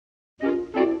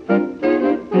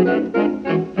Good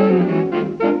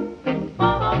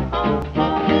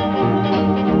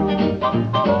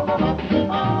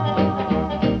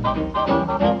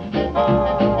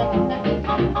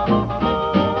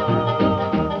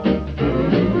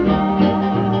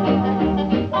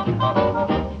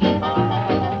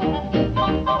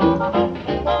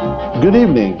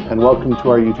evening, and welcome to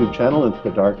our YouTube channel, Into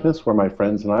the Darkness, where my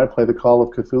friends and I play the Call of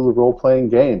Cthulhu role-playing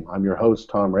game. I'm your host,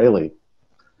 Tom Rayleigh.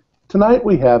 Tonight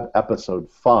we have Episode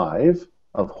 5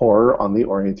 of Horror on the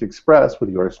Orient Express with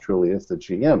yours truly as the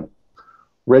GM.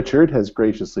 Richard has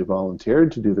graciously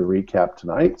volunteered to do the recap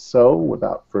tonight, so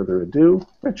without further ado,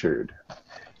 Richard.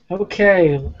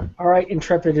 Okay, all right,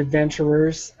 intrepid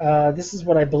adventurers. This is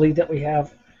what I believe that we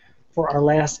have for our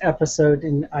last episode,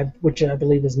 which I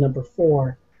believe is number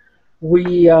 4.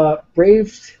 We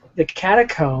braved the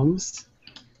catacombs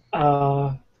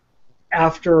after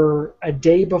a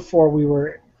day before we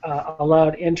were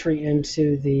allowed entry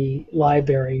into the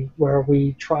library, where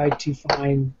we tried to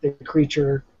find the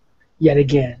creature yet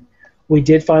again. We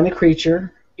did find the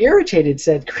creature, irritated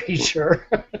said creature,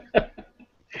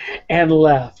 and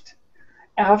left.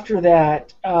 After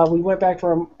that, we went back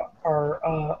to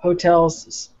our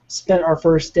hotels, spent our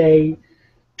first day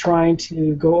trying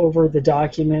to go over the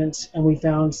documents, and we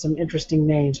found some interesting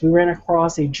names. We ran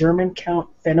across a German Count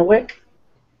Fenwick,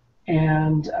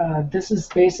 and this is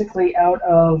basically out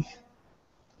of,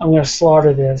 I'm going to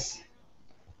slaughter this,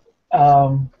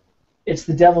 it's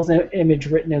the devil's image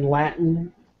written in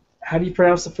Latin. How do you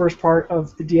pronounce the first part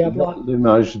of the Diablo?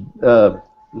 L'imagine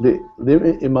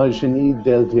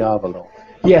del Diavolo.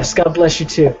 Yes, God bless you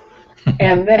too.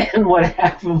 And then what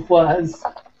happened was,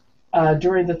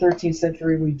 during the 13th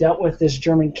century, we dealt with this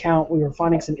German count. We were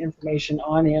finding some information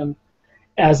on him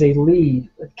as a lead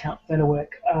with Count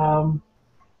Fenwick.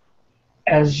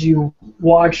 As you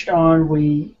watched on,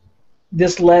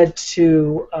 this led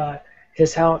to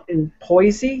his house in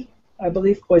Poissy, I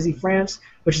believe, Poissy, France,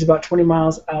 which is about 20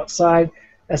 miles outside.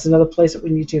 That's another place that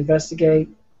we need to investigate.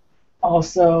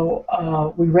 Also,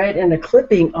 we read in a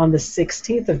clipping on the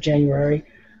 16th of January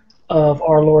of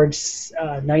our Lord's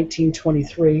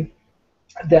 1923,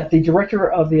 that the director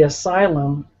of the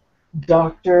Asylum,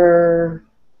 Dr.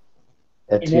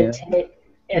 Etienne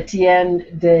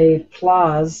de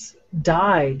Plaz,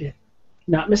 died.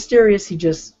 Not mysterious, he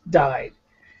just died.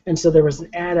 And so there was an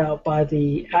ad out by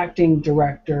the acting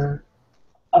director,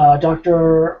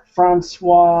 Dr.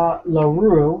 Francois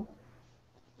Leroux,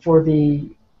 for the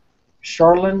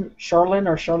Charlatan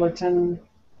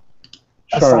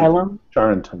Asylum.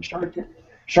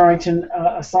 Charente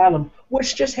Asylum,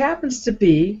 which just happens to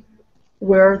be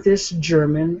where this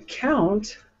German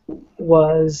count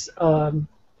was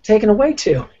taken away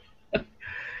to.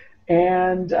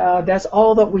 And that's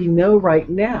all that we know right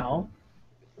now.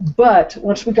 But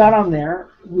once we got on there,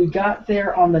 we got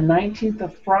there on the 19th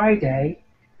of Friday,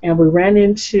 and we ran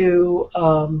into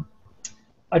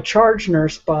a charge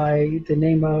nurse by the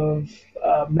name of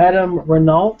Madame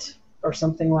Renault, or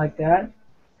something like that.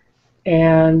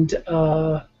 And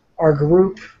our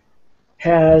group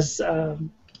has,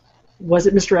 was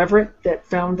it Mr. Everett that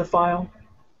found the file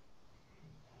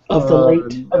of the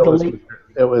late?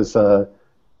 It was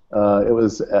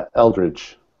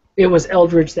Eldridge. It was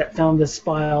Eldridge that found this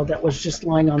file that was just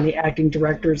lying on the acting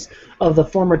director's of the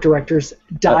former director's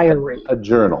diary. A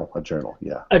journal,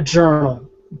 yeah. A journal,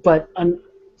 but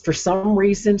for some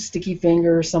reason, sticky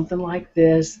fingers, something like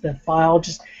this, the file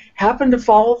just happened to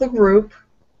follow the group,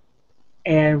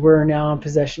 and we're now in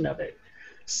possession of it.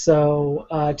 So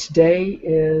today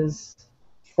is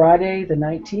Friday the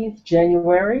 19th,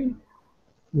 January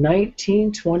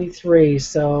 1923.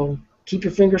 So keep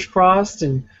your fingers crossed,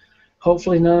 and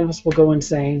hopefully none of us will go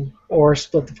insane or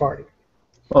split the party.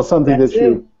 Well, something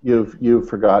that you've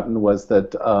forgotten was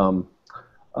that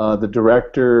the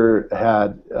director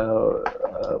had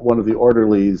one of the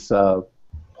orderlies,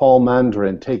 Paul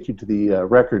Mandarin, take you to the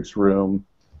records room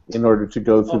in order to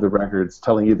go through the records,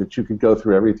 telling you that you could go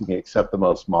through everything except the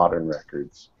most modern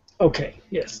records. Okay,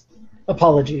 yes.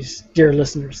 Apologies, dear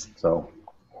listeners. So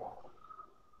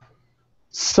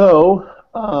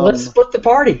let's split the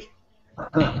party.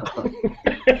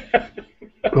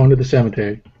 Going to the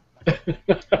cemetery.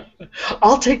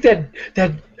 I'll take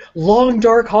that long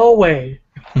dark hallway.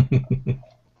 Yeah,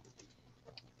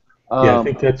 I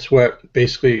think that's what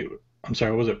basically. I'm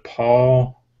sorry, was it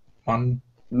Paul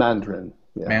Mandarin?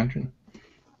 Yeah. Mandarin.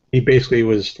 He basically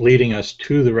was leading us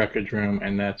to the records room,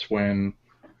 and that's when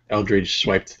Eldridge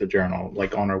swiped the journal,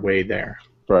 like on our way there.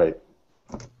 Right.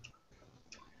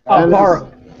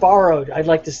 Borrowed. I'd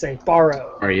like to say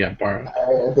borrowed. Or yeah, borrowed.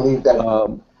 I believe that.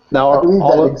 Now, I believe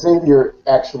that Xavier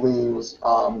actually was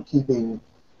keeping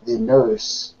the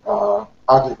nurse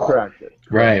occupied. Correct.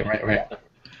 Right.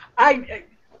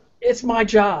 It's my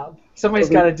job. Somebody's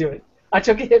got to do it. I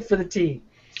took a hit for the team.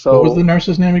 So, what was the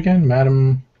nurse's name again?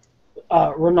 Madam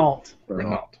Renault.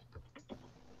 Renault.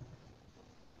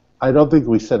 I don't think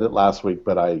we said it last week,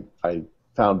 but I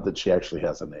found that she actually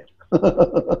has a name.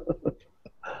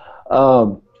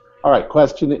 All right,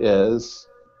 question is,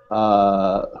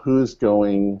 who's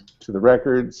going to the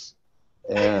records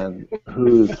and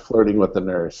who's flirting with the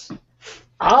nurse?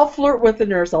 I'll flirt with the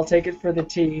nurse. I'll take it for the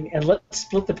team, and let's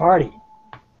split the party.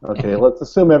 Okay, let's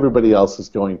assume everybody else is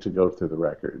going to go through the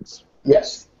records.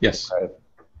 Yes. Yes. Right.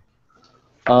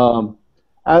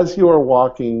 As you are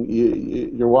walking,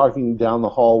 you're walking down the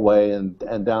hallway and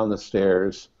down the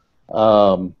stairs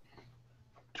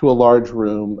to a large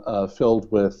room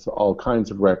filled with all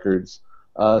kinds of records.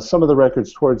 Some of the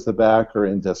records towards the back are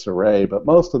in disarray, but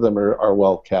most of them are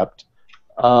well kept.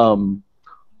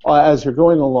 As you're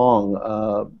going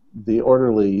along, the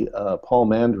orderly, Paul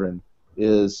Mandarin,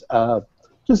 is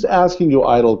just asking you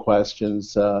idle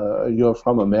questions. You're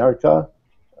from America?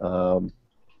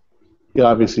 He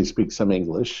obviously speaks some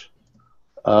English.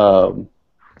 And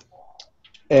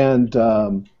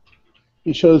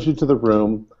he shows you to the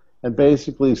room and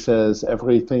basically says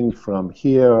everything from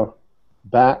here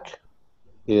back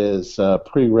is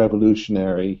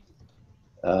pre-revolutionary,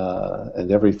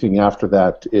 and everything after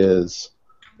that is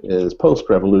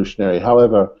post-revolutionary.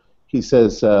 However, he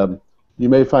says you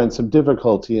may find some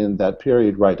difficulty in that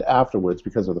period right afterwards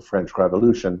because of the French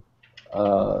Revolution.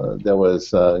 There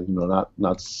was,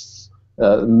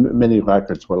 many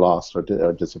records were lost or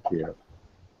disappeared.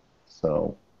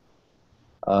 So,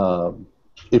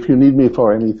 if you need me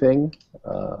for anything,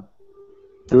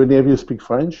 do any of you speak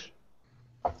French?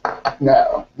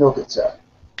 No good, sir.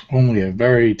 Only a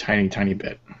very tiny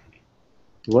bit.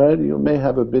 Well, you may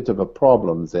have a bit of a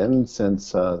problem then,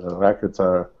 since the records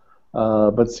are.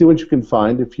 But see what you can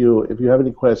find. If you have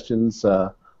any questions,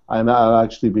 I'll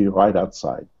actually be right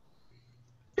outside.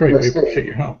 Great, we appreciate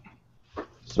your help.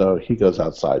 So he goes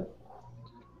outside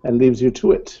and leaves you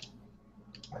to it.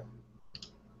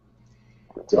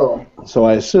 So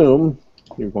I assume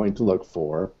you're going to look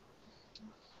for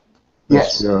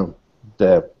Monsieur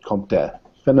de Comte de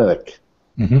Fenwick.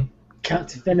 Mm-hmm.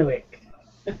 Count Fenwick.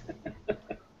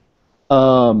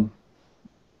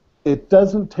 It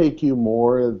doesn't take you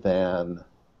more than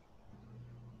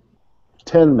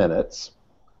 10 minutes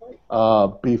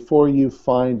before you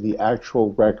find the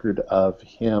actual record of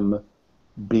him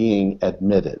being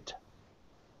admitted.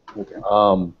 Okay.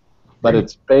 But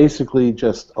it's basically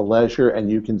just a leisure,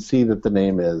 and you can see that the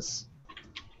name is,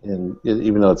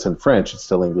 even though it's in French, it's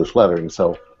still English lettering,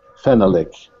 so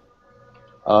Fenwick,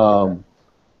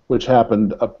 which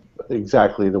happened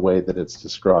exactly the way that it's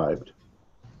described.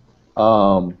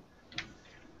 From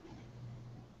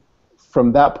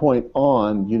that point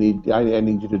on, I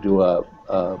need you to do a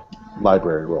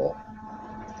library roll.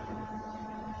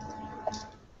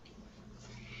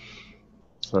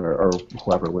 Or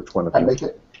whoever, which one of you? I make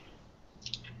it.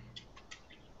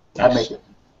 I make it.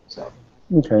 So.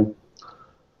 Okay.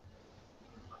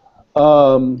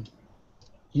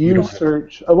 You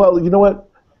search. Well, you know what?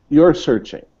 You're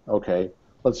searching. Okay.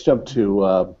 Let's jump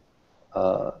to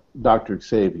Dr.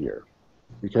 Xavier,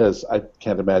 because I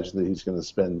can't imagine that he's going to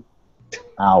spend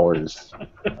hours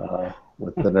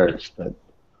with the nurse. But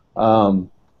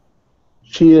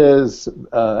she is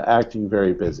acting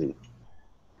very busy,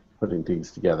 putting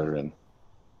things together and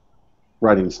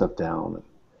writing stuff down and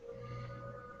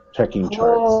checking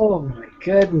charts. Oh my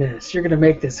goodness, you're going to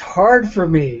make this hard for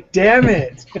me. Damn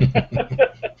it.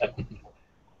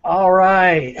 All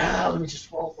right. Let me just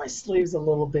roll my sleeves a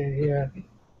little bit here.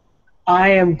 I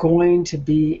am going to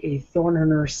be a thorn in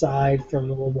her side for a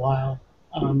little while.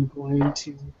 I'm going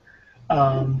to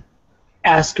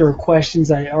ask her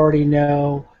questions I already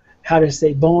know, how to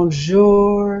say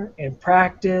bonjour and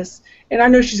practice. And I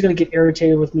know she's going to get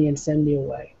irritated with me and send me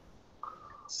away.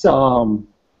 So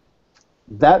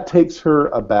that takes her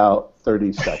about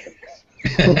 30 seconds.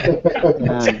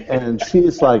 and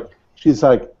she's like,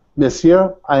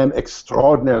 Monsieur, I am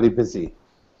extraordinarily busy.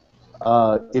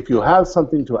 If you have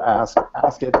something to ask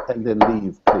it and then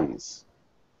leave, please.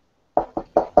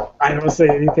 I don't say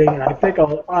anything, and I think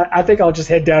I'll just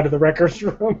head down to the records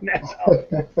room now.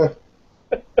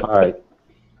 All right.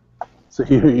 So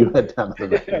you head down to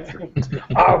the records room.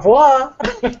 Au revoir.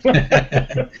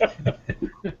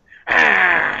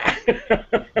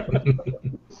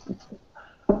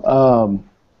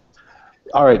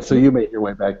 All right. So you make your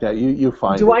way back down. You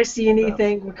find. Do I see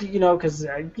anything? Because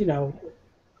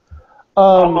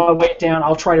on my way down,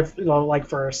 I'll try to like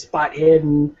for a spot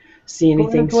hidden, see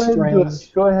anything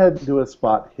strange. Go ahead and do a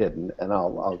spot hidden, and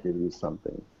I'll give you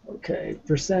something. Okay,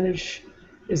 percentage.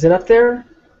 Is it up there?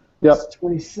 Yep. It's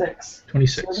 26.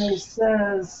 26. Survey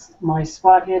says my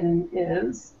spot hidden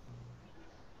is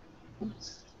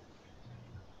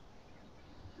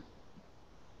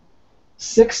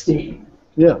 60.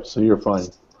 Yeah, so you're fine.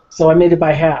 So I made it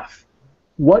by half.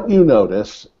 What you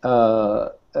notice,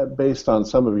 based on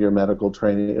some of your medical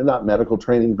training, not medical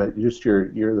training, but just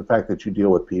the fact that you deal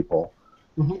with people,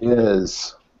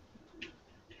 is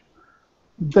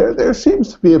there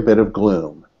seems to be a bit of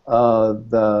gloom.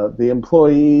 The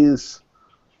employees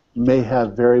may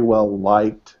have very well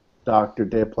liked Dr.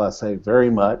 Desplaces very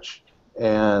much,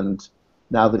 and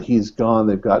now that he's gone,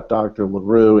 they've got Dr.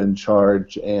 LaRue in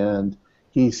charge, and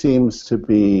he seems to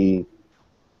be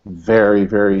very,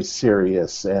 very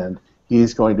serious, and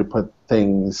he's going to put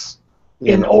things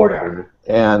in order.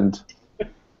 And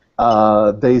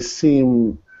they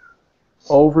seem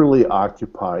overly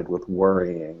occupied with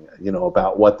worrying,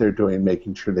 about what they're doing,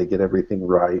 making sure they get everything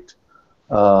right.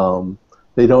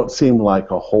 They don't seem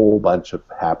like a whole bunch of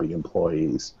happy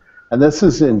employees. And this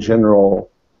is in general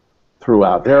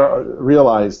throughout.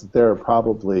 Realize that there are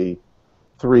probably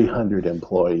 300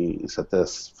 employees at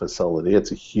this facility.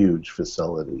 It's a huge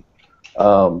facility.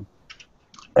 And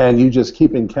you just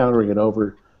keep encountering it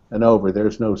over and over.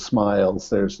 There's no smiles.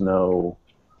 There's no.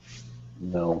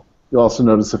 You also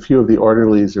notice a few of the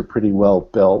orderlies are pretty well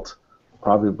built,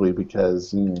 probably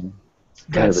because it's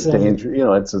kind of a danger.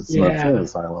 It's not an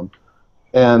asylum.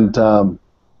 And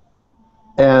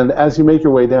as you make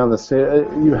your way down the stairs,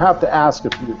 you have to ask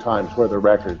a few times where the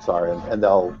records are, and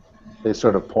they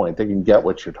sort of point. They can get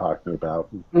what you're talking about.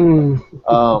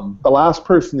 The last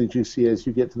person that you see as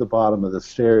you get to the bottom of the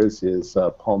stairs is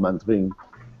Paul Mandring,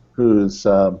 who's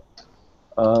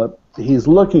he's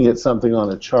looking at something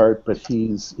on a chart, but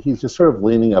he's just sort of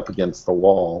leaning up against the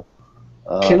wall.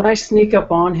 Can I sneak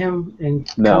up on him and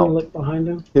kind of look behind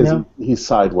him? No? He's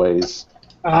sideways,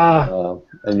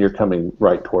 and you're coming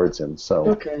right towards him. So.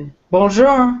 Okay.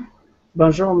 Bonjour,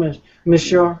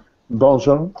 monsieur.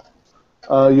 Bonjour.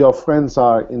 Your friends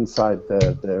are inside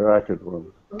the record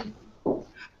room.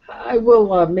 I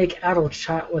will make idle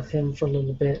chat with him for a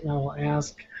little bit, and I will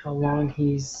ask how long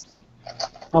he's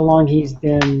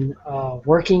been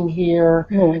working here,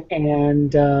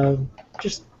 and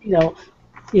just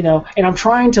and I'm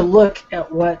trying to look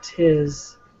at what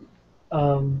his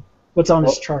what's on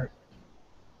his chart.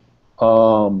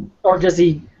 Or does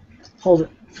he hold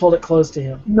it close to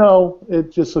him? No,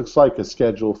 it just looks like a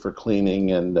schedule for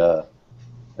cleaning and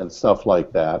stuff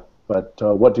like that. But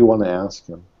what do you want to ask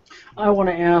him? I want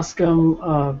to ask him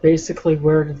basically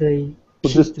where do they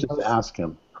just ask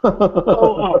him.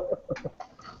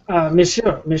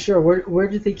 Monsieur, where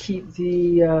do they keep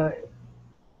the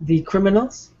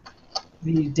criminals,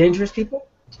 the dangerous people?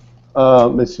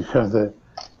 Monsieur,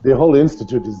 the whole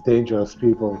institute is dangerous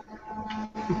people.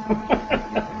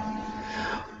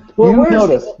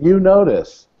 You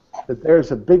notice that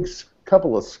there's a big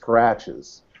couple of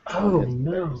scratches. Oh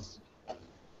no!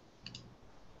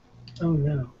 Oh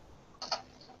no!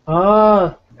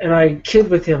 And I kid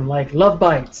with him like love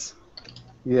bites.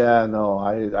 Yeah, no,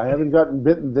 I haven't gotten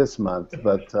bitten this month,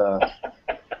 but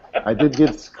I did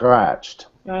get scratched.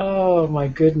 Oh my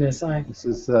goodness! This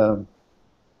is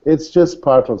it's just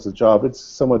part of the job. It's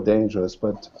somewhat dangerous,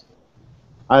 but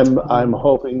I'm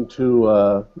hoping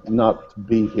to not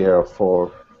be here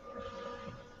for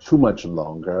too much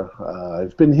longer.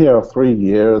 I've been here 3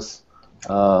 years.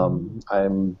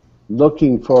 I'm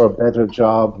looking for a better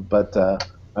job, but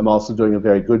I'm also doing a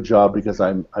very good job because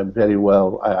I'm very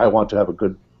well. I want to have a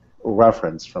good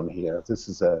reference from here. This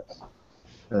is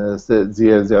there's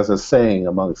a saying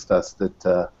amongst us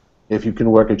that if you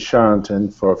can work at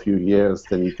Charente for a few years,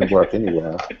 then you can work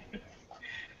anywhere.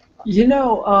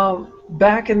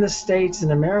 Back in the States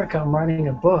in America, I'm writing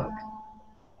a book.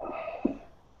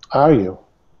 Are you?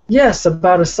 Yes,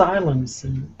 about asylums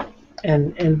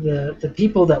and the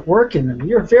people that work in them.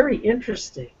 You're very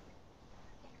interesting.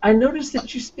 I noticed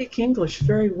that you speak English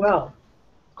very well.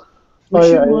 Would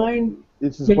you mind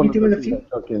maybe doing a few? I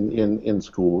took in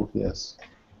school, yes.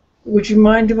 Would you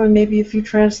mind doing maybe a few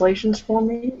translations for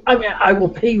me? I mean, I will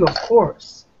pay you, of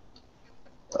course.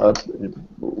 Do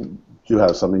you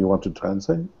have something you want to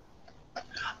translate?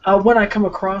 When I come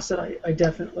across it, I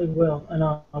definitely will, and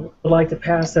I would like to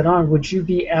pass that on. Would you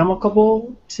be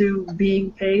amicable to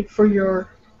being paid for your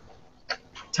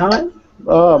time?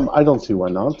 I don't see why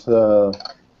not.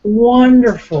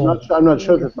 Wonderful. I'm not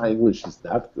sure that my English is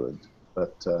that good,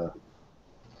 but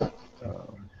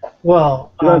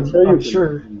well, I'm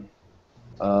sure.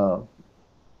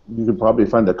 You could probably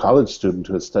find a college student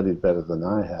who has studied better than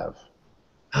I have.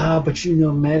 Ah, but you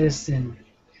know medicine.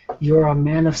 You're a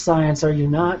man of science, are you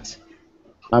not?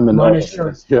 I'm an Monish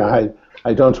artist. Yeah,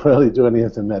 I don't really do any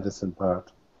of the medicine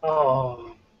part.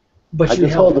 Oh, but I you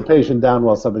just hold help. the patient down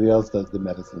while somebody else does the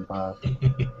medicine part.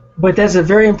 But that's a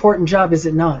very important job, is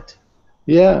it not?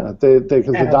 Yeah, because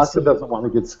the doctor Absolutely. doesn't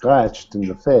want to get scratched in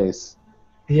the face.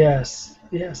 Yes,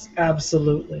 yes,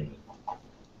 absolutely.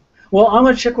 Well, I'm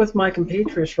going to check with my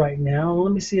compatriots right now.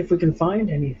 Let me see if we can find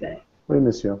anything. Oui,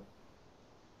 monsieur.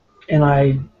 And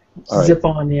I All right. zip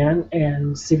on in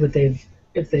and see what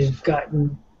if they've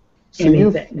gotten So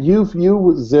anything.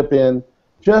 you zip in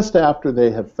just after they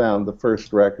have found the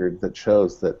first record that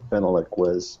shows that Fenelek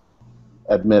was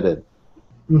admitted.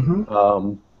 Mm-hmm.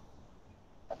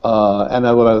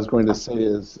 What I was going to say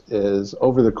is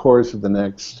over the course of the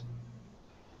next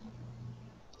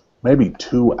maybe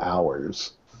 2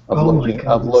 hours of Oh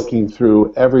my looking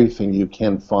through everything you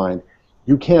can find,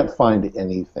 you can't find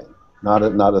anything. Not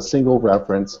a single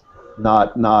reference.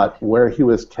 Not where he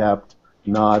was kept.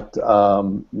 Not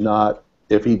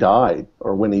if he died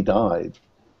or when he died.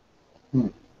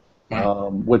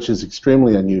 Which is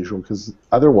extremely unusual because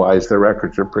otherwise their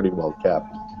records are pretty well kept.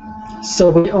 So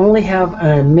we only have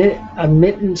an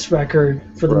admittance record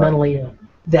for the Right. mentally ill.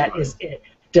 That is it.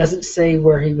 Doesn't say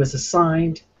where he was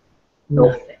assigned.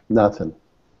 Nope, Nothing.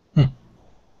 nothing.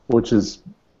 Which is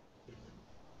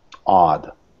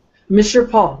odd. Monsieur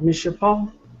Paul.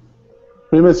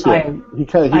 Oui, monsieur. He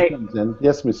comes I- in.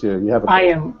 Yes, monsieur. You have a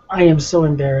I am so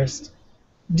embarrassed.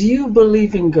 Do you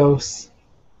believe in ghosts?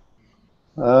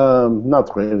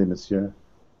 Not really, monsieur.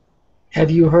 Have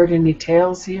you heard any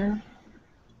tales here?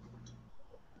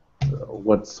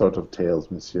 What sort of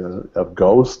tales, monsieur? Of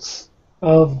ghosts?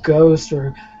 Of ghosts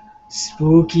or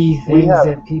spooky things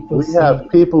that people see? We have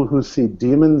people who see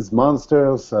demons,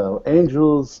 monsters,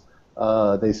 angels.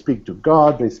 They speak to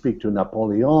God. They speak to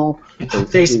Napoleon.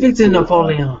 They speak to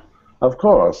Napoleon. Of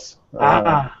course.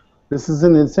 This is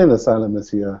an insane asylum,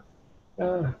 monsieur.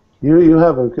 You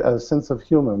have a sense of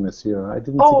humor, monsieur. I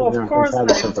didn't Oh, think of course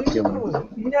had a I sense of humor.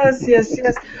 do.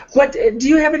 Yes. But do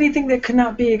you have anything that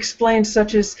cannot be explained,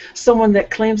 such as someone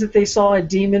that claims that they saw a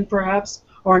demon, perhaps,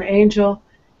 or an angel,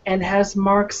 and has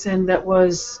marks and that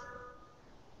was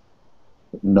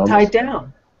No, tied monsieur.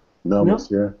 down? No, No?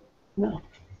 monsieur. No.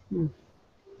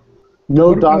 No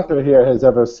What about- doctor here has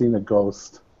ever seen a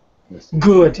ghost. Monsieur.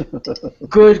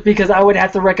 Good, because I would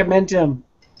have to recommend him.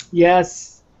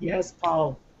 Yes,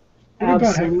 Paul. What about,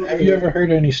 Absolutely. have you ever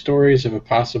heard any stories of a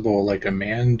possible, like, a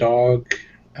man dog?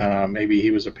 Maybe he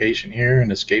was a patient here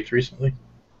and escaped recently?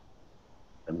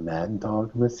 A man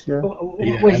dog, monsieur?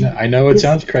 Yeah, Well, I know it his-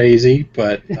 sounds crazy,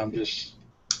 but I'm just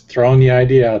throwing the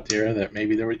idea out there that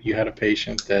maybe you had a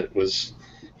patient that was,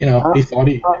 he thought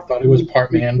he was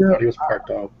part man, thought he was part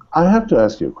dog. I have to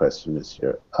ask you a question,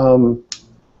 monsieur.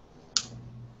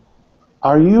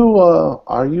 Are you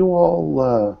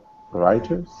all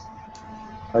writers?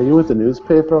 Are you with the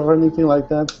newspaper or anything like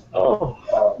that? Oh,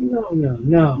 no.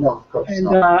 No, of course And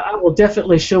not. I will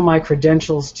definitely show my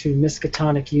credentials to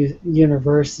Miskatonic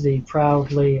University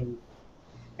proudly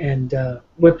and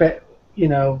whip it,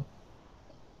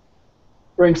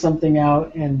 bring something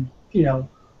out and,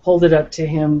 hold it up to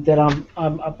him that I'm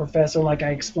a professor, like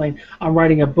I explained. I'm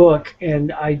writing a book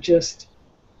and I just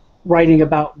writing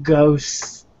about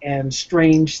ghosts and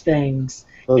strange things.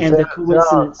 So And the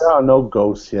coincidence. there are no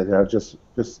ghosts here. There are just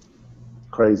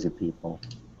crazy people.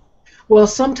 Well,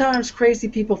 sometimes crazy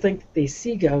people think that they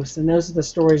see ghosts, and those are the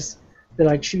stories that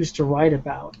I choose to write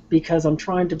about because I'm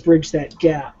trying to bridge that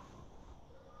gap.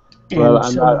 Well, and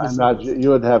I'm show not. this- I'm not. You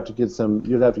would have to get some.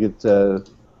 You'd have to get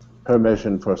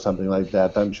permission for something like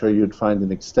that. I'm sure you'd find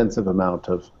an extensive amount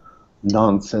of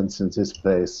nonsense in this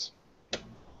place.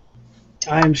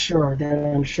 I'm sure.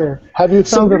 Have you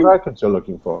So found the we- records you're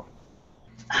looking for?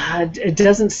 It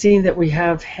doesn't seem that we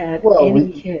have had Well,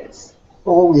 any hits.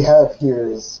 Well, what we have here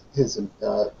is his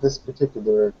this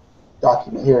particular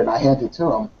document here, and I hand it to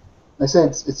him. And I say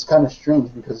it's kind of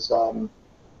strange because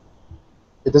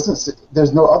it doesn't.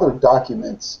 There's no other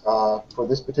documents for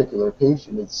this particular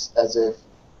patient. It's as if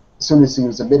as soon as he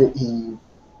was admitted, he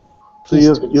So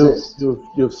ceased to exist.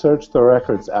 you've searched the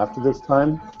records after this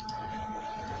time?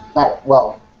 Not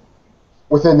well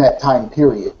within that time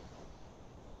period.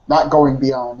 Not going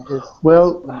beyond his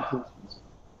Well, limitations.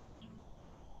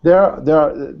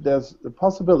 there's the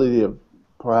possibility of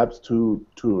perhaps two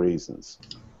reasons.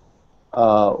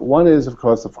 One is, of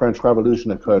course, the French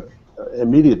Revolution occurred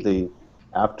immediately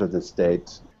after this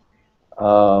date.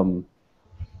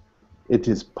 It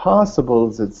is possible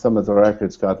that some of the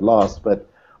records got lost, but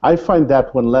I find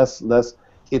that one less.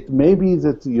 it may be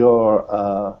that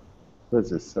your what is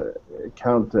this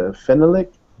Count Fenelic,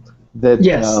 that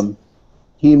Yes.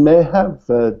 he may have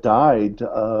died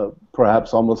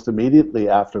perhaps almost immediately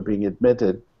after being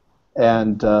admitted,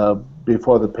 and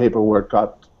before the paperwork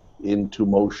got into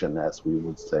motion, as we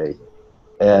would say,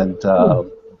 and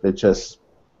it just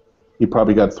he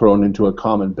probably got thrown into a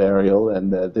common burial,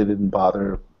 and they didn't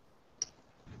bother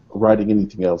writing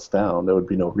anything else down. There would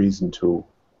be no reason to.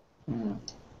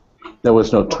 There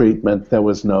was no treatment. There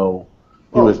was no.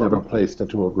 He was never placed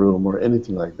into a room or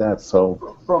anything like that.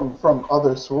 So from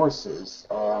other sources,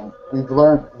 we've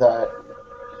learned that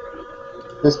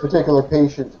this particular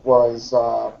patient was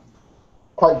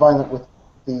quite violent with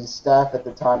the staff at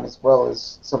the time, as well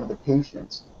as some of the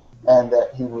patients, and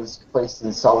that he was placed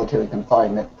in solitary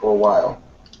confinement for a while.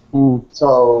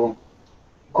 So,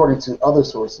 according to other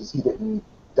sources, he didn't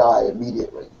die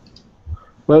immediately.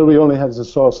 Well, we only have the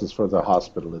sources for the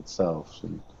hospital itself.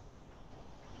 And,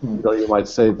 you might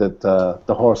say that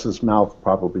the horse's mouth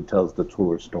probably tells the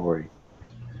truer story.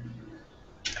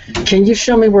 Can you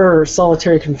show me where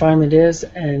solitary confinement is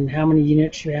and how many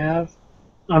units you have?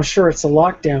 I'm sure it's a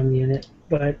lockdown unit,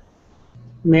 but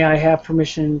may I have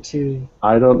permission to...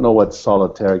 I don't know what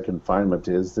solitary confinement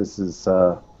is. This is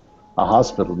a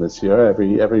hospital, monsieur.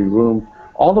 Every room...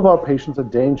 All of our patients are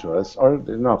dangerous, or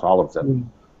not all of them,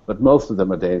 but most of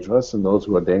them are dangerous, and those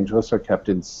who are dangerous are kept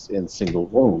in single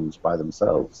rooms by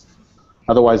themselves.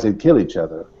 Otherwise, they'd kill each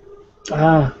other.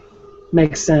 Ah,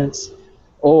 makes sense.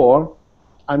 Or,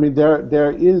 I mean,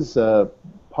 there is a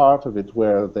part of it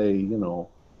where they,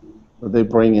 they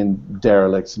bring in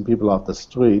derelicts and people off the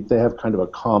street. They have kind of a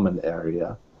common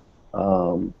area.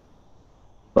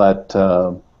 But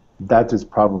that is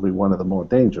probably one of the more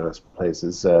dangerous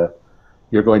places.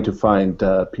 You're going to find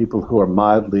people who are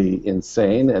mildly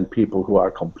insane and people who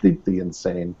are completely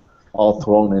insane, all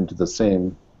thrown into the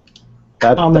same.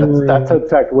 That's in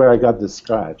fact where I got this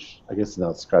scratch. I guess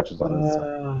now the scratch is on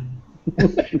the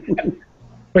side.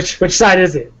 Which side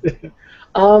is it?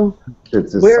 Where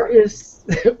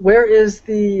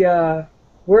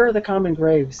are the common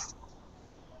graves?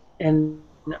 And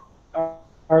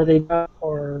are they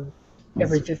or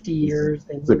every 50 years?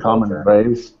 The common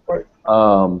graves?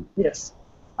 Yes.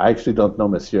 I actually don't know,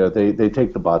 monsieur. They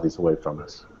take the bodies away from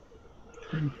us.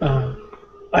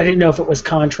 I didn't know if it was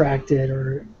contracted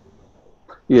or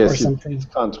something. It's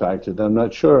contracted. I'm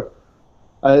not sure.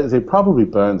 They probably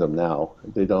burn them now.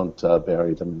 They don't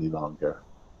bury them any longer.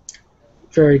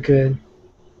 Very good.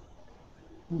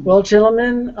 Well,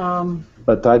 gentlemen...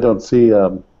 But I don't see...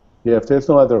 if there's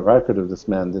no other record of this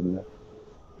man, then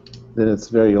it's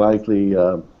very likely...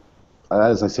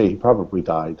 as I say, he probably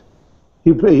died.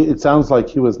 It sounds like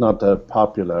he was not a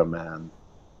popular man,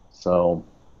 so...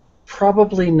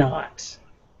 Probably not.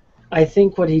 I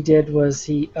think what he did was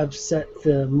he upset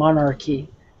the monarchy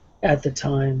at the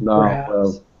time,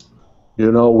 perhaps.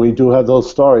 Well, we do have those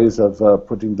stories of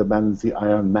putting the man in the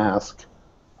Iron Mask.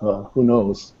 Who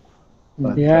knows?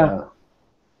 But, yeah.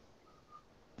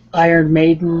 Iron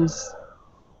Maidens.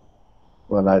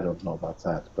 Well, I don't know about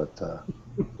that, but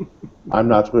I'm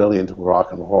not really into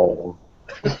rock and roll.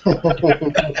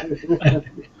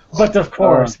 But of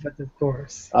course.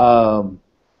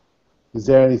 Is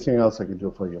there anything else I can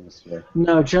do for you, monsieur?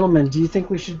 No, gentlemen, do you think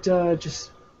we should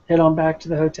just head on back to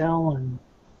the hotel and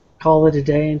call it a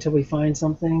day until we find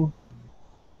something?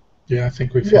 Yeah, I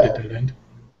think we've hit a dead end.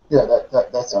 Yeah,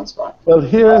 that sounds fine. Well,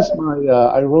 here's my...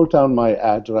 I wrote down my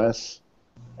address,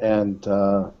 and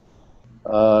you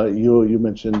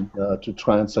mentioned to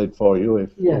translate for you.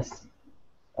 If yes.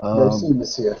 Merci,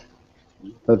 monsieur.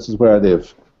 This is where I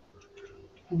live.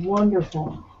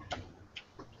 Wonderful.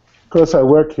 Of course, I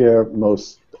work here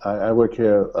I work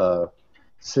here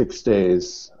 6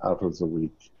 days out of the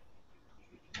week.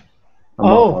 I'm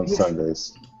off on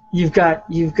Sundays. You've got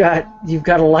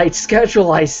a light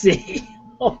schedule, I see.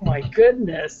 Oh my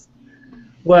goodness.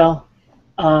 Well,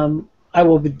 I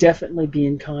will definitely be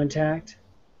in contact.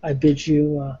 I bid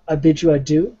you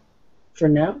adieu for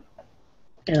now,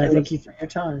 and I thank you for your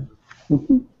time.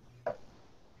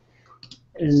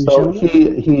 And so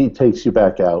he takes you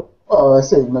back out. Oh, I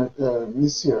say,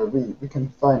 monsieur, we can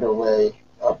find a way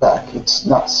back. It's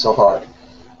not so hard.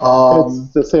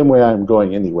 It's the same way I'm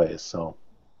going anyway, so.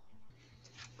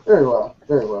 Very well,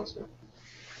 sir.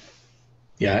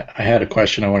 Yeah, I had a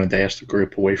question I wanted to ask the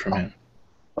group away from him.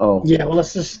 Oh. Yeah, well,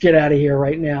 let's just get out of here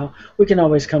right now. We can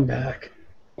always come back.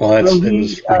 Well, it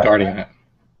was regarding that.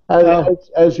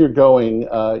 As you're going,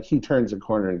 he turns a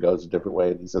corner and goes a different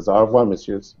way, and he says, "Au revoir,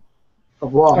 messieurs." Au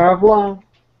revoir. Au revoir.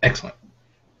 Excellent.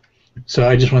 So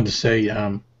I just wanted to say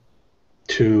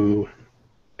to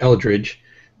Eldridge,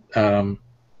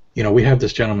 we have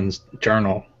this gentleman's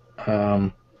journal.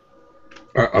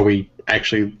 Are we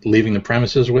actually leaving the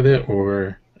premises with it,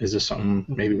 or is this something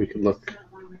maybe we could look?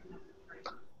 I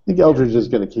think Eldridge is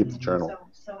going to keep the journal.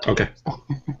 Okay.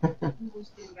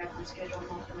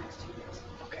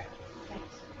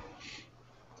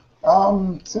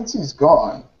 Since he's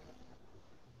gone,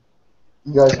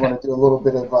 you guys want to do a little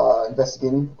bit of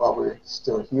investigating while we're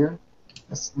still here?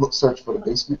 Let's search for the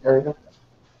basement area.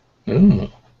 Ooh.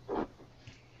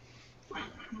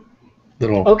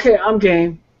 Little. Okay, I'm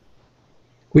game.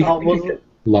 We'll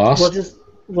lost.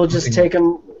 We'll just take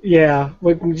them. Yeah,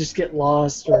 we can just get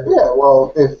lost. Or... Yeah,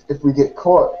 well, if we get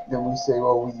caught, then we say,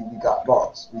 well, we got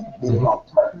lost. We made a wrong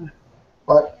turn.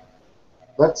 But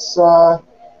let's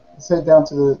head down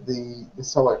to the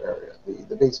cellar area,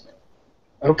 the basement.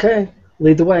 Okay,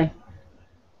 lead the way.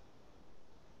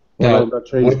 Well, I'm not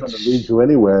sure he's going to lead you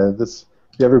anywhere.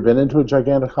 You ever been into a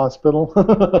gigantic hospital?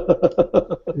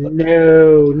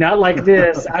 No, not like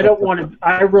this. I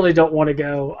really don't want to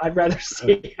go. I'd rather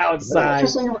stay outside.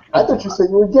 I thought you said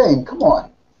you were game. Come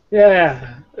on.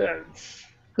 Yeah.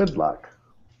 Good luck.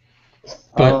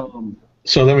 But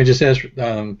so let me just ask.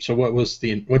 So what's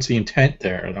the intent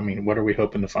there? I mean, what are we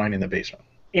hoping to find in the basement?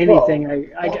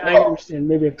 Anything. I understand.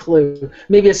 Maybe a clue.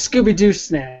 Maybe a Scooby-Doo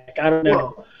snack. I don't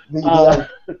know.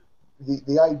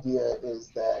 The idea is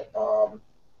that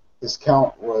this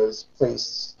count was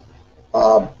placed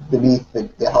beneath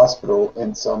the hospital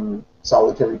in some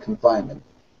solitary confinement.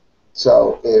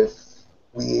 So if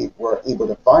we were able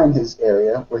to find his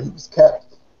area where he was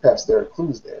kept, perhaps there are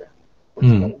clues there. Which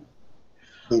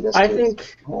lead us I to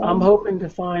think I'm hoping to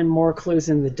find more clues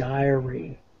in the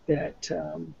diary that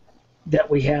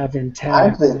we have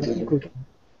intact.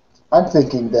 I'm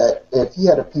thinking that if he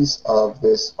had a piece of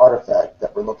this artifact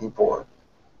that we're looking for,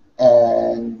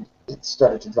 and it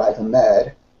started to drive him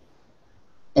mad,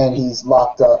 and he's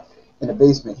locked up in a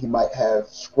basement, he might have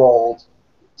scrawled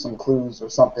some clues or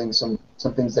something, some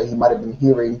things that he might have been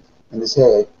hearing in his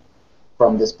head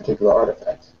from this particular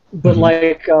artifact. But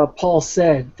like Paul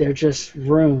said, they're just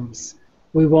rooms.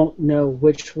 We won't know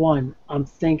which one. I'm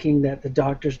thinking that the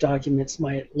doctor's documents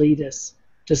might lead us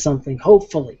to something,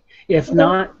 hopefully. If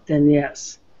not, then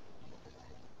yes.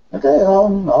 Okay,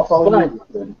 I'll follow you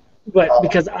then. But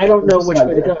because I don't know which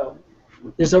way to go.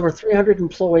 There's over 300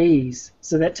 employees,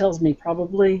 so that tells me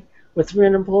probably with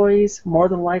 300 employees, more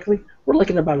than likely, we're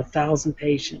looking at about 1,000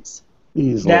 patients.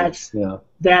 Easily. That's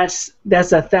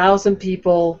 1,000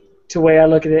 people. To the way I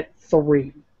look at it,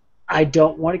 3. I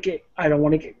don't want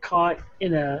to get caught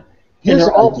in a. And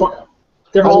they're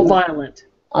all violent.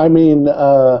 I mean,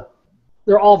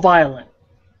 they're all violent.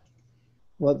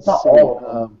 Let's see.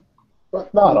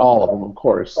 Not all of them, of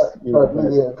course. But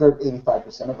maybe a good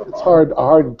 85% of them. It's hard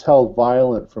to tell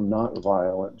violent from not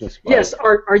violent. Yes.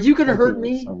 Are you going to hurt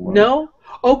me? No.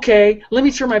 Okay. Let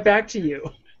me turn my back to you.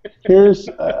 Here's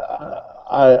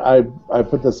I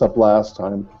put this up last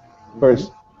time.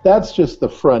 First, that's just the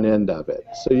front end of it.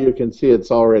 So you can see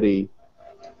it's already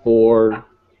 4,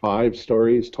 5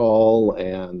 stories tall,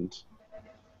 and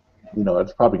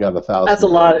it's probably got 1,000. That's a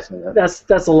lot.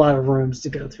 That's a lot of rooms to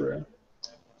go through.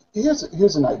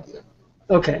 Here's an idea.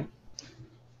 Okay.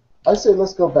 I say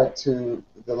let's go back to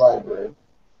the library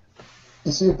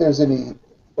and see if there's any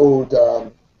old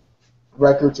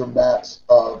records or maps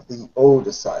of the old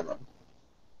asylum.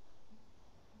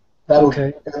 That would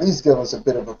at least give us a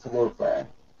bit of a floor plan.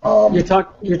 You're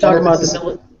talking about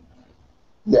the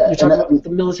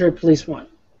military police one.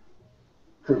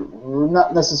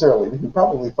 Not necessarily. We can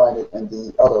probably find it in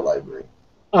the other library.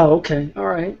 Oh, okay. All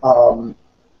right.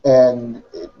 And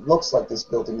it looks like this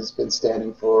building has been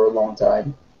standing for a long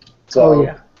time. So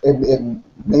it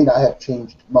may not have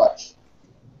changed much.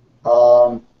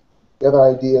 The other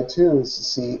idea, too, is to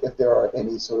see if there are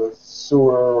any sort of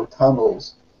sewer or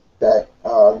tunnels that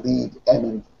lead in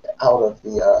and out of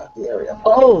the area.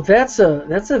 Oh, that's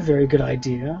a very good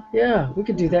idea. Yeah, we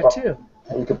could do that, too.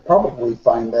 And we could probably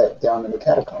find that down in the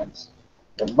catacombs.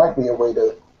 There might be a way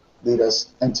to lead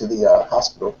us into the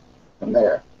hospital from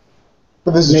there.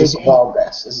 But this is just a wild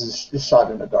guess. This is just shot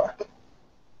in the dark.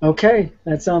 Okay,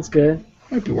 that sounds good.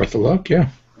 Might be worth a look, yeah.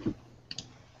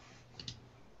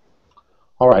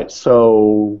 All right,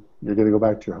 so you're going to go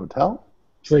back to your hotel?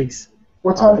 Please.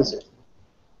 What time is it?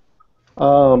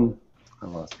 I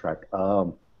lost track.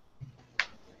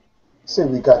 Say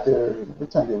we got there. What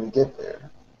time did we get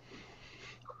there?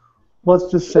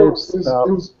 Let's just say it's about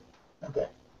okay.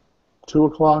 2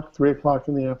 o'clock, 3 o'clock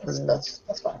in the afternoon. That's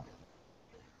fine.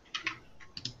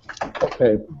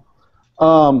 Okay.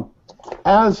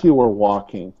 As you were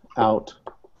walking out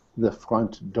the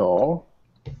front door,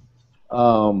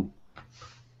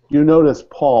 you notice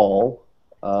Paul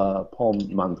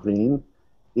Mandrin,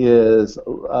 is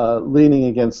leaning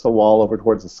against the wall over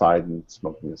towards the side and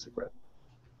smoking a cigarette.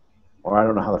 Or I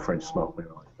don't know how the French smoke, maybe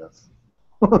like this.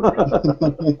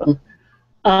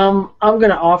 I'm going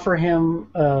to offer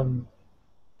him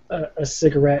a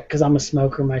cigarette because I'm a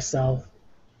smoker myself.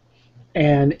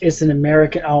 And it's an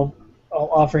American, I'll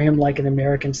offer him like an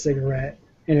American cigarette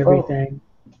and everything.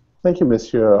 Oh, thank you,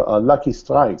 Monsieur. Lucky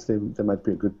Strikes, they might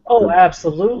be a good... Oh, good...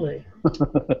 absolutely.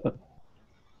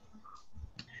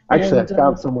 Actually, I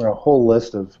found somewhere a whole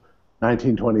list of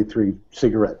 1923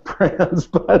 cigarette brands,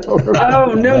 but I don't remember.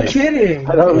 Oh, no kidding.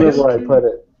 I don't remember where I put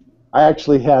it. I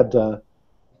actually had the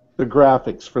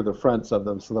graphics for the fronts of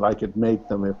them so that I could make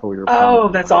them if we were... Oh,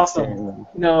 that's awesome.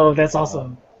 No, that's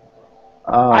awesome.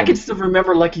 I can still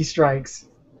remember Lucky Strikes.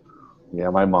 Yeah,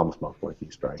 my mom smoked Lucky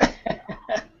Strikes.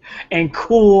 And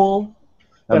Cool,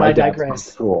 and but I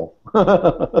digress. Cool.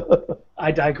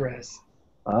 I digress.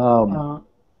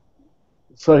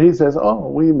 So he says, "Oh,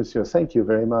 oui, monsieur, thank you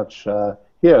very much.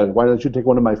 Here, why don't you take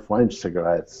one of my French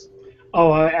cigarettes?"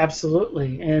 Oh,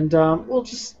 absolutely. And I'll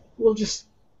just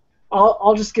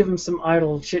give him some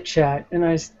idle chit chat, and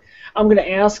I'm going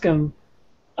to ask him,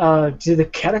 do the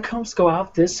catacombs go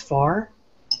out this far?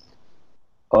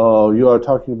 Oh, you are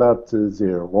talking about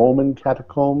the Roman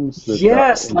catacombs?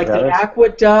 Yes, like the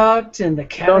aqueduct and the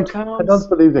catacombs. I don't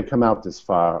believe they come out this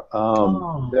far.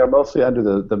 They're mostly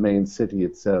under the main city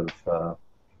itself.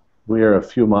 We're a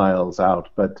few miles out,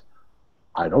 but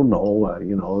I don't know.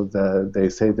 They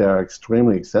say they're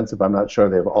extremely extensive. I'm not sure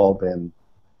they've all been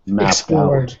mapped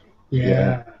explored. Out.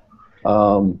 Yeah.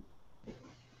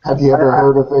 Have you ever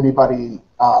heard of anybody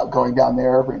going down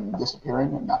there and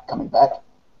disappearing and not coming back?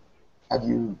 Have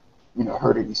you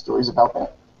heard any stories about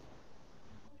that?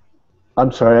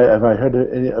 I'm sorry, have I heard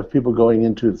of any of people going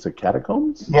into the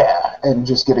catacombs? Yeah, and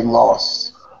just getting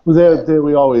lost. Well,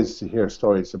 we always hear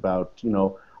stories about,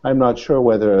 I'm not sure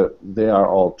whether they are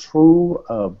all true,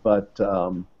 but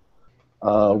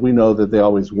we know that they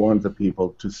always warned the people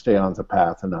to stay on the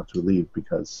path and not to leave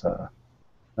because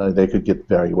they could get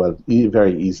very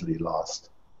easily lost.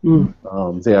 Mm.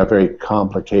 They are very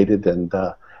complicated and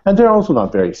they're also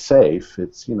not very safe.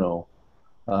 It's you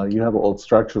have old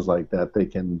structures like that; they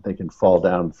can fall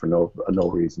down for no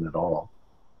reason at all.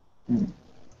 Mm.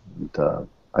 And,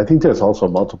 I think there's also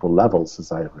multiple levels,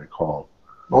 as I recall.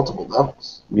 Multiple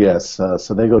levels. Yes,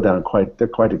 so they go down they're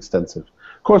quite extensive.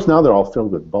 Of course, now they're all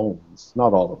filled with bones.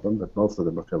 Not all of them, but most of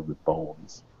them are filled with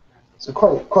bones. So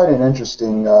quite an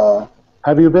interesting.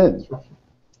 Have you been? Have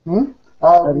you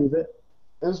been?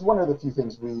 It was one of the few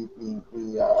things we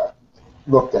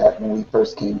looked at when we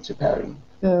first came to Paris.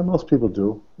 Yeah, most people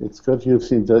do. It's good. You've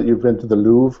been to the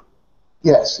Louvre?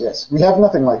 Yes. We have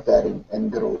nothing like that in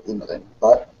good old England,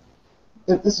 but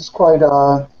this is quite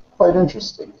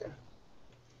interesting here.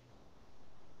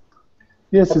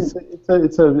 Yes,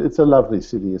 it's a lovely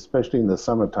city, especially in the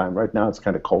summertime. Right now, it's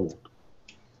kind of cold.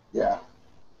 Yeah.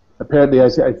 Apparently, I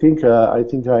don't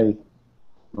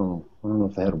know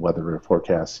if they had a weather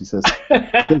forecast. He says,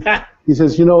 if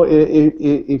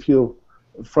you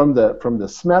from the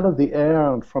smell of the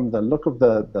air and from the look of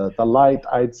the light,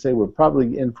 I'd say we're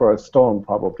probably in for a storm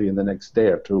probably in the next day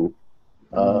or two.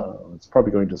 It's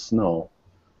probably going to snow.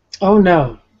 Oh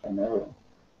no! I know.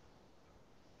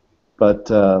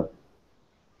 But I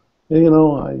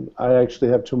actually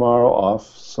have tomorrow off,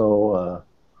 so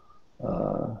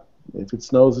if it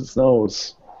snows, it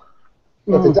snows.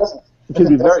 If it doesn't. It can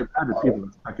be very bad if people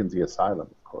are stuck in the asylum,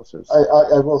 of course.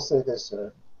 I will say this,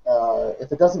 sir.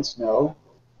 If it doesn't snow,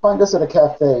 find us at a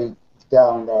cafe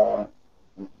downtown,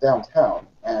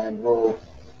 and we'll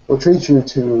treat you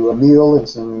to a meal and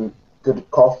some good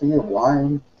coffee and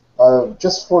wine,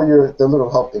 just for the little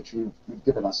help that you've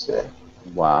given us today.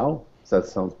 Wow, that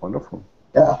sounds wonderful.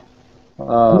 Yeah.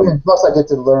 Plus, I get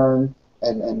to learn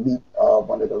and meet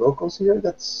one of the locals here.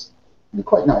 That's be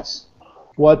quite nice.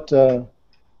 What?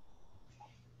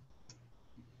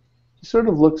 He sort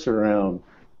of looks around,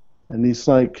 and he's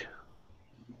like,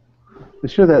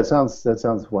 "Sure, that sounds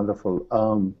wonderful.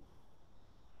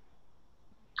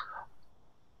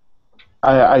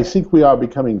 I think we are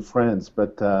becoming friends,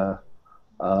 but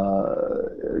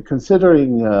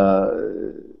considering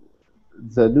the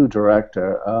new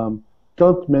director,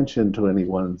 don't mention to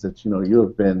anyone that you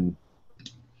have been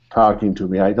talking to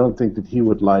me. I don't think that he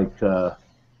would like,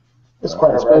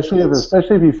 especially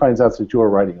if he finds out that you are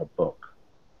writing a book."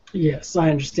 Yes, I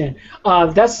understand. I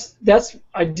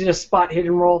did a spot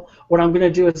hidden roll. What I'm going to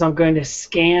do is I'm going to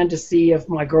scan to see if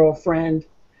my girlfriend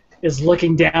is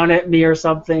looking down at me or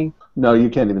something. No, you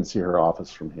can't even see her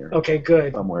office from here. Okay,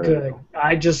 good. Somewhere. Good.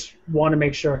 I just want to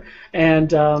make sure.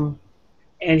 And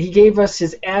he gave us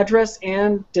his address.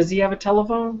 And does he have a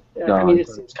telephone? No, I mean, it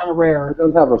seems kind of rare. I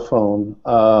don't have a phone.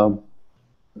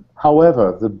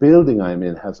 However, the building I'm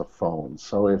in has a phone.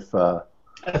 So if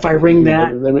I ring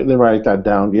that, they write that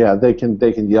down. Yeah, they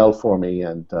can yell for me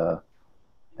and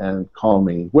call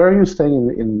me. Where are you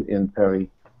staying in Perry?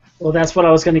 well, that's what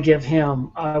I was going to give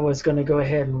him. I was going to go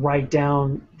ahead and write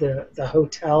down the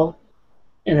hotel,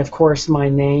 and of course my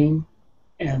name,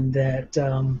 and that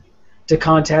to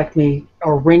contact me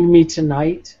or ring me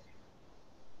tonight.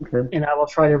 Okay. And I will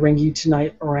try to ring you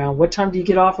tonight around. What time do you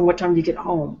get off, and what time do you get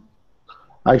home?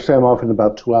 Actually, I'm off in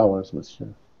about 2 hours,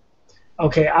 monsieur.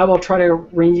 Okay, I will try to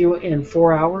ring you in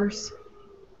 4 hours.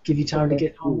 Give you time to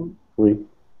get home. Oui.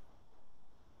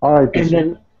 All right. And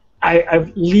then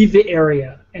I leave the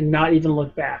area and not even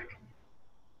look back.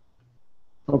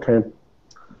 Okay.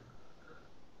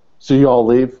 So you all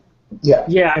leave? Yeah.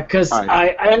 Yeah, because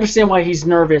Right. I understand why he's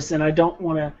nervous, and I don't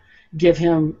want to give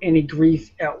him any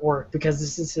grief at work because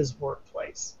this is his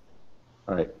workplace.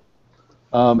 All right.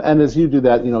 And as you do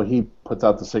that, he puts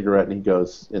out the cigarette and he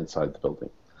goes inside the building.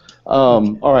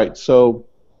 All right. So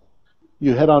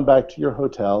you head on back to your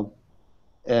hotel,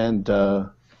 and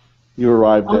you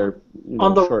arrive there.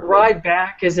 On the shortly. ride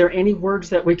back, is there any words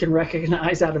that we can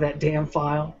recognize out of that damn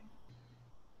file?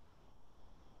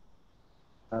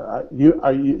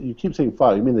 You keep saying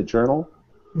file. You mean the journal?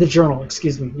 The journal,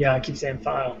 excuse me. Yeah, I keep saying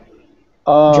file.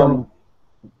 Um, Journal.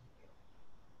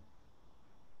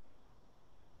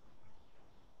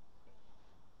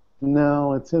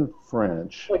 No, it's in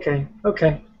French.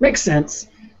 Okay. Makes sense.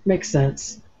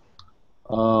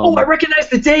 Um, I recognize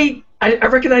the date. I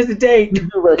recognize the date. You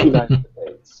do recognize the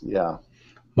dates, yeah.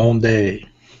 Monday.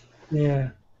 Yeah.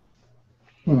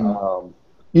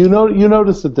 You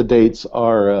notice that the dates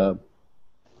are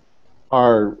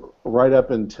right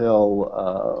up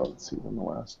until let's see when the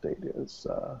last date is.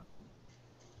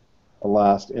 The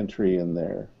last entry in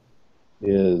there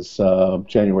is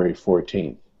January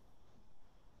 14th.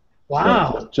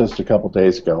 Wow. So just a couple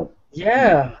days ago.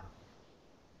 Yeah.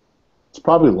 It's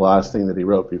probably the last thing that he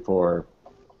wrote before.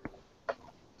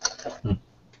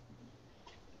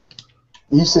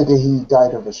 You said that he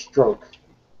died of a stroke,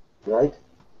 right?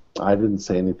 I didn't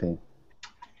say anything.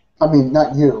 I mean,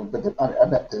 not you, but I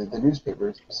bet the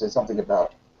newspaper said something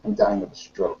about him dying of a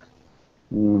stroke.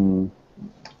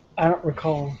 I don't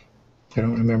recall. I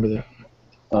don't remember that.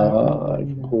 I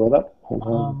can pull it up. Hold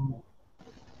on.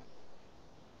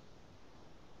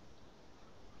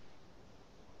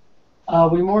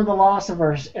 We mourn the loss of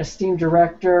our esteemed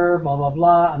director, blah, blah,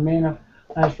 blah, a man of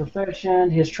his profession,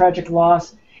 his tragic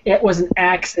loss. It was an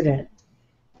accident.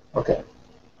 Okay.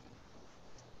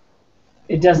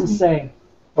 It doesn't say.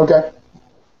 Okay.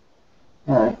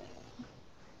 All right.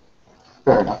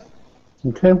 Fair enough.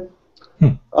 Okay.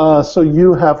 So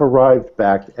you have arrived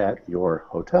back at your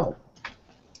hotel.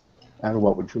 And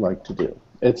what would you like to do?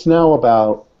 It's now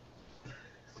about,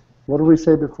 what did we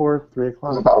say before? 3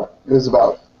 o'clock? It was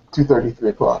about 2:30, 3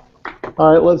 o'clock.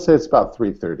 All right, let's say it's about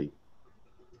 3:30.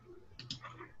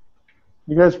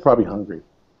 You guys are probably hungry.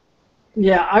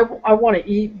 Yeah, I want to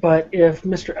eat, but if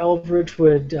Mr. Eldridge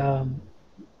would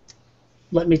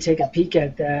let me take a peek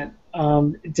at that,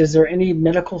 is there any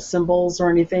medical symbols or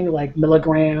anything like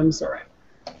milligrams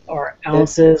or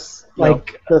ounces? No,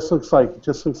 just looks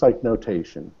like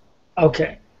notation.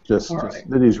 Okay. Just right.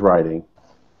 that he's writing.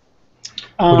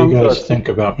 What do you guys think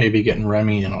about maybe getting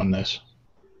Remy in on this?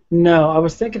 No, I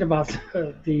was thinking about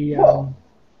the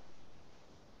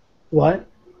what?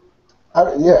 I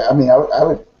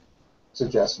would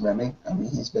suggest Remy. I mean,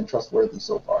 he's been trustworthy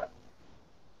so far.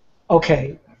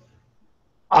 Okay.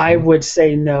 I would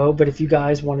say no, but if you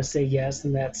guys want to say yes,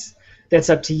 then that's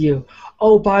up to you.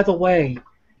 Oh, by the way,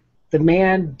 the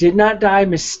man did not die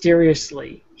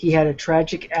mysteriously. He had a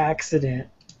tragic accident.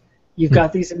 You've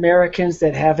got these Americans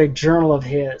that have a journal of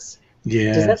his.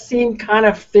 Yeah. Does that seem kind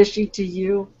of fishy to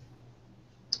you?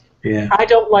 Yeah. I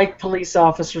don't like police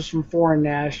officers from foreign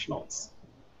nationals.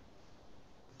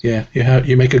 Yeah,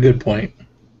 you make a good point.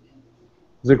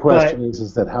 The question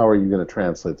is that how are you going to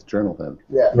translate the journal then?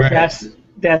 Yeah. Right.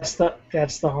 That's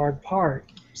the hard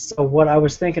part. So what I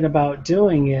was thinking about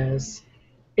doing is,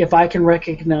 if I can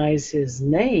recognize his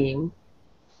name,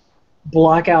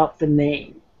 block out the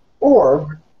name.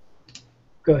 Or,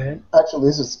 go ahead. Actually,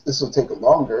 this will take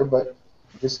longer, but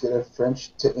just get a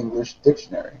French to English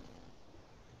dictionary,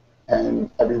 and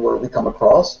every word we come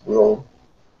across, we'll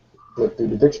flip through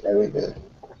the dictionary.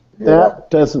 That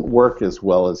doesn't work as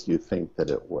well as you think that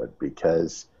it would,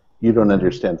 because you don't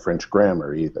understand French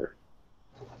grammar either.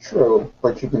 True,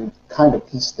 but you can kind of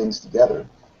piece things together.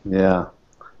 Yeah.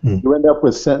 You end up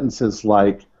with sentences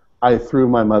like, "I threw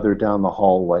my mother down the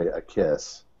hallway a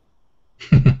kiss,"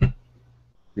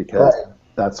 because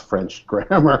that's French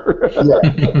grammar. Yeah,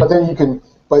 but then you can.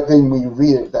 But then when you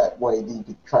read it that way, then you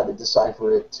can try to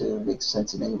decipher it to make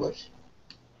sense in English.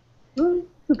 Good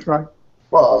try.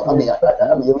 Well, I mean, at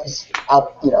least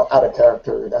out of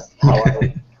character. That's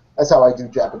how I do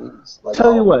Japanese. Like,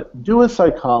 Tell you what, do a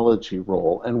psychology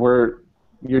roll, and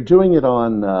you're doing it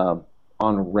on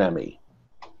Remy.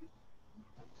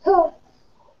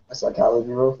 a psychology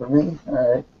roll for me.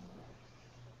 All right.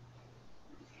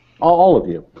 All of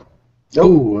you.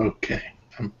 Oh, okay.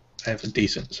 I have a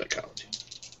decent psychology.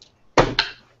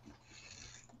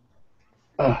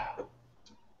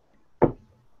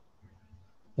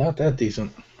 Not that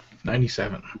decent.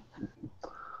 97.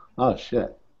 Oh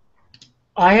shit.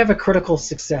 I have a critical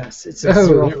success. It's a Oh,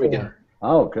 0-4. there we go.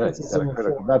 Oh, good. It's a You got a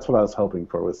critical. 0-4. That's what I was hoping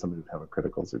for, was somebody to have a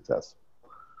critical success.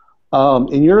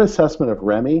 In your assessment of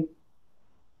Remy,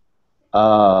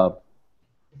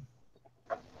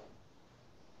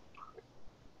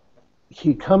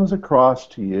 he comes across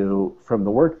to you, from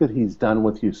the work that he's done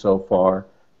with you so far,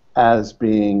 as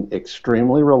being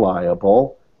extremely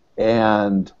reliable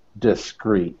and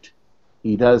discreet.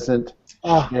 He doesn't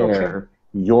share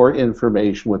your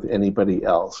information with anybody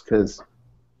else, because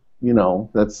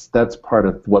that's part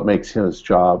of what makes his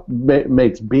job,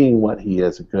 makes being what he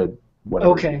is a good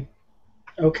whatever.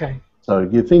 Okay. So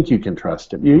you think you can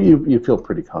trust him. You feel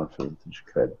pretty confident that you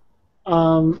could.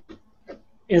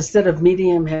 Instead of meeting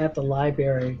him at the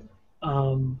library,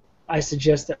 I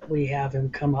suggest that we have him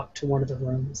come up to one of the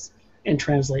rooms and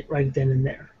translate right then and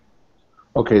there.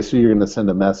 Okay, so you're going to send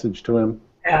a message to him?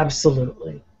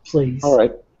 Absolutely. Please. All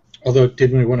right. Although,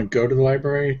 didn't we want to go to the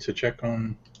library to check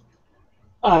on...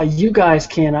 You guys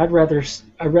can. I'd rather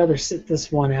sit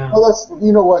this one out.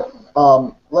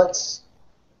 Well,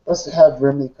 let's have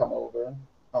Remy come over,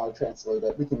 translate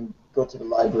it. We can go to the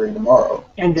library tomorrow.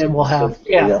 And then we'll have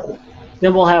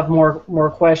then we'll have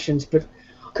more questions, but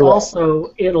Correct.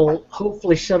 also it'll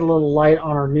hopefully shed a little light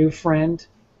on our new friend,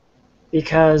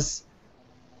 because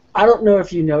I don't know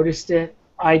if you noticed it.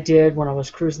 I did when I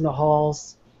was cruising the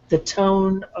halls. The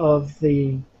tone of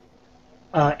the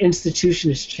institution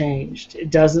has changed.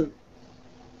 It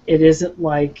isn't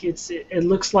like it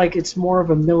looks like it's more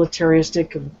of a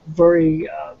militaristic, a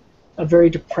very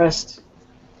depressed.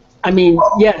 I mean,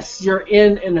 yes, you're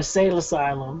in an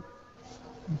asylum,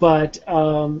 but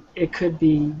it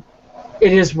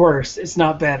is worse. It's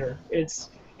not better. It's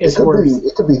worse.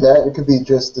 It could be that. It could be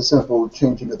just the simple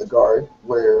changing of the guard,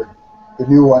 where the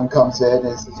new one comes in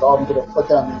and says, "Oh, I'm going to put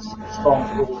down these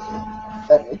strong rules."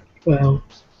 Well,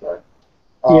 Sorry.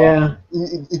 yeah.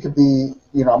 It could be,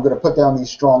 I'm going to put down these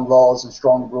strong laws and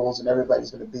strong rules, and everybody's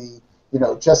going to be,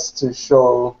 just to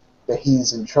show that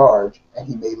he's in charge, and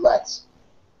he may less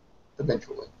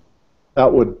eventually.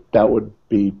 That would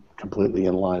be completely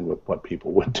in line with what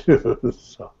people would do.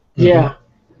 So. Yeah.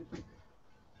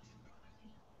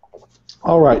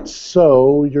 All right,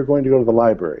 so you're going to go to the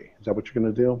library. Is that what you're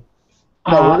going to do?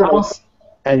 No,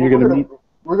 you're going to meet.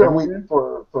 We're going to wait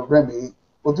for Remy.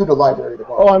 We'll do the library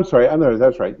tomorrow. Oh, I'm sorry. I know,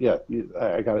 that's right. Yeah,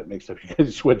 I got it mixed up. You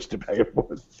guys switched it back and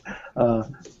forth.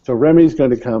 So Remy's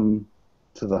going to come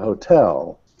to the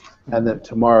hotel, and then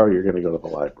tomorrow you're going to go to the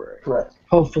library. Correct.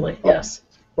 Hopefully, yes.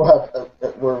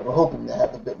 We're hoping to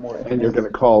have a bit more. And you're going to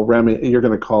call Remy. You're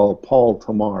going to call Paul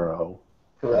tomorrow.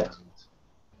 Correct.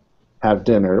 Have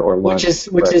dinner or lunch.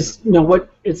 Which is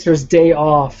it's his day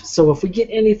off. So if we get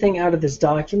anything out of this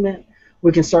document,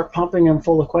 we can start pumping him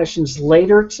full of questions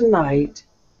later tonight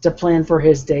to plan for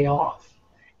his day off.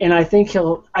 And I think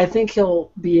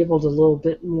he'll be able to a little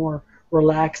bit more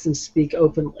relax and speak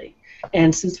openly.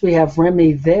 And since we have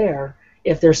Remy there,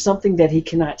 if there's something that he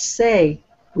cannot say,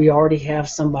 we already have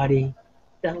somebody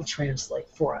that'll translate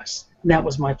for us. And that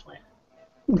was my plan.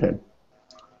 Okay.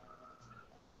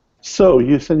 So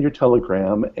you send your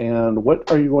telegram, and what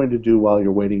are you going to do while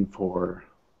you're waiting for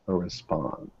a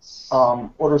response?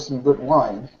 Order some good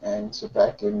wine and sit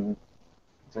back and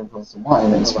drink some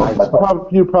wine and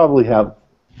smoke. You probably have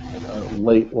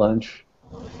late lunch.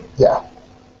 Yeah.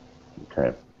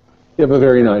 Okay. You have a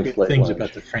very nice late things lunch.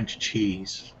 about the French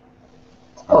cheese.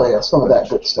 Oh yeah, some of that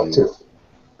good stuff too.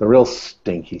 The real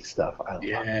stinky stuff.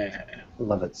 I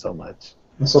love it so much.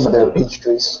 And some of their peach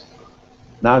trees.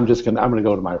 Now I'm gonna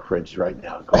go to my fridge right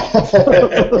now.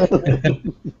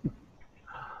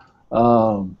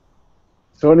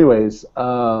 So anyways,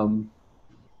 you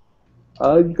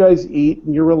guys eat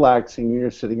and you're relaxing and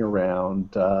you're sitting around.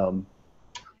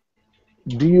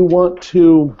 Do you want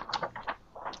to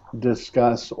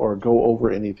discuss or go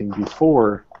over anything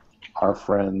before our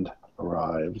friend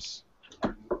arrives,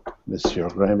 Monsieur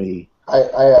Remy. I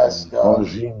ask,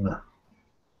 Angine.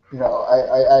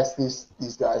 I asked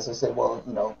these guys. I said, well,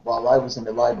 while I was in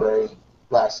the library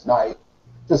last night,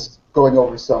 just going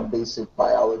over some basic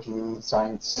biology,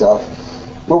 science stuff,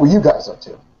 what were you guys up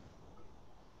to?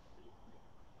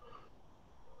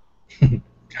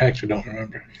 I actually don't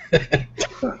remember.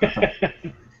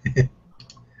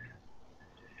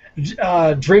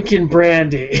 Drinking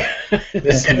brandy,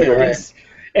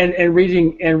 and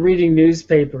reading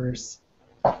newspapers.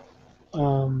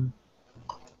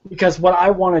 Because what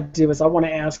I want to do is I want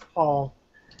to ask Paul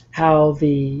how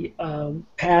the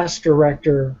past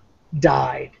director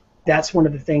died. That's one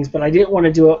of the things, but I didn't want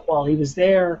to do it while he was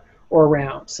there or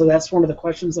around. So that's one of the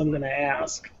questions I'm going to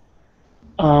ask.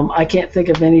 I can't think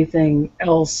of anything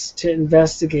else to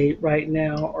investigate right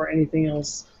now or anything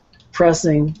else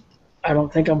pressing. I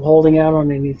don't think I'm holding out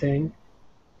on anything.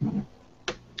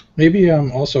 Maybe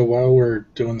also while we're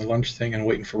doing the lunch thing and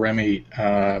waiting for Remy,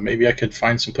 maybe I could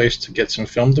find some place to get some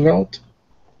film developed.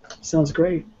 Sounds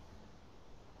great.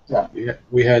 Yeah.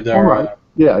 We had our...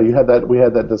 Yeah, you had that. We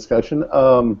had that discussion.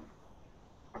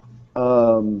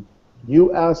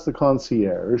 You asked the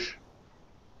concierge,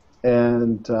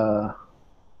 and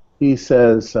he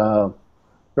says there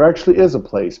actually is a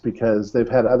place because they've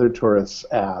had other tourists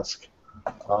ask,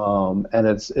 and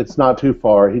it's not too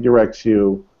far. He directs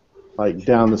you like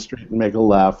down the street and make a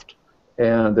left,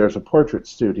 and there's a portrait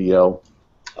studio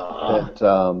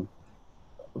that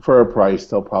for a price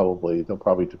they'll probably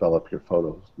develop your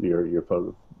photos,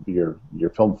 your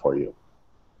film for you.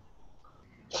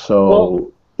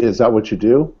 So is that what you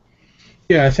do?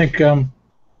 Yeah, I think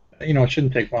it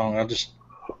shouldn't take long. I'll just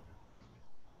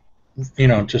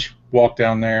walk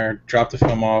down there, drop the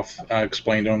film off,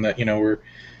 explain to them that we're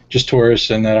just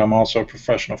tourists and that I'm also a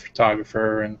professional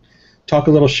photographer, and talk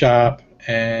a little shop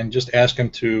and just ask them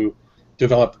to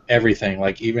develop everything,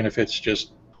 like even if it's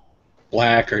just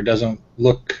black or doesn't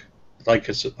look like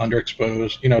it's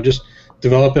underexposed, just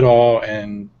develop it all,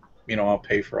 and I'll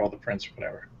pay for all the prints or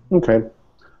whatever. Okay.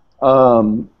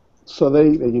 So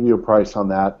they give you a price on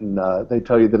that, and they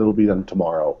tell you that it'll be done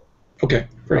tomorrow. Okay,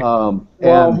 great.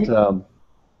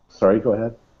 Sorry, go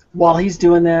ahead. While he's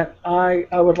doing that, I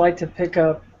would like to pick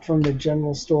up from the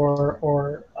general store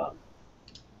or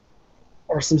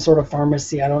some sort of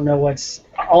pharmacy. I don't know what's...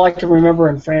 All I can remember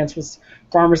in France was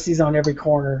pharmacies on every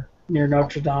corner near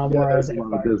Notre Dame. Yeah, where I was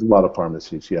there's a lot of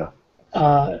pharmacies, yeah.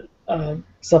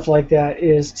 Stuff like that,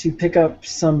 is to pick up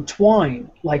some twine,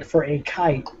 like for a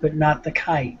kite, but not the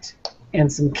kite,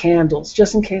 and some candles,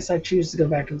 just in case I choose to go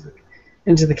back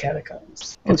into the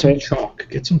catacombs. Get some chalk.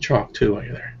 Get some chalk, too, while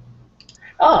you're there.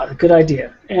 Good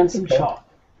idea. And some chalk.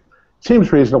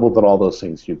 Seems reasonable that all those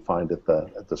things you'd find at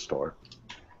the store.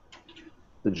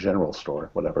 The general store,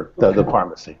 whatever. The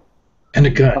pharmacy. And a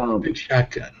gun. Big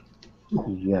shotgun.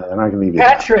 Yeah, they're not going to leave you.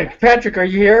 Patrick, are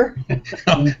you here?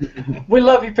 We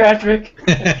love you, Patrick.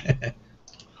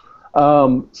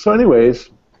 So anyways,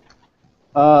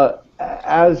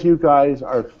 as you guys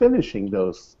are finishing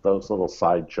those little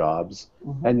side jobs,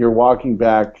 and you're walking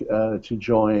back to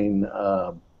join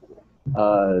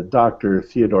Dr.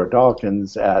 Theodore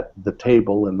Dawkins at the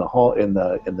table in the hall in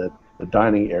the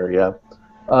dining area,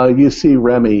 you see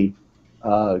Remy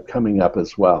coming up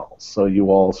as well. So you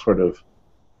all sort of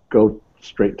go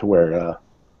straight to where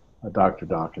Dr.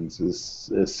 Dawkins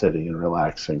is sitting and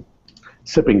relaxing,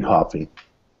 sipping coffee.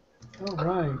 All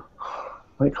right.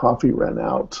 My coffee ran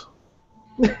out.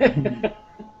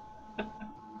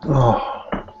 Oh,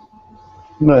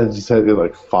 I just had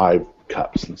like 5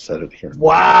 cups instead of here.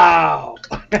 Wow.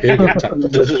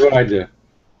 This is what I do.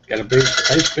 Got a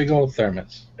nice big old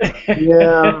thermos.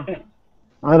 Yeah.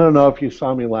 I don't know if you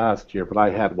saw me last year, but I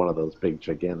had one of those big,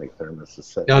 gigantic thermoses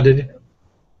set. Oh, did you?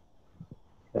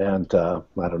 And I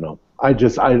don't know. I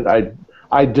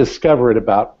discovered it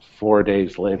about 4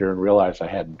 days later and realized I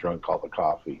hadn't drunk all the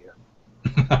coffee.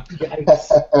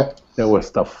 Yikes. There was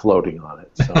stuff floating on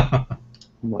it, so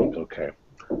I'm like, okay.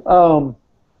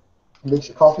 Makes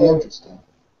your coffee interesting.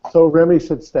 So Remy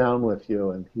sits down with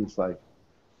you, and he's like,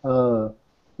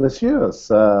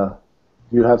 Messieurs,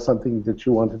 you have something that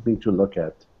you wanted me to look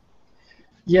at?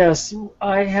 Yes,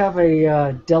 I have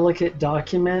a delicate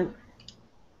document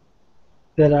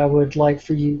that I would like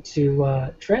for you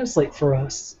to translate for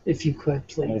us, if you could,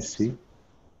 please. I see.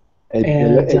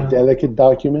 A delicate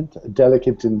document?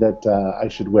 Delicate in that I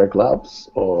should wear gloves?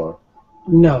 Or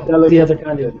no, the other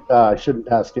kind of... I shouldn't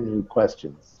ask any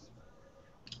questions.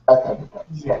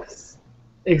 Yes,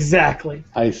 exactly.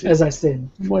 I see. As I said.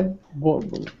 Well,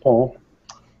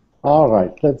 all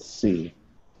right, let's see.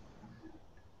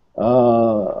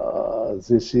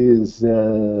 This is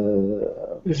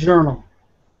Journal.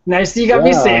 Nice, you got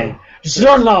me saying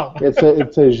journal.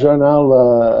 It's a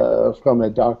journal from a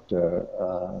doctor.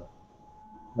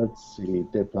 Let's see,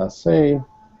 déplacé.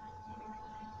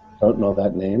 Don't know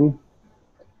that name.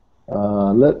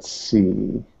 Let's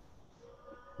see.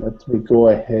 Let me go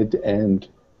ahead and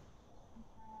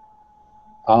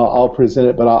I'll present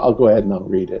it, but I'll go ahead and I'll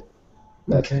read it.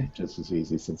 That's just as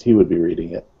easy since he would be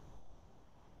reading it.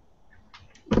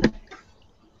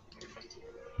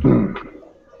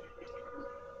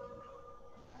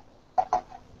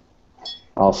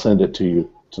 I'll send it to you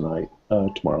tonight,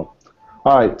 tomorrow.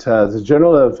 All right, the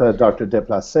Journal of Dr.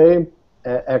 Déplacé,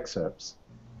 excerpts.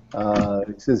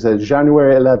 This is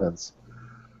January 11th.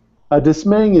 A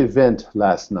dismaying event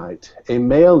last night. A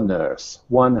male nurse,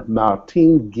 one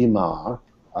Martin Guimard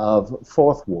of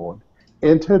 4th Ward,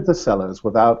 entered the cellars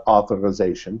without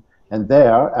authorization, and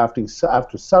there, after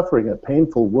suffering a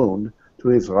painful wound to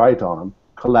his right arm,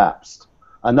 collapsed.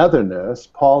 Another nurse,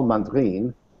 Paul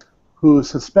Mandrin, who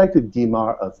suspected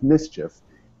Guimard of mischief,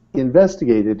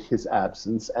 investigated his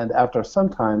absence and after some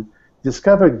time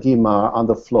discovered Guimard on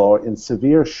the floor in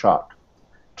severe shock.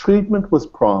 Treatment was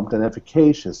prompt and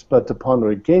efficacious, but upon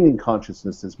regaining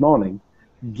consciousness this morning,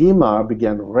 Guimard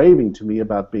began raving to me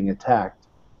about being attacked.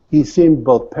 He seemed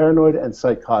both paranoid and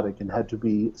psychotic and had to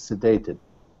be sedated.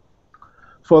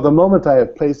 For the moment, I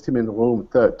have placed him in room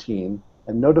 13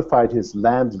 and notified his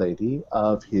landlady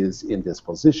of his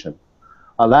indisposition.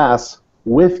 Alas,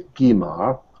 with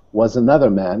Guimard was another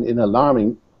man in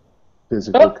alarming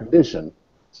physical condition.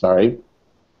 Sorry.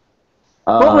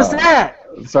 What was that?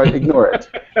 Sorry, ignore it.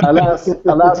 Alas,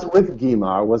 with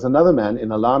Guimard was another man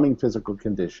in alarming physical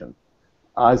condition.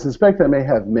 I suspect I may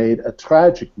have made a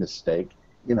tragic mistake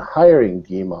in hiring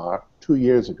Guimard 2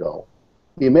 years ago.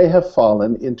 He may have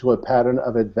fallen into a pattern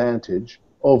of advantage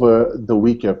over the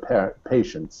weaker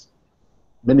patients.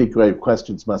 Many grave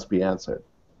questions must be answered.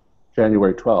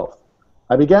 January 12th.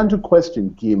 I began to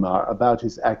question Guimard about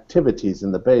his activities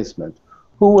in the basement.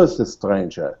 Who was the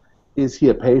stranger? Is he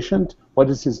a patient? What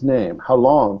is his name? How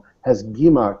long has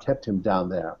Guimard kept him down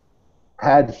there?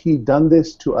 Had he done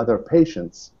this to other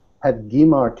patients? Had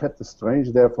Guimard kept the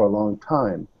stranger there for a long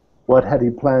time? What had he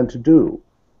planned to do?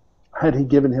 Had he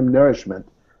given him nourishment?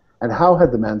 And how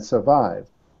had the man survived?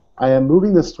 I am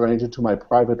moving the stranger to my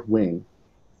private wing.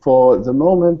 For the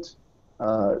moment,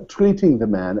 treating the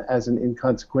man as an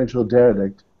inconsequential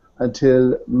derelict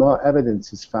until more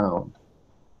evidence is found.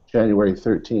 January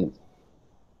 13th.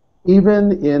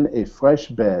 Even in a fresh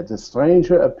bed, the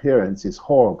stranger appearance is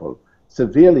horrible,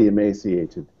 severely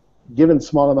emaciated. Given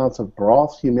small amounts of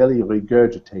broth, he merely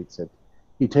regurgitates it.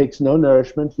 He takes no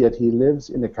nourishment, yet he lives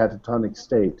in a catatonic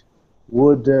state.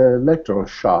 Would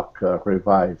electroshock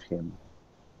revive him?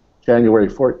 January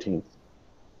 14th.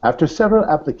 After several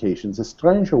applications, the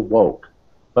stranger woke,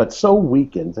 but so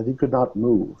weakened that he could not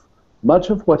move. Much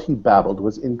of what he babbled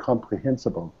was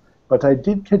incomprehensible, but I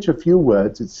did catch a few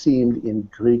words, it seemed, in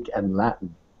Greek and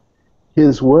Latin.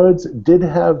 His words did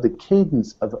have the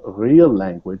cadence of real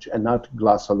language and not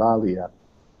glossolalia.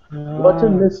 What a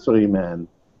mystery, man.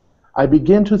 I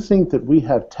begin to think that we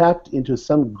have tapped into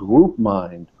some group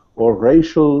mind or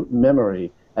racial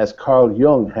memory, as Carl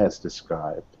Jung has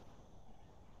described.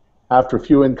 After a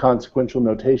few inconsequential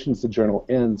notations, the journal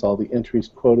ends. All the entries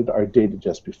quoted are dated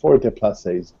just before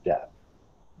Déplacé's death.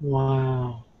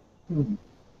 Wow.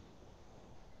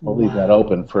 I'll leave that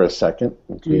open for a second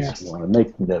in case you want to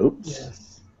make notes.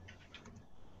 Yes.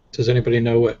 Does anybody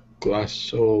know what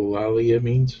glossolalia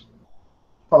means?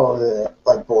 Oh, yeah,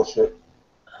 like bullshit.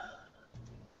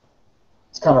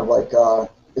 It's kind of like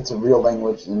it's a real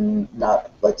language and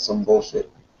not like some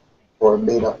bullshit or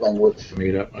made-up language.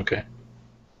 Made up, okay.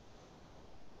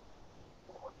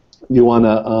 You want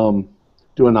to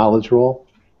do a knowledge roll?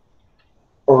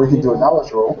 Or we can do a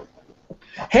knowledge roll.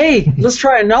 Hey, let's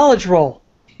try a knowledge roll.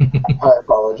 I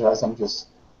apologize. I'm just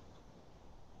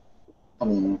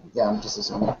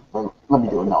assuming. But let me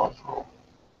do a knowledge roll.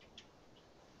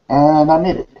 And I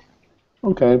made it.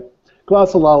 Okay.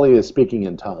 Glossolalia is speaking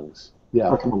in tongues. Yeah.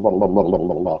 Okay.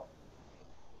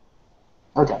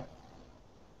 Okay.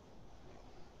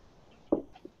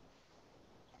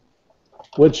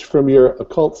 Which, from your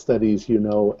occult studies, you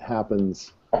know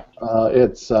happens.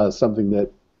 It's something that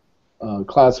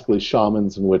classically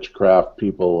shamans and witchcraft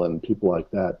people and people like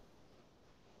that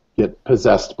get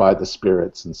possessed by the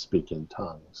spirits and speak in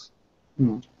tongues.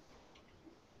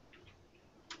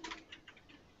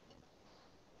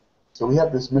 So we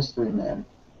have this mystery man.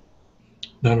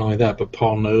 Not only that, but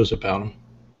Paul knows about him.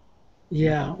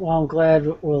 Yeah, well, I'm glad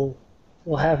we'll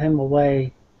have him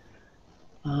away.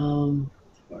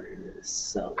 the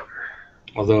cellar.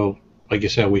 Although, like you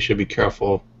said, we should be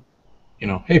careful. You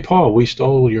know, hey, Paul, we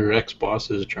stole your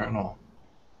ex-boss's journal.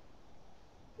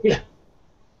 Yeah,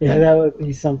 that would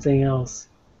be something else.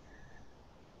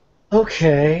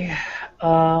 Okay.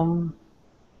 Do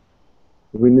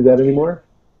we need that anymore?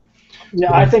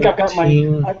 Yeah, I think I've got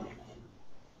my...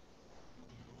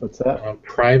 What's that?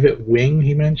 Private wing,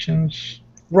 he mentions.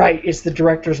 Right, it's the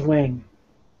director's wing.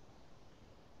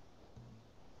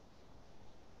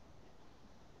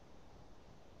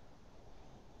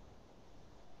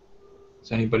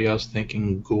 Is anybody else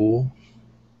thinking ghoul?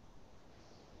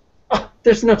 Oh,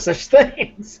 there's no such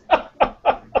things.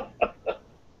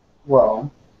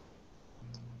 Well,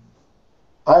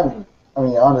 I mean,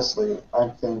 honestly,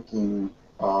 I'm thinking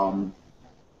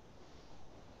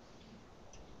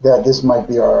that this might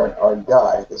be our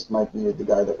guy. This might be the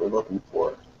guy that we're looking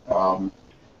for.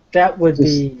 That would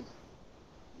be...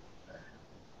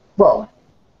 Well...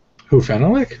 Who,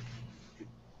 Fenelek?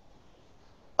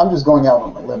 I'm just going out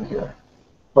on a limb here.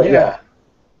 But yeah.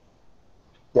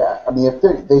 I mean, if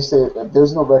they say if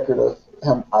there's no record of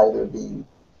him either being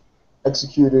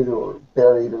executed or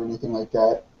buried or anything like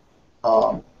that,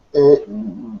 it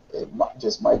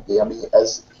just might be. I mean,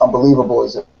 as unbelievable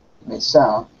as it may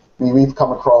sound, I mean, we've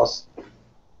come across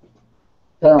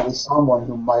apparently someone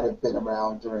who might have been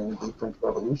around during the French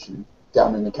Revolution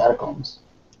down in the catacombs.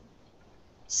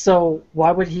 So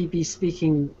why would he be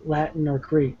speaking Latin or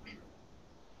Greek?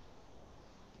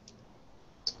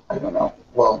 I don't know.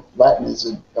 Well, Latin is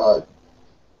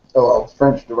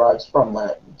French derives from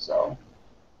Latin, so.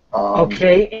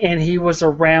 Okay, and he was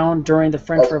around during the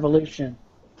French Revolution.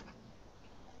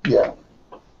 Yeah.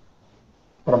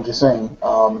 But I'm just saying.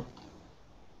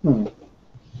 Do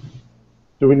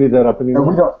we need that up anymore?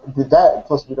 And we don't do that.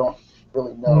 Plus, we don't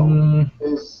really know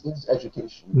his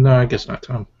education. No, I guess not,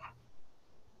 Tom.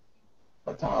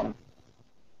 But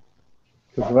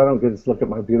because if I don't get to look at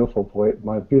my beautiful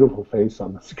face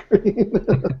on the screen.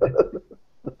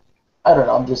 I don't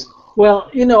know. I'm just. Well,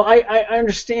 you know, I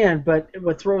understand, but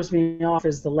what throws me off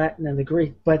is the Latin and the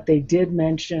Greek. But they did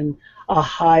mention a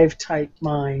hive-type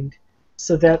mind,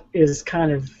 so that is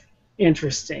kind of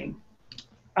interesting.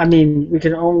 I mean, we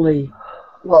can only...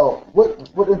 Well,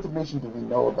 what information do we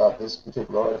know about this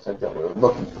particular artifact that we're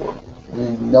looking for?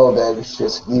 We know that it's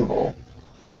just evil.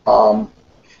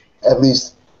 At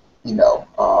least, you know,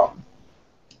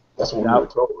 that's what we were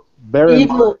told. Bear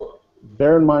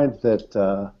in mind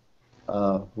that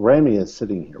Remy is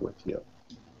sitting here with you.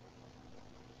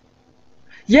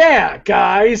 Yeah,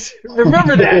 guys,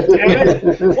 remember that, damn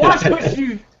it.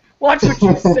 Watch what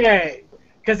you say,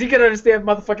 because he can understand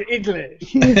motherfucking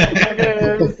English.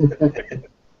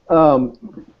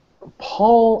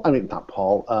 Not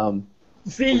Paul.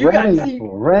 See, you Remy, guys see.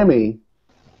 Remy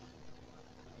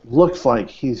looks like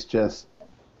he's just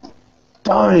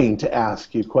dying to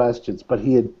ask you questions, but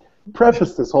he had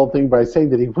prefaced this whole thing by saying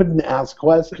that he wouldn't ask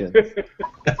questions.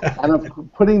 And I'm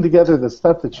putting together the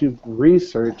stuff that you've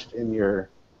researched in your,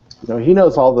 he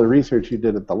knows all the research you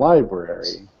did at the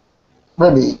library.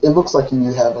 Remy, it looks like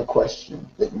you have a question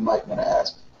that you might want to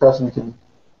ask. Perhaps we can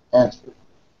answer it.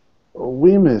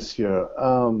 Oui, monsieur.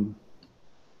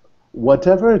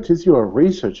 Whatever it is you are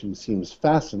researching seems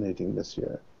fascinating,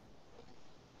 monsieur.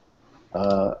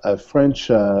 A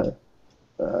French...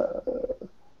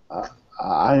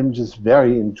 I'm just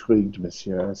very intrigued,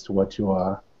 monsieur, as to what you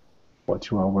are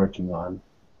working on.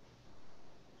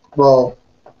 Well,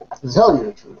 to tell you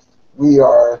the truth, we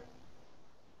are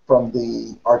from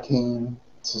the Arcane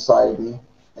Society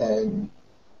in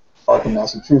Arkham,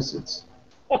 Massachusetts.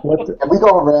 And we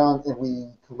go around and we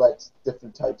collect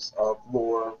different types of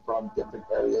lore from different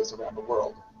areas around the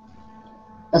world.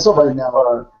 And so right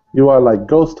now... You are like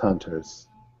ghost hunters.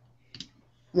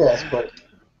 Yes, but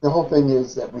the whole thing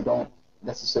is that we don't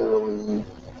necessarily...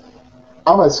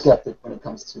 I'm a skeptic when it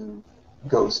comes to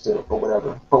ghosts or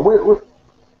whatever. But we're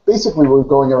basically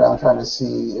going around trying to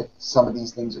see if some of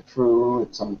these things are true,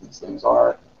 if some of these things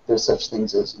aren't. There's such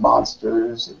things as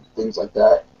monsters and things like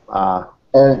that.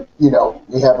 And,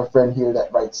 we have a friend here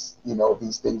that writes,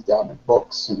 these things down in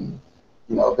books, and,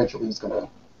 eventually he's going to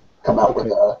come out with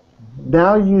a...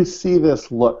 Now you see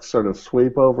this look sort of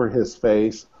sweep over his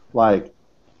face, like,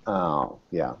 oh,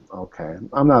 yeah, okay.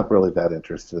 I'm not really that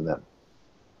interested in that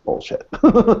bullshit.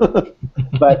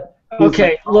 But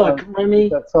okay, look, Remy...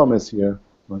 That's all, monsieur.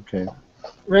 Okay.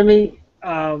 Remy,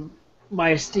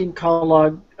 my esteemed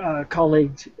colleague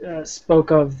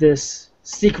spoke of this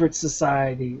secret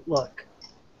society. Look,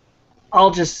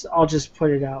 I'll just put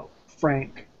it out,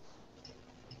 Frank.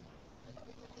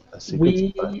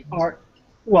 We are...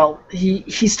 Well,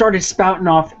 he started spouting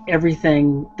off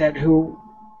everything that who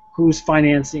who's kind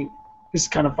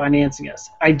of financing us.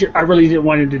 I really didn't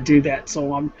want him to do that,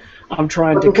 so I'm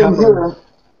trying to cover.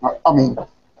 Here, I mean,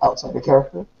 outside the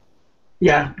character.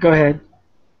 Yeah, go ahead.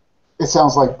 It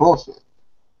sounds like bullshit.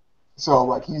 So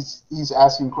like he's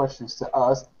asking questions to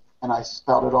us, and I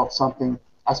spouted off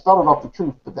the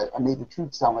truth, but I made the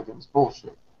truth sound like it was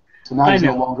bullshit. So now he's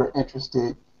no longer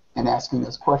interested in asking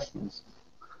us questions.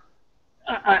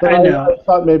 I know. I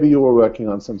thought maybe you were working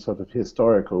on some sort of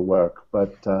historical work,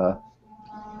 but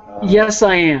yes,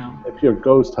 I am. If you're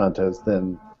ghost hunters,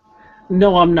 then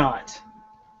no, I'm not.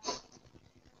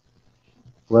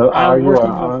 Well, are you or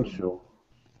aren't you?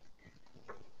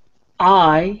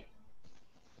 I,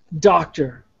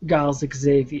 Dr. Giles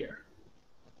Xavier,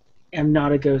 am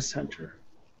not a ghost hunter.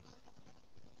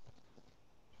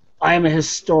 I am a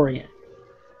historian.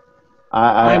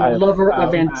 I'm a lover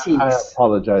of antiques. I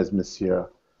apologize, monsieur.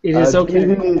 It is okay.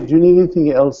 Do you need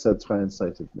anything else that's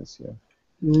translated, monsieur?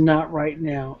 Not right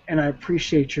now, and I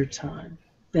appreciate your time.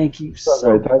 Thank you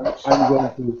so much. I'm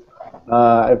going to.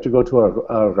 I have to go to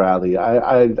a rally.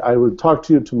 I will talk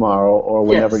to you tomorrow or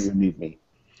whenever you need me.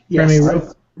 Yes.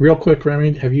 Remy, real quick,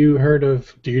 Remy, have you heard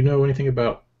of? Do you know anything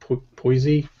about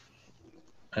Poisey?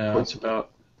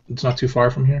 It's not too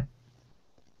far from here.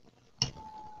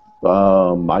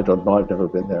 I don't know. I've never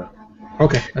been there.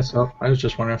 Okay, that's all. I was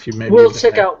just wondering if you maybe. We'll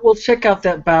check out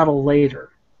that battle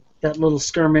later, that little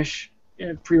skirmish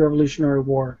in pre-Revolutionary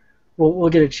War. We'll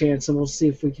get a chance and we'll see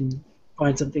if we can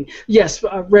find something. Yes,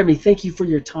 Remy, thank you for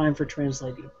your time for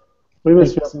translating. Thank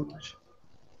you so much.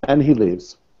 And he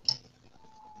leaves.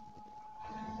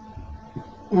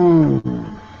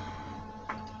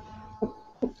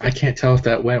 I can't tell if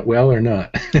that went well or not.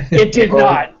 It did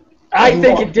not. I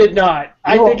think it did not.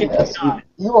 You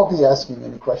won't be asking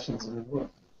any questions anymore.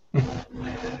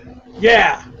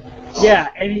 Yeah,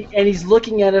 and he's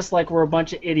looking at us like we're a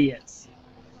bunch of idiots.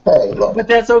 Hey, look. But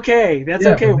that's okay. That's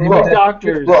okay. We're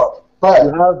doctors. Look, but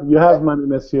you have money,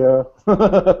 monsieur. Look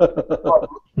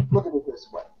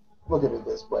at it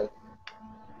this way.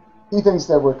 He thinks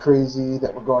that we're crazy,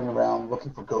 that we're going around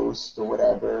looking for ghosts or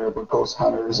whatever, we're ghost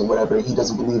hunters or whatever. He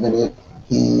doesn't believe in it.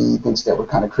 He thinks that we're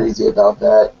kind of crazy about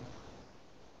that.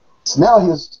 So now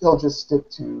he'll just stick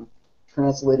to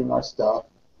translating our stuff,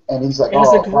 and he's like,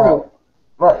 as a group. Wow.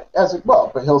 Right,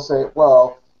 but he'll say,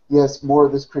 well, yes, more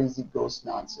of this crazy ghost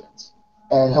nonsense.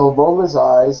 And he'll roll his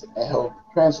eyes, and he'll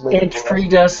translate and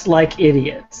treat us like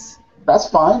idiots. That's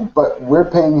fine, but we're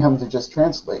paying him to just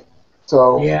translate.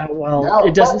 So yeah, well, now,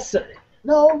 it doesn't say.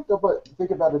 No, but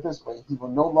think about it this way. He will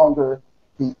no longer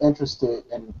be interested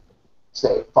in,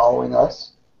 say, following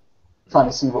us, trying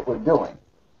to see what we're doing.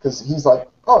 Because he's like,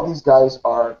 oh, these guys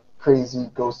are crazy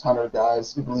ghost hunter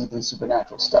guys who believe in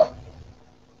supernatural stuff.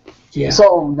 Yeah.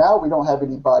 So now we don't have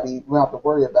anybody, we don't have to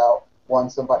worry about, one,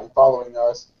 somebody following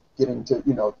us, getting to,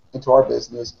 into our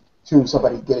business, two,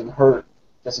 somebody getting hurt,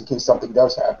 just in case something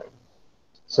does happen.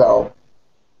 So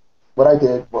what I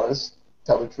did was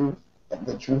tell the truth, and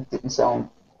the truth didn't sound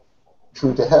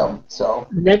true to him. So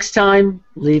next time,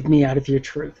 leave me out of your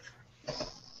truth.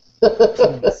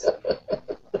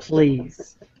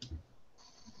 Please.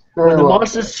 When the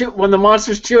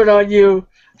monsters chew on you,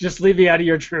 just leave me out of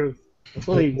your truth.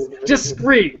 Please. Just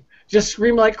scream. Just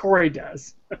scream like Corey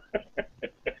does.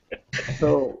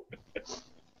 So,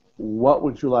 what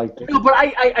would you like to do? No, but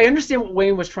I understand what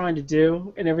Wayne was trying to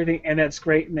do and everything, and that's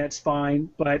great and that's fine,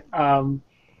 but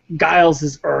Giles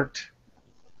is irked.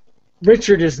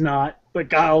 Richard is not, but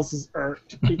Giles is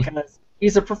irked because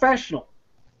he's a professional.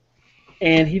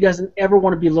 And he doesn't ever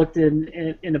want to be looked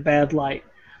in a bad light.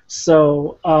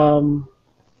 So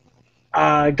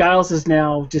Giles is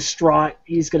now distraught.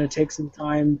 He's going to take some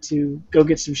time to go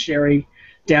get some sherry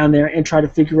down there and try to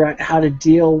figure out how to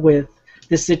deal with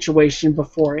this situation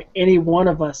before any one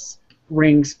of us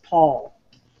rings Paul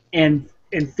and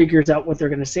figures out what they're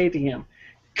going to say to him.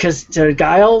 Because to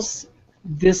Giles,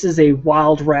 this is a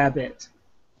wild rabbit.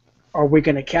 Are we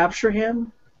going to capture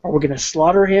him? Are we going to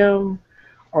slaughter him?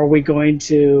 Are we going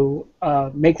to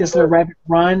make this little rabbit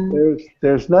run?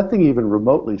 There's nothing even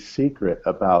remotely secret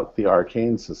about the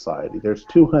Arcane Society. There's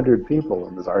 200 people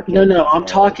in this Arcane Society. No, I'm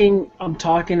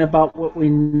talking about what we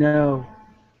know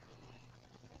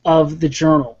of the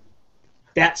journal.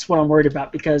 That's what I'm worried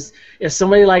about, because if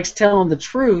somebody likes telling the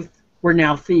truth, we're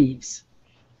now thieves.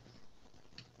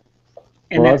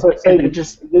 And well, as I say, you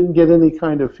didn't get any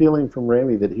kind of feeling from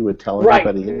Ramey that he would tell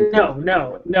anybody anything.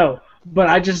 No. But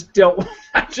I just don't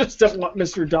want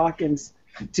Mr. Dawkins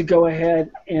to go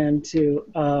ahead and to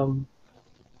all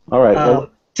right,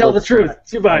 tell the truth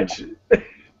too much. Okay.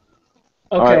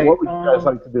 All right, what would you guys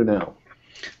like to do now?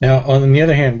 Now, on the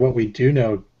other hand, what we do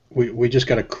know, we just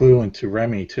got a clue into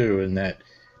Remy too, in that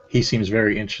he seems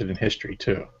very interested in history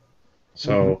too.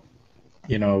 So,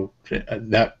 you know,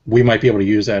 that we might be able to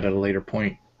use that at a later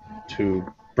point to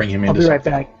bring him into. I'll be right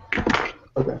back.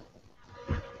 Okay.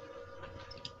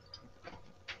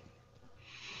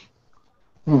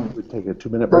 We take a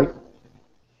 2-minute break.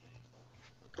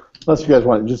 Unless you guys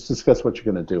want to just discuss what you're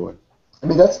going to do. I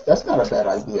mean, that's not a bad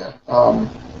idea.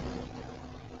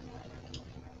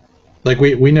 Like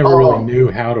we never really knew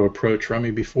how to approach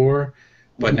Remy before,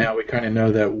 but now we kind of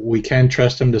know that we can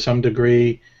trust him to some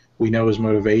degree. We know his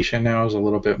motivation now is a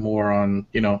little bit more on,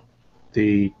 you know,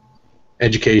 the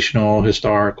educational,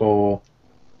 historical.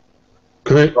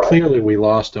 Clearly, we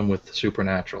lost him with the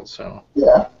supernatural. So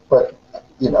yeah, but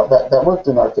you know that worked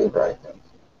in our favor, I think.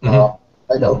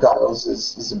 I know Giles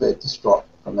is a bit distraught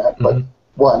from that, but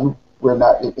one, we're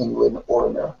not in England or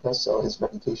America, so his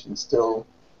reputation still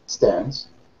stands.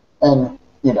 And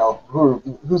you know,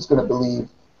 who's going to believe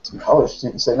some college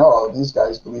students saying, "Oh, these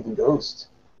guys believe in ghosts,"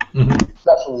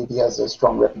 especially if he has a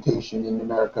strong reputation in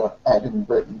America and in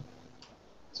Britain.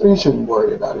 So you shouldn't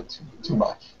worry about it too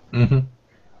much.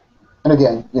 And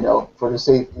again, you know, for the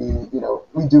safety, you know,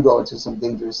 we do go into some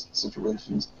dangerous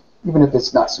situations, even if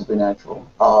it's not supernatural.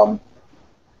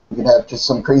 We can have just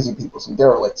some crazy people, some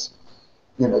derelicts,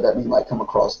 you know, that we might come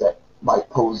across that might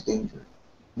pose danger.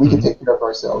 We can take care of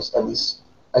ourselves, at least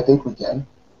I think we can.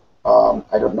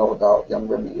 I don't know about young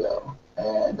Remy, though,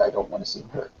 and I don't want to see him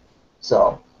hurt.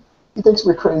 So he thinks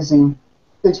we're crazy,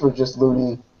 thinks we're just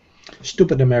loony.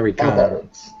 Stupid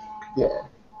Americans. Yeah.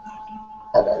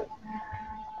 Have at it.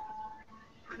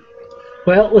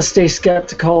 Well, let's stay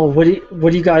skeptical. What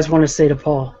do you guys want to say to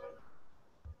Paul?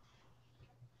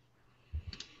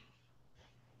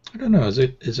 I don't know. Is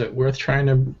it worth trying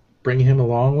to bring him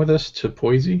along with us to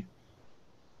Poise?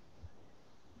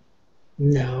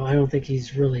 No, I don't think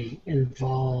he's really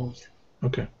involved.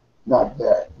 Okay. Not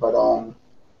that, but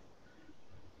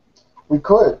we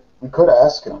could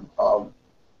ask him.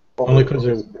 Only because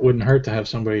it wouldn't hurt to have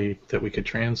somebody that we could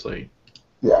translate.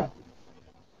 Yeah.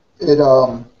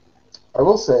 I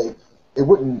will say it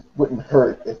wouldn't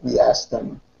hurt if we asked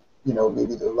them, you know,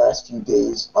 maybe the last few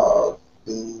days of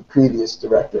the previous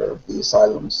director of the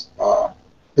Asylums,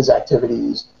 his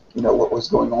activities, you know, what was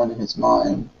going on in his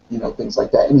mind, you know, things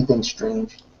like that, anything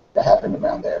strange that happened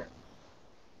around there.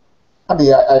 I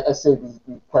mean, I say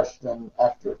we question him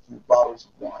after a few bottles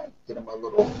of wine, get him a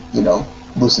little, you know,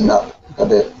 loosen up a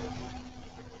bit.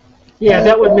 Yeah, and,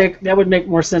 that would make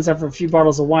more sense after a few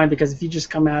bottles of wine, because if you just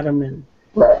come at him and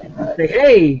say,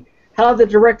 "Hey, how did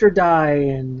the director die?"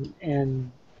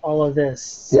 and all of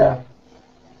this. Yeah.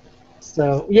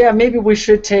 So yeah, maybe we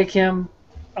should take him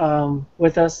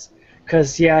with us,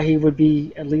 because yeah, he would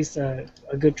be at least a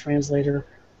good translator,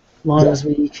 as long as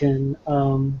we can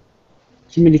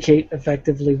communicate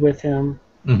effectively with him,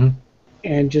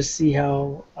 and just see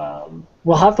how.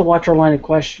 We'll have to watch our line of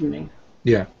questioning.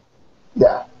 Yeah.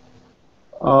 Yeah.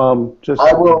 Just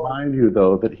to remind you,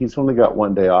 though, that he's only got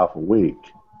 1 day off a week.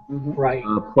 Right.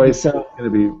 Place is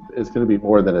going to be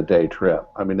more than a day trip.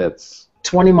 I mean, it's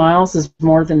 20 miles is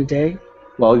more than a day.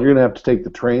 Well, you're going to have to take the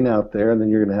train out there, and then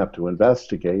you're going to have to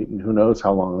investigate, and who knows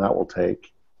how long that will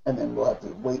take. And then we'll have to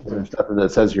wait. There's nothing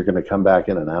that says you're going to come back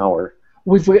in an hour.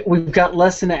 We've got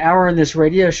less than an hour in this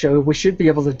radio show. We should be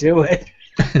able to do it.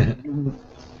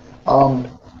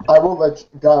 I will let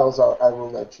Giles. I will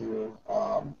let you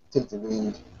take the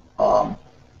lead.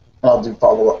 I'll do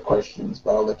follow-up questions,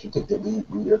 but I'll let you take the lead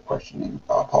when you're questioning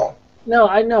Paul. No,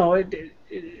 I know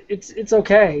it's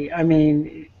okay. I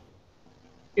mean,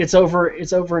 it's over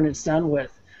and it's done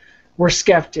with. We're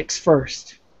skeptics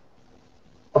first.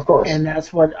 Of course. And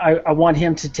that's what I want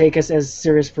him to take us as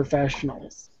serious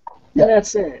professionals. Yeah. And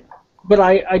that's it. But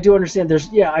I do understand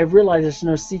I realize there's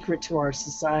no secret to our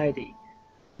society,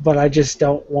 but I just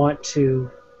don't want to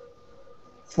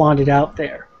flaunt it out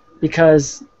there,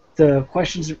 because the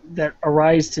questions that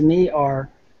arise to me are,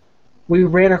 we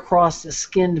ran across a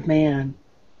skinned man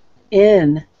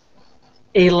in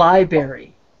a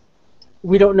library.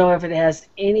 We don't know if it has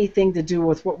anything to do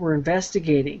with what we're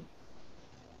investigating.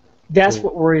 That's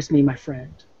what worries me, my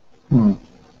friend.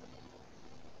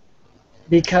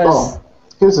 Because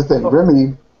here's the thing,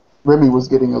 Remy was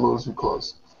getting a little too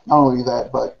close. Not only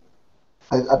that, but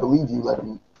I believe you let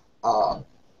him.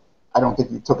 I don't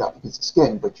think you took out the piece of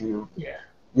skin, but you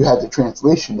had the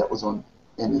translation that was in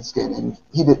his skin, and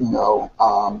he didn't know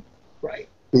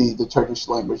the Turkish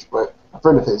language, but a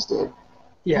friend of his did.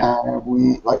 Yeah. And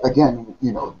we, like, again,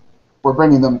 you know, we're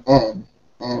bringing them in,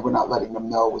 and we're not letting them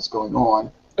know what's going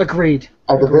on. Agreed.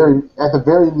 At the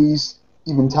very least,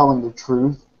 even telling the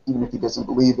truth, even if he doesn't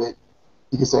believe it,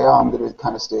 he could say, oh, I'm going to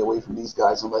kind of stay away from these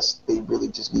guys unless they really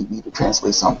just need me to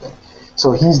translate something.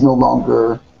 So he's no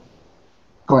longer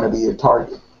going to be a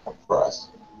target for us.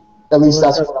 At least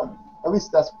that's what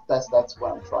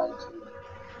I'm trying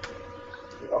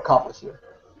to accomplish here.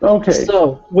 Okay.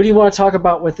 So, what do you want to talk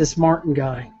about with this Martin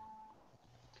guy?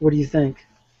 What do you think?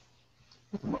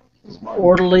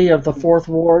 Orderly of the 4th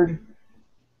Ward?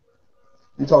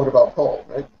 You're talking about Paul,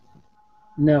 right?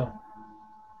 No.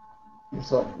 You're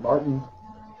talking Martin?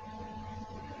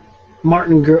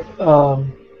 Martin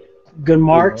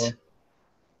Gunmart.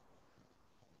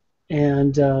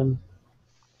 And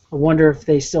I wonder if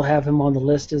they still have him on the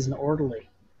list as an orderly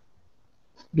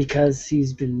because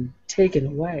he's been taken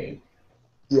away.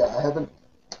 Yeah, I haven't.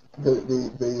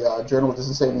 The journal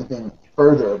doesn't say anything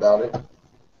further about it.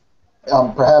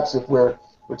 Perhaps if we're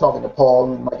talking to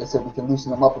Paul, and like I said, we can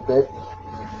loosen him up a bit.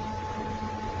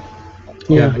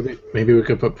 Yeah, maybe we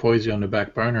could put Poisey on the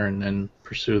back burner and then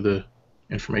pursue the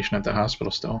information at the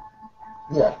hospital still.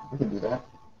 Yeah, we can do that.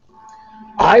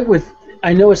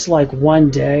 I know it's like 1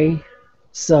 day,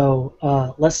 so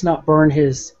let's not burn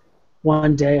his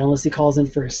 1 day unless he calls in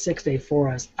for a 6 day for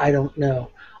us. I don't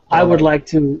know. I would like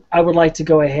to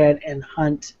go ahead and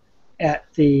hunt at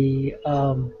the.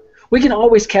 We can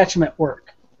always catch him at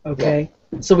work, okay?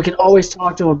 Yeah. So we can always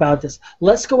talk to him about this.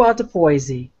 Let's go out to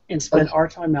Poisey and spend our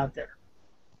time out there.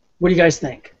 What do you guys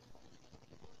think?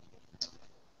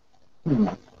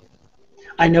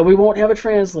 I know we won't have a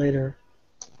translator,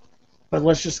 but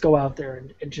let's just go out there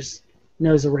and just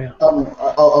nose around.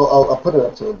 I'll put it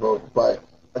up to a vote, but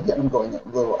again, I'm going a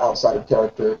little outside of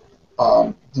character.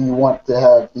 Do you want to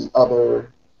have the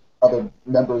other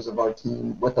members of our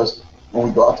team with us when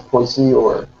we go out to Poisey,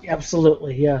 or?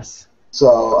 Absolutely, yes.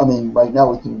 So, I mean, right now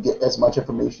we can get as much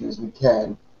information as we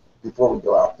can before we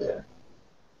go out there.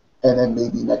 And then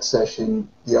maybe next session,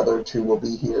 the other two will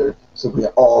be here, so we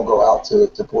all go out to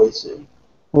Poisey.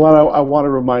 Well, I want to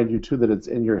remind you, too, that it's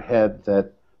in your head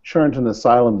that Charente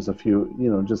Asylum is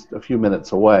just a few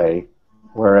minutes away,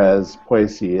 whereas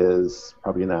Poisey is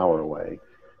probably an hour away.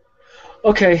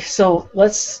 Okay, so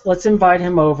let's invite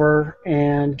him over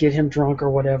and get him drunk or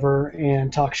whatever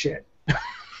and talk shit.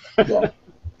 Yeah.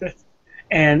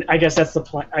 And I guess that's the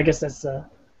plan. I guess that's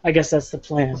the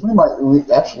plan. We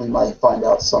actually might find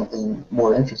out something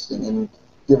more interesting in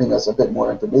giving us a bit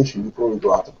more information before we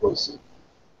go out to Poisey.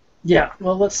 Yeah,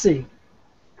 well, let's see.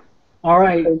 All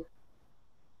right.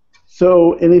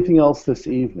 So, anything else this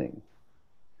evening?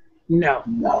 No.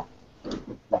 No.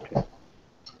 Okay.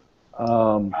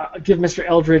 Give Mr.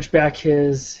 Eldridge back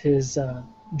his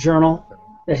journal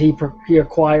that he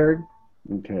acquired.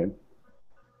 Okay.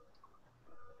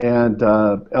 And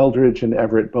Eldridge and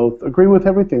Everett both agree with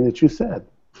everything that you said.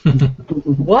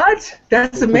 What?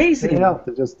 That's amazing. Yeah,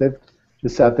 they've just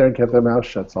sat there and kept their mouths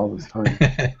shut all this time.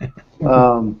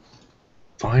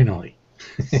 Finally.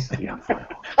 Yeah, finally.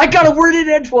 I got a word in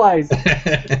edgewise.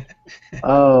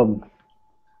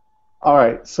 All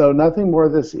right, so nothing more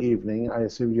this evening. I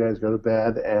assume you guys go to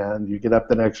bed and you get up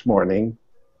the next morning.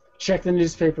 Check the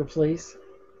newspaper, please.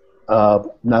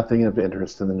 Nothing of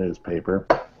interest in the newspaper.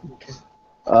 Okay.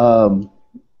 I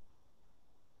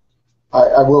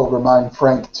will remind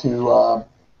Frank to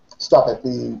stop at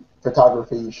the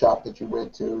photography shop that you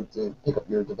went to pick up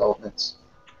your developments.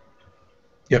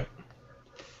 Yep.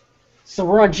 So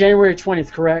we're on January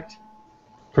 20th, correct?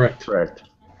 Correct.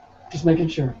 Just making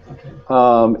sure. Okay.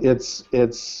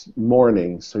 It's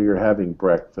morning, so you're having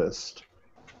breakfast.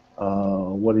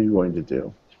 What are you going to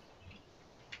do?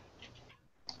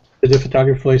 Did the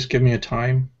photography place give me a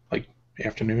time, like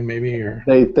afternoon maybe, or?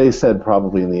 They said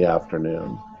probably in the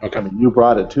afternoon. Okay. I mean, you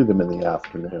brought it to them in the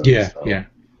afternoon. Yeah, so. yeah.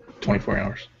 24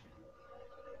 hours.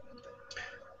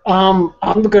 I'm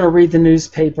going to read the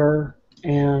newspaper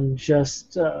and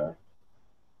just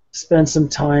spend some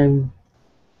time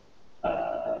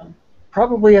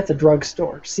probably at the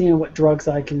drugstore, seeing what drugs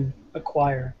I can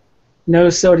acquire. No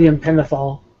sodium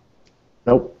pentothal.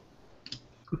 Nope.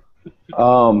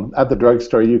 At the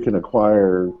drugstore, you can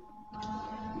acquire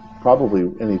probably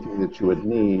anything that you would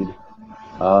need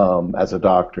as a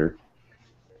doctor.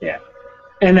 Yeah,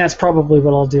 and that's probably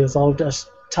what I'll do. Is I'll just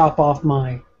top off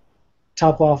my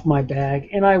bag,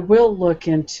 and I will look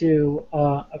into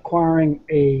acquiring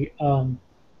a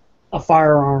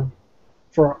firearm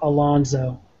for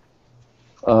Alonzo.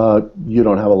 You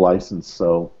don't have a license,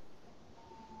 so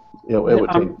it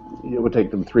would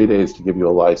take them 3 days to give you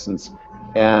a license,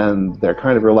 and they're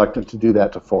kind of reluctant to do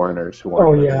that to foreigners who want.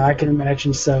 Oh yeah, I can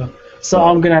imagine so. So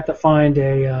I'm gonna have to find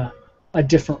a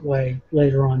different way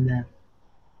later on then.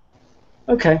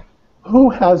 Okay.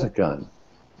 Who has a gun?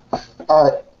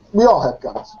 We all have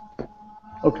guns.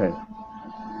 Okay.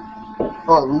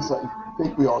 Well, at least I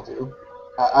think we all do.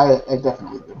 I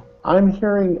definitely do. I'm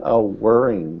hearing a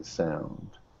whirring sound.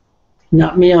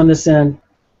 Not me on this end.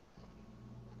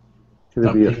 Could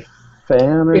it be a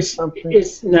fan or something?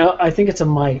 No, I think it's a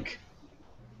mic.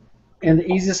 And the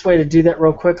easiest way to do that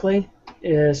real quickly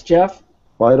is, Jeff?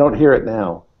 Well, I don't hear it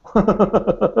now.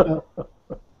 Oh.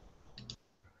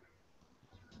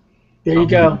 There you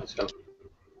go.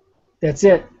 That's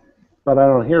it. But I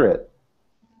don't hear it.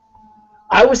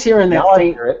 I was hearing that now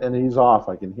faint. I hear it, and he's off.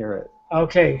 I can hear it.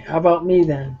 Okay, how about me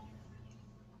then?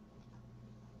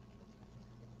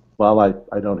 Well,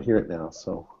 I don't hear it now,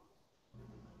 so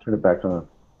turn it back on.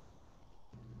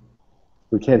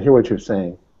 We can't hear what you're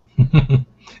saying.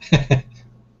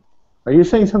 Are you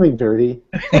saying something dirty?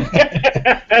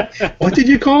 What did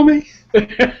you call me?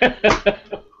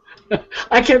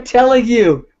 I kept telling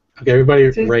you. Okay, everybody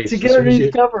race. To get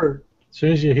underneath cover. As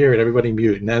soon as you hear it, everybody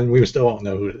mute, and then we still won't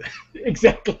know who it is.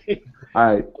 Exactly. All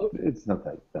right, it's not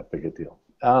that big a deal.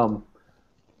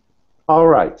 All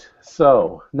right,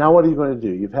 so now what are you going to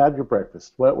do? You've had your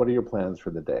breakfast. What are your plans for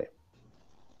the day?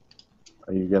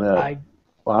 Are you going to...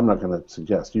 Well, I'm not going to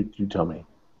suggest. You tell me.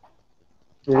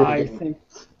 I think...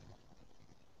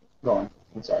 Go on.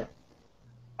 I'm sorry.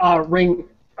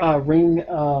 Ring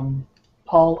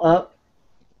Paul up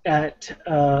at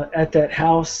that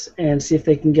house and see if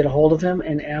they can get a hold of him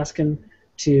and ask him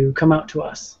to come out to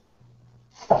us.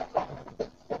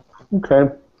 Okay.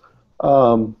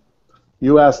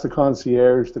 You ask the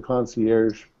concierge. The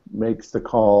concierge makes the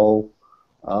call.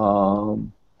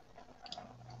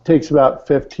 Takes about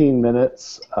 15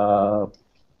 minutes to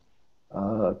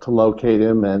locate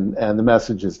him, and the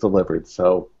message is delivered.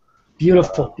 So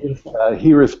beautiful.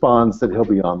 He responds that he'll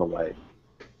be on the way.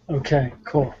 Okay,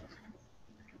 cool.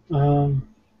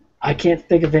 I can't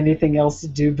think of anything else to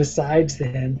do besides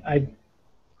then.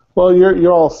 Well,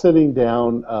 you're all sitting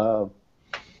down.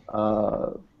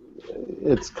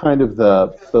 It's kind of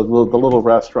the little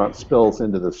restaurant spills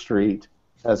into the street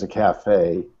as a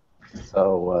cafe.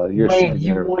 So you're Wayne,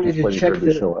 sitting there waiting for him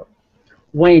to show up.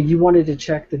 Wayne, you wanted to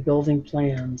check the building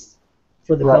plans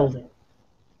for the building.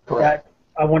 Correct.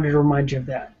 I wanted to remind you of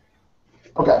that.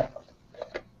 Okay.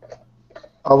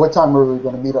 What time are we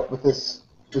going to meet up with this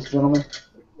gentleman?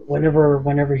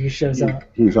 Whenever he shows up.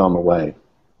 He's on the way.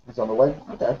 He's on the way?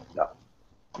 Okay. Yeah.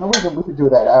 No, we could do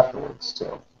that afterwards,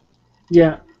 too.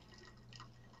 Yeah.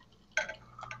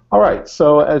 All right,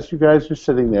 so as you guys are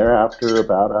sitting there after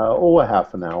about a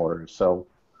half an hour or so,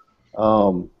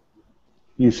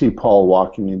 you see Paul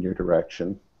walking in your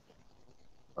direction.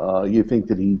 You think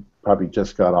that he probably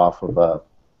just got off of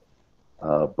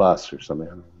a bus or something.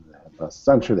 I don't know if they had buses.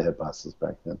 I'm sure they had buses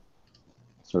back then.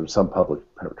 Sort of some public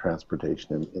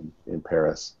transportation in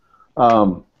Paris.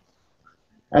 And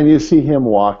you see him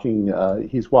walking.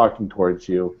 He's walking towards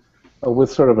you with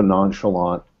sort of a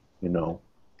nonchalant,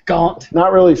 Gaunt.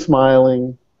 Not really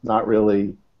smiling, not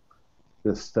really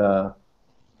just,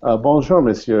 bonjour,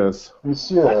 messieurs.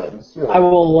 Monsieur. I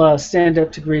will stand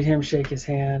up to greet him, shake his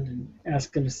hand, and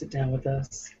ask him to sit down with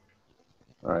us.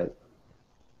 All right.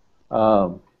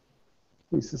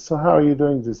 He says, so how are you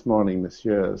doing this morning,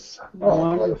 messieurs? Oh,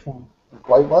 wonderful.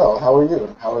 Quite well. How are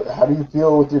you? How do you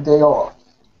feel with your day off?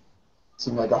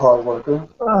 Seem like a hard worker?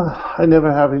 I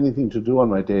never have anything to do on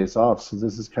my days off, so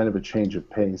this is kind of a change of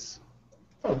pace.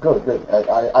 Oh, good.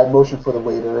 I motion for the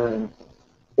waiter and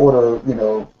order,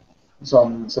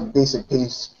 some basic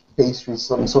pastries,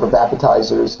 some sort of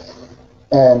appetizers,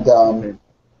 and we'll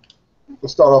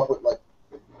start off with like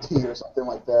tea or something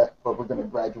like that. But we're going to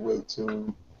graduate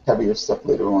to heavier stuff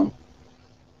later on.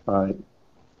 All right.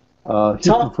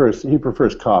 He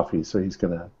prefers coffee, so he's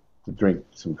going to drink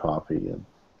some coffee and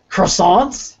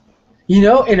croissants.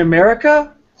 In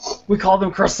America, we call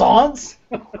them croissants.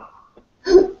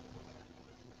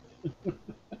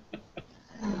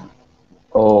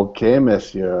 Okay,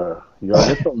 monsieur. You're a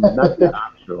little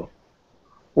natural.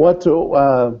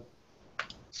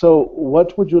 So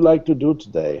what would you like to do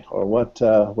today, or what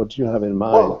do you have in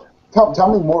mind? Well,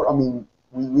 tell me more. I mean,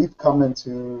 we've come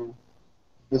into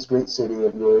this great city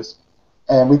of yours,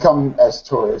 and we come as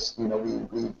tourists. We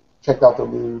checked out the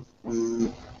Louvre.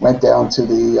 We went down to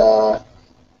the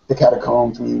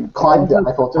catacombs. We climbed the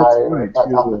Eiffel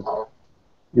Tower.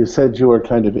 You said you were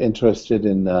kind of interested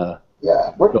in.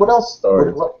 Yeah. What else?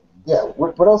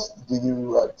 What else do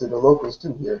the locals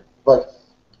do here? Like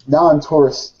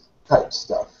non-tourist type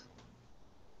stuff.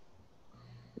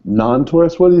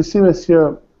 Non-tourist? Well, you see,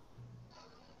 monsieur,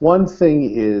 one thing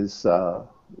is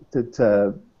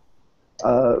that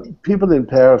people in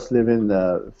Paris live in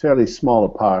fairly small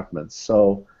apartments,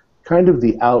 so kind of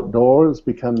the outdoors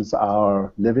becomes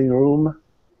our living room.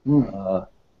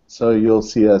 So you'll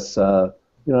see us, at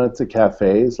the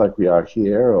cafes like we are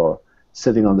here, or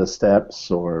sitting on the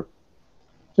steps, or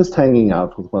just hanging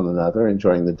out with one another,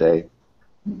 enjoying the day.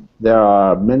 There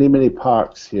are many, many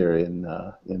parks here in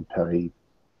Paris.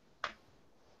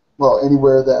 Well,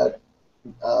 anywhere that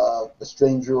a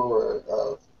stranger or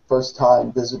a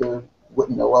first-time visitor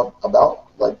wouldn't know about,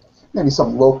 like maybe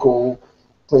some local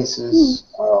places.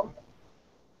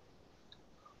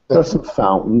 There's some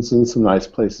fountains and some nice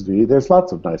places to eat. There's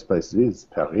lots of nice places to eat. It's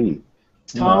Paris.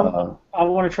 Tom, I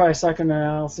want to try a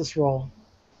psychoanalysis roll.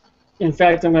 In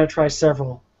fact, I'm going to try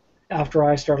several after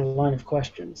I start a line of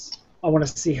questions. I want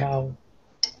to see how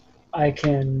I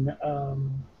can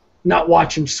not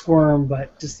watch him squirm,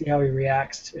 but to see how he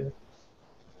reacts to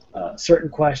certain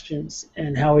questions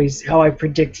and how I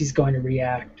predict he's going to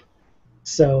react.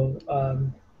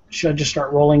 So, should I just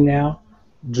start rolling now?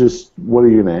 Just what are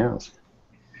you going to ask?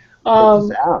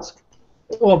 Just ask.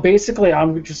 Well, basically,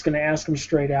 I'm just going to ask him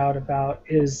straight out about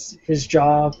his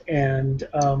job and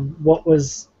what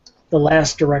was the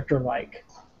last director like.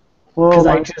 Because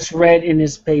I just read in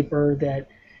his paper that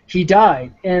he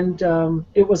died, and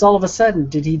it was all of a sudden.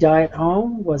 Did he die at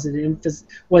home? Was it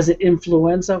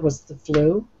influenza? Was it the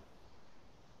flu?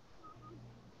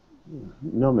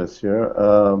 No,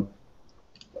 monsieur.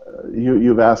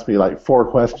 You've asked me like 4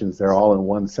 questions. They're all in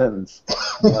one sentence.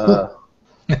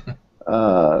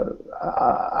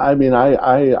 I mean,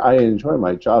 I enjoy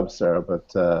my job, Sarah,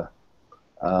 but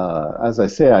as I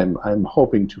say, I'm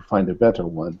hoping to find a better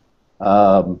one.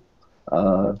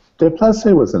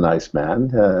 Desplacé was a nice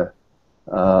man.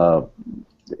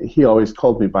 He always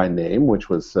called me by name, which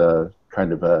was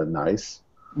kind of nice.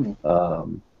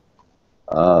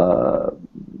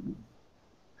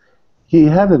 He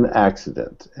had an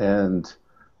accident, and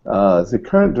the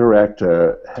current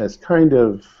director has kind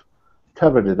of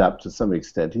covered it up to some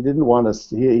extent. He didn't want us.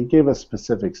 He gave us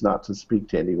specifics not to speak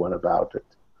to anyone about it.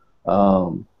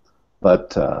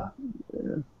 But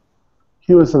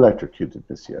he was electrocuted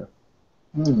this year.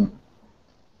 Oh,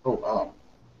 wow.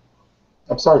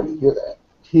 I'm sorry to hear that.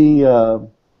 He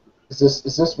is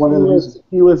this one of the reasons?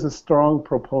 He was a strong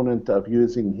proponent of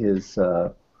using his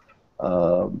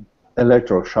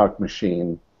electroshock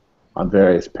machine on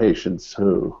various patients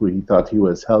who he thought he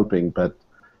was helping,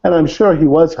 and I'm sure he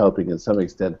was helping in some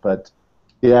extent, but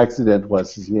the accident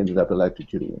was he ended up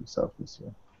electrocuting himself this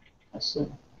year. I see.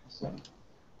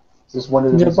 Is this one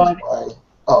of the reasons why?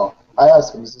 Oh, I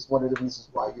asked him. Is this one of the reasons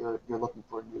why you're looking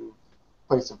for a new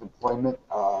place of employment?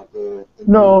 The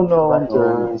No.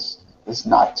 director is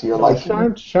not to your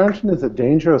liking. Charente is a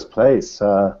dangerous place.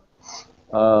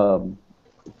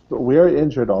 We're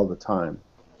injured all the time.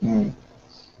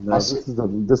 This is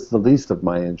the least of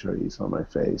my injuries on my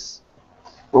face.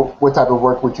 Well, what type of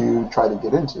work would you try to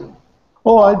get into?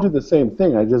 Oh, I do the same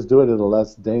thing. I just do it in a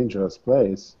less dangerous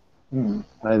place.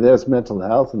 There's mental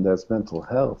health and there's mental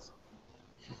health.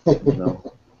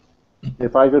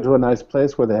 If I go to a nice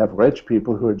place where they have rich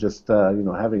people who are just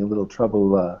having a little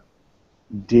trouble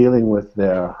dealing with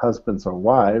their husbands or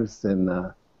wives,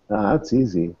 then that's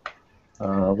easy.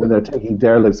 When they're taking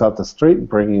derelicts off the street and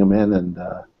bringing them in and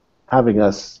having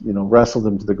us, wrestle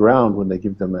them to the ground when they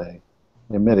give them a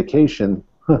medication,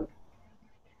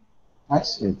 I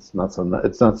see. It's not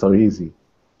so easy.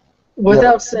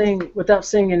 Without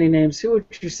saying any names, who would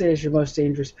you say is your most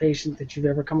dangerous patient that you've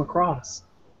ever come across?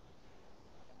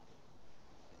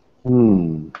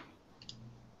 Ones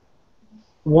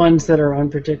that are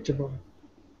unpredictable.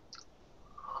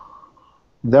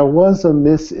 There was a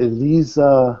Miss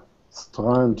Elisa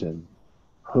Stranden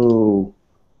who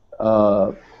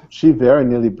she very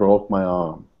nearly broke my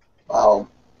arm. Wow.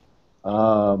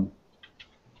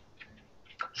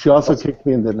 She also kicked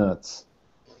me in the nuts.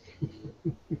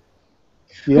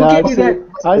 Yeah, I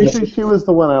think she was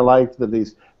the one I liked the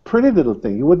least. Pretty little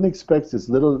thing. You wouldn't expect this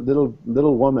little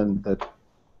woman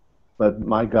but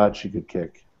my God, she could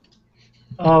kick.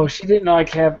 Oh, she didn't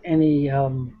have any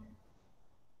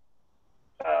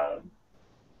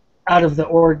out of the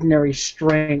ordinary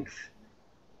strength,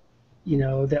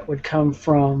 that would come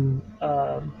from.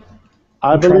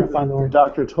 I believe the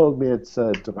doctor told me it's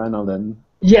adrenaline.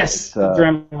 Yes,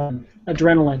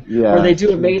 adrenaline. Yeah, or they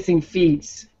do amazing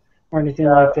feats or anything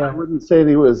like that. I wouldn't say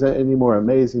he was any more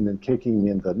amazing than kicking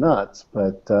me in the nuts,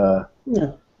 but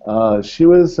she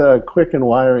was quick and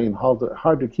wiry and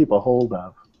hard to keep a hold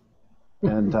of,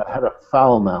 and had a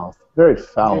foul mouth, very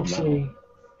foul mouth.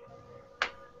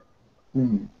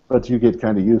 But you get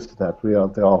kind of used to that.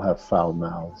 They all have foul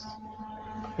mouths.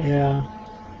 Yeah.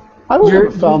 I would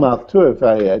have a foul mouth too if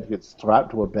I'd get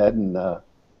strapped to a bed and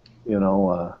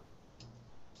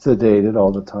sedated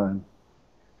all the time.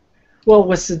 Well,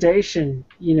 with sedation,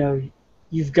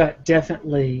 you've got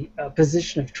definitely a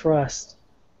position of trust,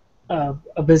 a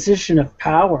position of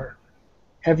power.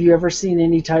 Have you ever seen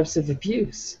any types of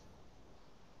abuse?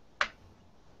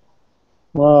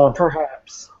 Well,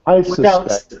 Perhaps. I Without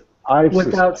suspect. I've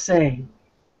without saying.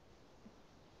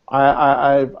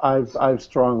 I've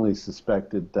strongly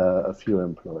suspected a few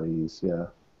employees, yeah,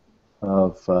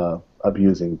 of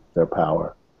abusing their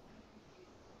power.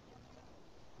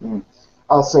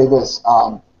 I'll say this.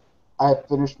 I had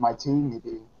finished my tea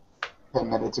maybe 10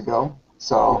 minutes ago,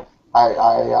 so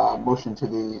I motioned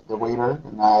to the waiter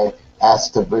and I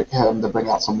asked him to bring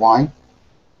out some wine.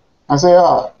 I say,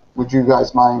 would you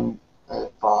guys mind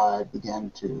if I began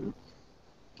to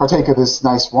partake of this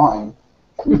nice wine?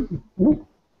 Hey,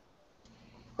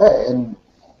 and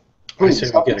I please say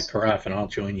we help get a us. carafe and I'll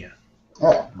join you.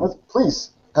 Yeah,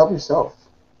 please help yourself.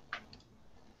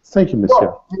 Thank you, monsieur.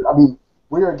 Well, I mean,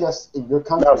 we are guests in your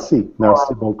country.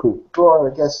 Merci beaucoup. You are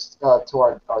a guest to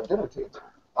our dinner table.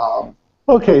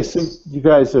 Okay, so you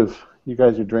guys are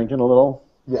drinking a little.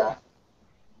 Yeah.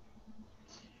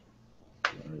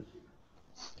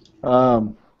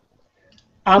 I'm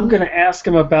going to ask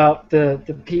him about the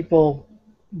people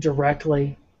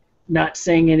directly, not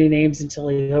saying any names until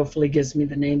he hopefully gives me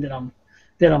the name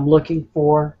that I'm looking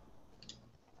for,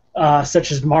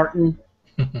 such as Martin,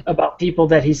 about people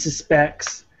that he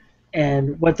suspects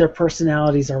and what their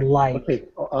personalities are like. Okay,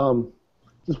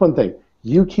 just one thing.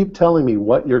 You keep telling me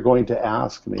what you're going to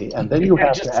ask me, and then you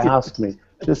have to ask me.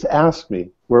 Just ask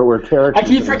me. We're characters. I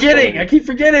keep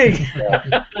forgetting.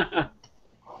 Yeah.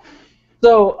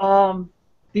 So,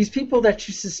 these people that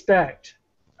you suspect,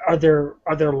 are there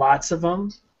lots of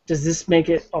them? Does this make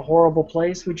it a horrible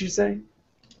place, would you say?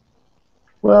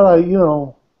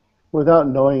 Well, without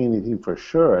knowing anything for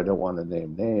sure, I don't want to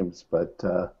name names, but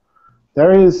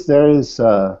there is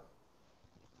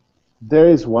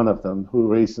one of them who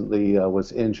recently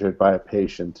was injured by a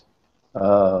patient,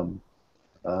 Guima.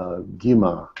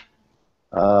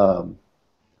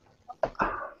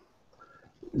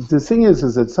 The thing is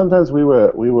that sometimes we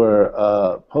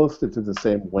were posted to the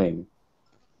same wing,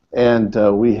 and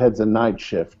we had the night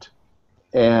shift,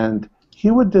 and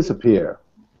he would disappear.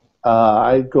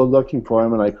 I'd go looking for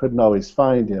him, and I couldn't always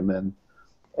find him, and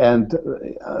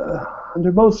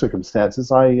under most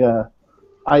circumstances, I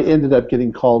ended up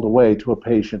getting called away to a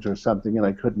patient or something, and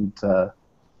I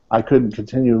couldn't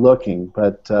continue looking.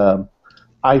 But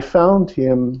I found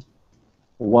him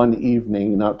one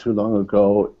evening not too long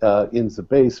ago in the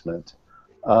basement.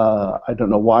 I don't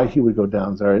know why he would go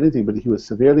down there or anything, but he was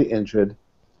severely injured,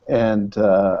 and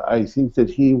I think that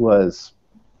he was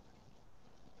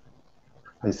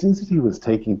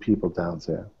taking people down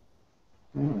there.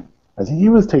 I think he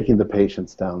was taking the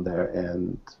patients down there,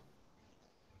 and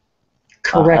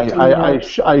Correct.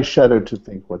 I shudder to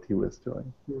think what he was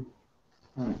doing.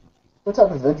 What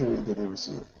type of injury did he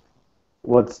receive?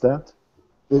 What's that?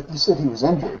 You said he was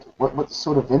injured. What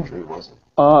sort of injury was it?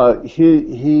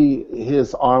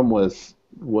 His arm was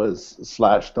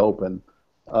slashed open.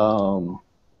 I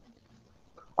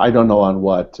don't know on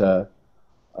what.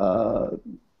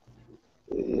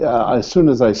 As soon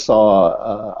as I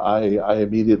saw, I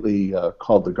immediately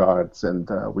called the guards, and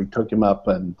we took him up,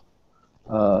 and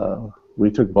we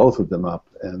took both of them up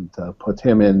and put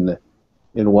him in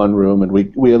one room, and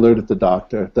we alerted the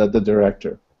doctor, the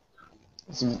director.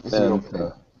 Is he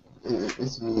okay?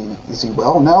 Is he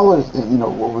well now? Or,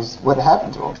 what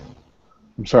happened to him?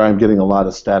 I'm sorry, I'm getting a lot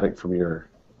of static from your.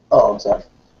 Oh, I'm sorry.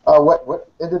 What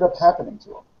ended up happening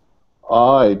to him?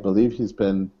 I believe he's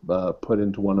been put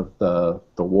into one of the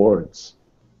wards.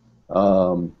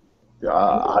 I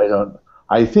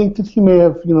think that he may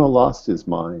have lost his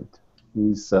mind.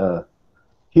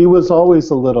 He was always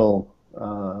a little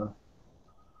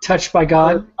touched by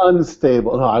God?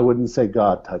 Unstable. No, I wouldn't say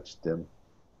God touched him.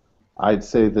 I'd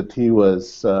say that he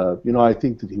was, I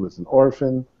think that he was an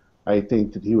orphan. I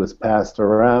think that he was passed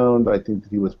around. I think that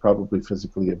he was probably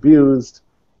physically abused.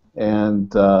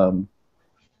 And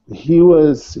he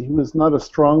was not a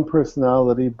strong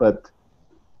personality, but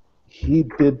he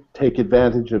did take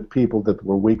advantage of people that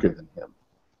were weaker than him.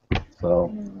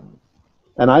 So,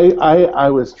 and I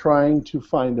was trying to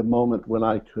find a moment when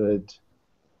I could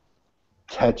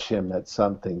catch him at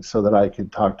something so that I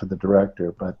could talk to the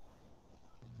director, but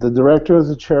the director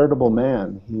is a charitable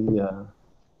man. He,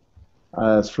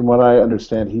 as from what I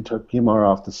understand, he took Guimar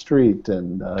off the street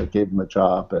and gave him a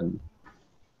job. And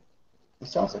he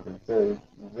sounds like a very,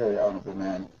 very honorable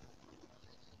man.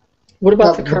 What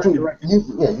about the current director?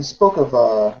 You spoke of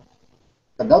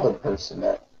another person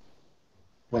that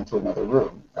went to another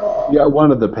room. Yeah,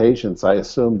 one of the patients. I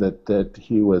assumed that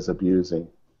he was abusing.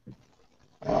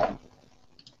 Uh,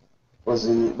 was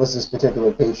this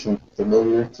particular patient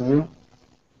familiar to you?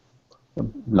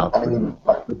 Not I really. mean,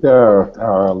 But there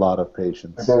are a lot of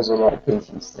patients. there's a lot of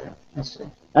patients there. I see.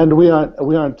 And we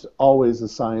aren't always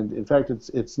assigned. In fact,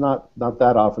 it's not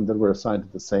that often that we're assigned to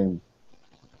the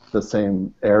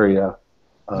same area.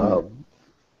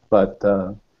 But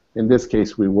in this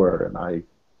case, we were, and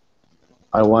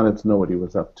I wanted to know what he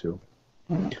was up to.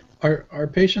 Are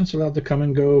patients allowed to come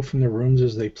and go from the rooms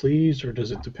as they please, or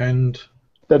does it depend?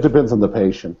 That depends on the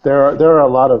patient. There are a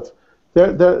lot of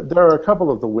there are a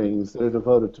couple of the wings that are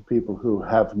devoted to people who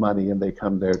have money and they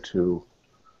come there to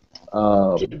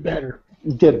Get better.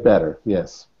 get better.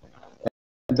 Yes,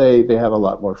 and they have a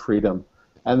lot more freedom.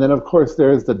 And then of course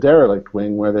there's the derelict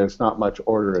wing where there's not much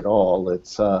order at all.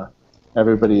 It's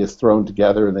everybody is thrown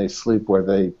together and they sleep where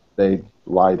they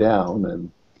lie down,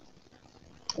 and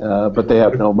but they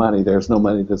have no money. There's no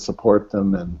money to support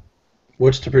them. And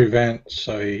What's to prevent,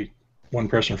 say, one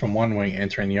person from one wing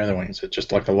entering the other wing? Is it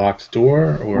just like a locked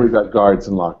door, or we've got guards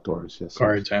and locked doors. Yes.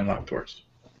 guards and locked doors?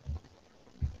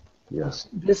 Yes.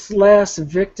 This last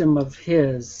victim of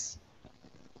his,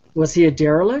 was he a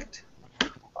derelict?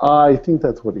 I think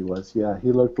that's what he was. Yeah,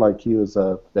 he looked like he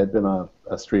had been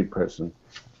a street person.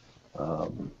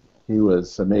 He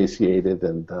was emaciated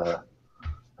and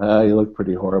he looked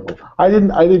pretty horrible. I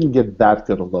didn't get that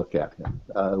good a look at him.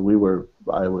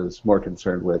 I was more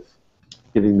concerned with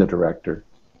getting the director.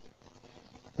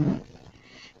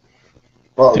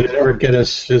 Well, Did it ever get as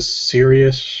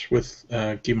serious with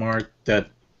Guimard that,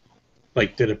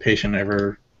 like, did a patient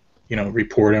ever,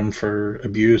 report him for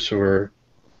abuse or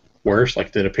worse?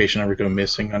 Like, did a patient ever go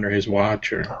missing under his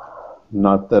watch, or?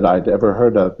 Not that I'd ever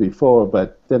heard of before,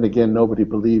 but then again, nobody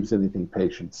believes anything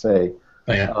patients say.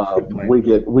 Oh, yeah.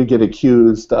 We get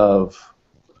accused of,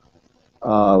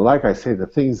 like I say, the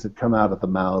things that come out of the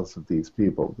mouths of these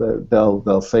people.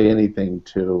 They'll say anything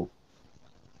to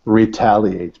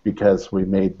retaliate because we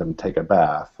made them take a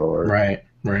bath, or Right.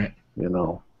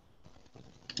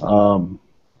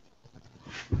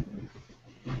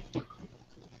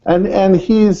 And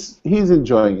he's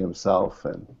enjoying himself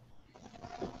and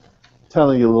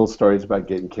telling you little stories about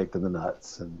getting kicked in the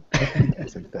nuts and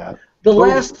things like that. The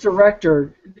last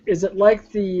director, is it like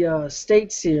the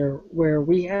states here where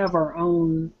we have our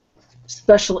own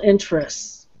special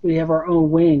interests? We have our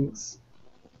own wings.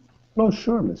 Oh,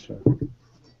 sure, monsieur.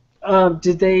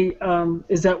 Did they?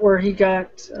 Is that where he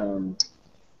got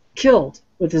killed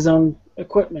with his own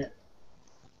equipment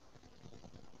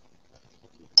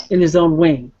in his own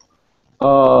wing?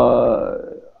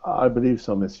 I believe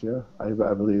so, monsieur. I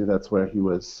believe that's where he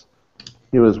was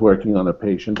working on a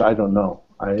patient. I don't know.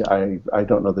 I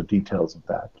don't know the details of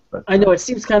that. But I know it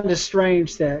seems kind of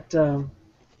strange that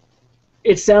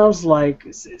it sounds like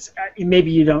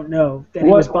maybe you don't know that he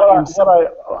was by himself.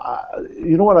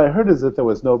 What I heard is that there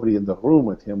was nobody in the room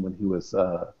with him when he was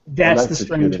That's the electrocuted.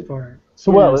 strange part.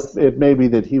 So Yes. it may be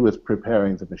that he was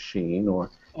preparing the machine,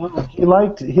 or Oh. he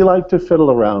liked to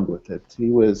fiddle around with it. He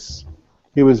was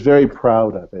very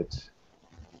proud of it.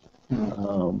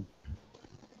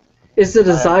 Is it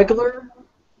a Ziegler?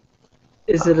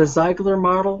 Is it a Ziegler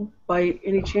model by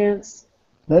any chance?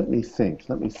 Let me think.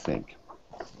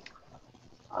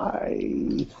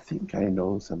 I think I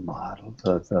know the model.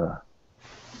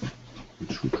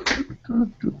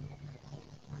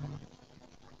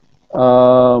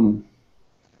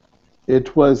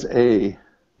 It was a.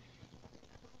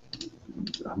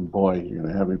 Boy, you're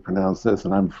gonna have me pronounce this,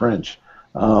 and I'm French.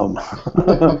 A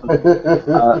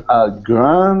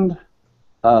Grand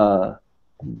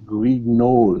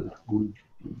Guignol,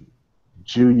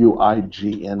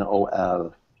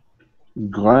 Guignol,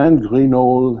 Grand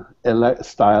Guignol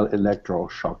style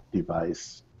electroshock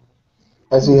device.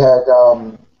 Has he had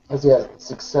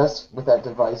success with that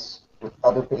device with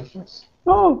other patients?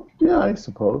 Oh, yeah, I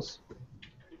suppose.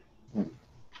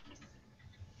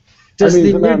 Does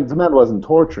the man wasn't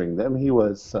torturing them. He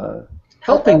was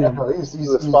helping them? he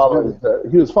was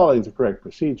following the correct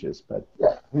procedures, but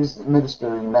yeah, he's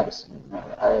administering medicine.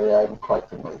 I'm quite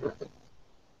familiar with it.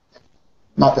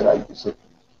 Not that I use it,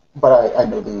 but I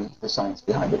know the science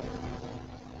behind it.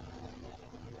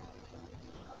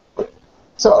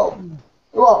 So,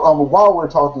 while we're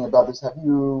talking about this, what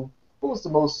was the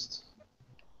most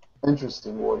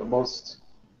interesting or what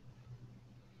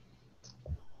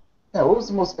was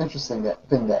the most interesting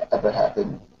thing that ever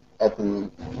happened at the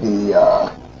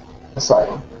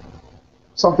asylum?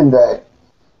 Something that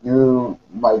you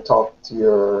might talk to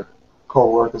your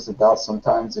co-workers about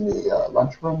sometimes in the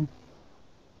lunchroom?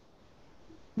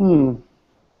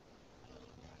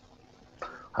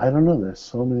 I don't know. There's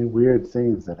so many weird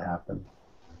things that happen.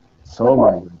 So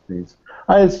many good things.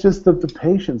 It's just that the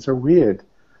patients are weird.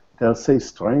 They'll say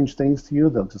strange things to you.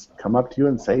 They'll just come up to you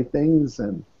and say things,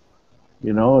 and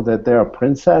that they're a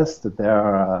princess, that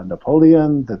they're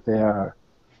Napoleon, that they are,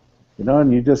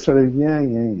 and you just sort of yeah.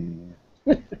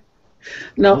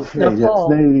 Now, Okay, now, yes,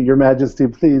 Paul, Your Majesty,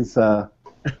 please now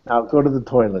go to the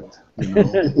toilet.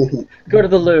 go to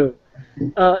the loo.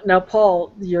 Now,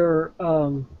 Paul, your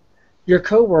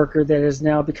coworker that has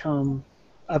now become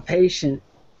a patient.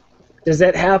 Does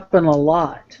that happen a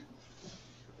lot?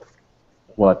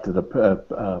 What?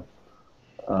 The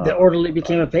orderly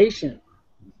became a patient.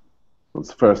 It's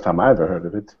the first time I ever heard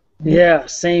of it. Yeah,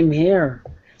 same here.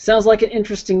 Sounds like an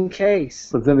interesting case.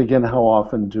 But then again, how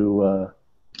often do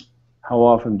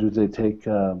they take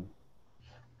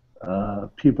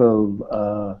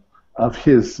people of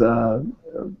his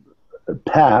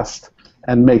past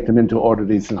and make them into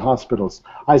orderlies in hospitals?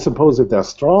 I suppose if they're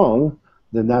strong,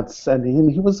 then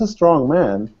and he was a strong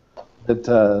man. That's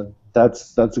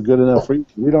a good enough reason.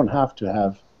 We don't have to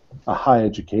have a high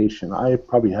education. I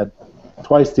probably had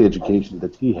twice the education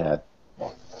that he had.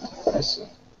 I see.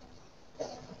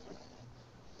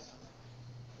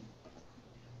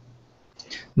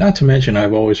 Not to mention,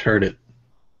 I've always heard it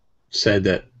said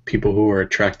that people who are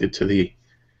attracted to the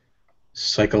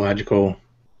psychological,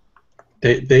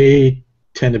 they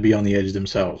tend to be on the edge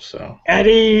themselves. So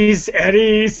Eddies.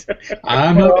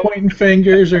 I'm not pointing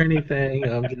fingers or anything.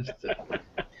 I'm just.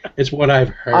 It's what I've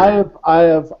heard. I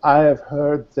have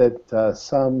heard that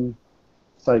some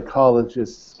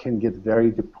psychologists can get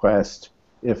very depressed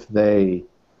if they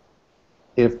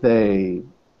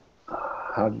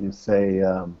how do you say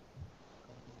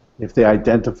if they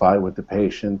identify with the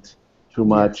patient too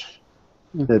much,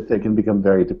 that they can become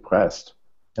very depressed,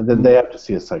 and then they have to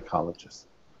see a psychologist,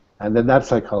 and then that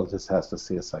psychologist has to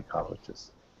see a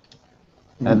psychologist,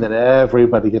 and then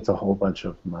everybody gets a whole bunch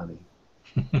of money.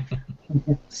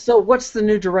 So what's the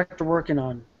new director working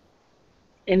on?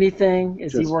 Anything?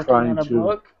 Is he working on a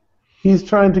book? He's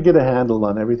trying to get a handle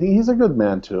on everything. He's a good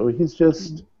man too. He's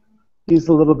just he's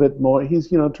a little bit more. He's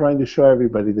trying to show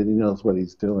everybody that he knows what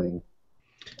he's doing.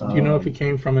 Do you know if he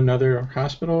came from another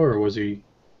hospital or was he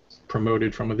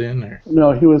promoted from within? Or?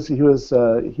 No, he was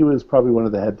probably one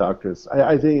of the head doctors.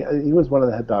 I think he was one of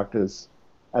the head doctors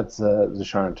at the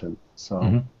Charente.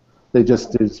 So they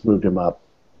just moved him up.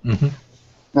 Mm-hmm.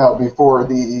 Now, before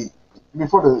the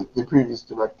previous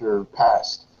director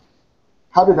passed,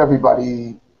 how did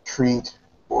everybody treat,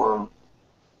 or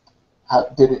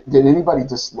did anybody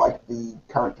dislike the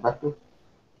current director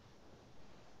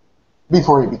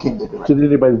before he became the director? Did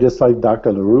anybody dislike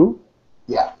Dr. LaRue?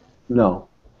 Yeah. No,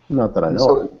 not that I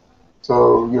know.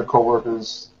 So your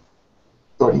coworkers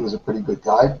thought he was a pretty good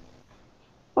guy?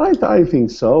 I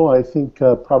think so. I think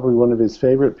probably one of his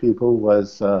favorite people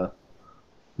was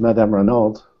Madame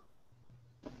Renaud,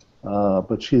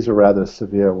 but she's a rather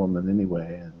severe woman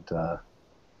anyway, and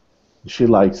she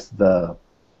likes the.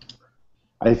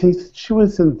 I think she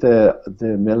was in the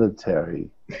military,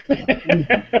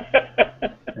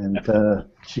 and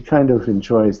she kind of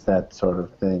enjoys that sort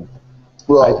of thing.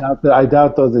 Well, I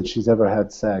doubt though that she's ever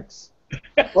had sex.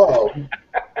 Well,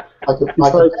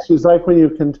 she's like when you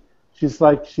can. She's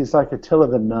like Attila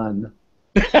the nun.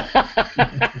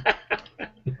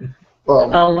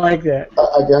 Well, I like that.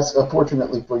 I guess,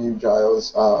 unfortunately for you,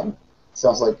 Giles,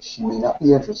 sounds like she may not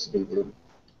be interested in him.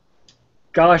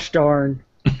 Gosh darn.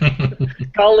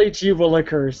 Golly gee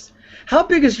willikers. How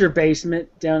big is your basement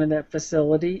down in that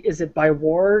facility? Is it by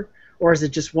ward, or is it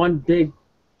just one big,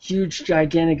 huge,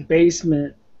 gigantic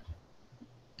basement?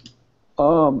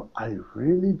 I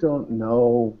really don't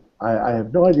know. I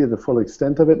have no idea the full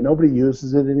extent of it. Nobody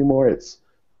uses it anymore. It's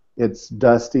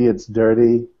dusty. It's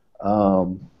dirty.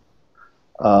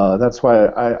 That's why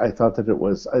I thought that it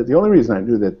was. The only reason I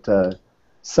knew that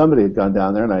somebody had gone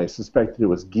down there, and I suspected it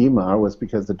was Guimar, was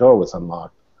because the door was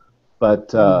unlocked.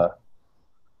 But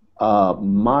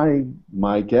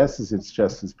my guess is it's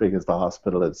just as big as the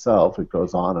hospital itself. It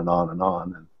goes on and on and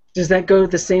on. And does that go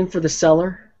the same for the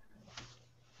cellar?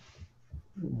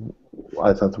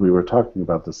 I thought that we were talking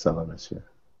about the cellar, monsieur.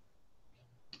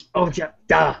 Oh, yeah,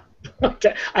 duh.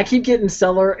 Okay. I keep getting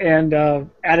cellar and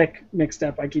attic mixed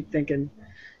up. I keep thinking,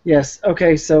 yes,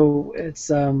 okay, so it's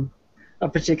a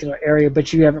particular area,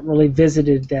 but you haven't really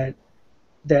visited that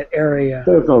area.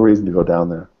 There's no reason to go down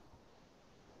there.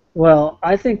 Well,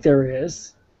 I think there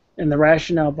is, and the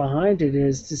rationale behind it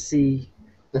is to see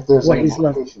if there's what any he's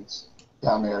more left. Patients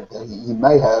down there. He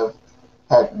may have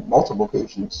had multiple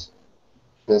patients.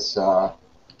 This guy.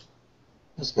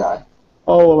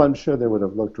 Oh, well, I'm sure they would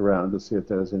have looked around to see if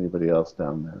there was anybody else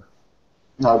down there.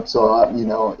 No, so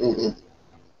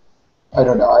I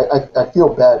don't know. I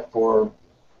feel bad for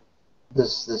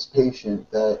this patient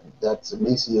that's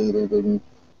emaciated and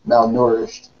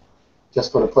malnourished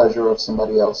just for the pleasure of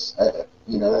somebody else.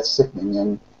 That's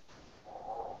sickening.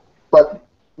 But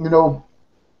we've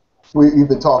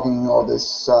been talking all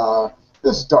this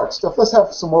dark stuff. Let's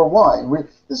have some more wine.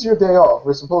 This is your day off.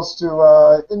 We're supposed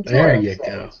to enjoy There ourselves. you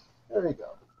go. There you go.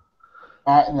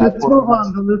 Let's move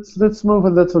on. Let's move a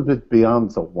little bit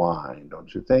beyond the wine,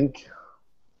 don't you think?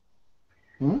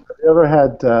 Have you ever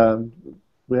had?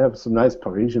 We have some nice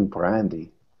Parisian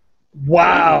brandy.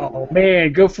 Wow,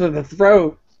 man, go for the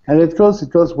throat. And it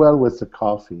goes well with the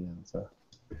coffee and so.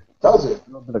 Does it? A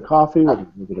little bit of coffee with a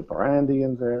little bit of brandy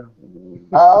in there.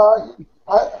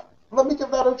 Let me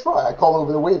give that a try. I call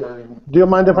over the waiter. And, Do you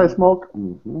mind if I smoke?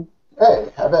 Mm-hmm.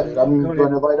 Hey, have at it. I'm going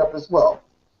to light up as well.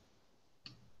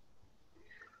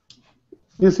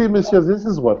 You see, monsieur, this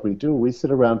is what we do. We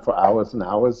sit around for hours and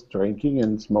hours drinking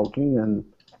and smoking and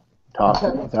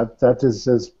talking. That is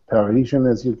as Parisian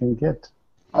as you can get.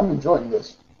 I'm enjoying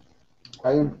this.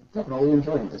 I am definitely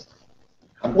enjoying this.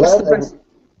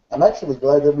 I'm actually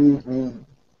glad that we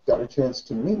got a chance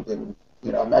to meet, and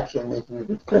I'm actually making a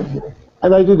good friend here.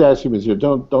 And I did ask you, monsieur,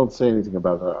 don't say anything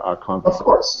about our conversation.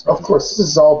 Of course, this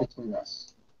is all between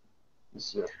us,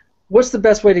 monsieur. What's the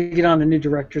best way to get on the new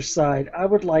director's side? I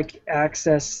would like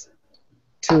access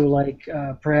to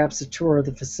perhaps a tour of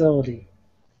the facility.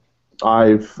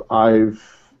 I've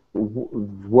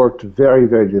worked very,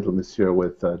 very little, monsieur,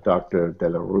 with Dr.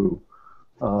 Delarue,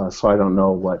 so I don't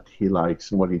know what he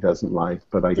likes and what he doesn't like,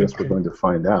 but I guess we're going to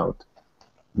find out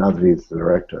now that he's the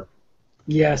director.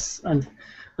 Yes,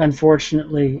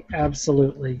 unfortunately,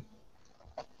 absolutely.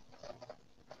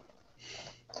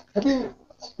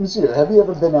 Monsieur, have you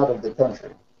ever been out of the country?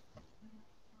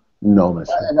 No,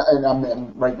 monsieur. And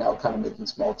I'm right now kind of making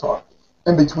small talk.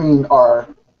 In between our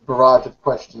barrage of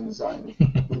questions, I'm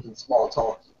making small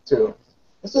talk too.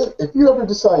 So if you ever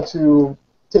decide to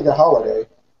take a holiday,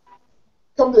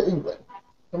 come to England.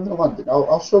 Come to London.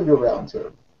 I'll show you around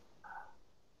too.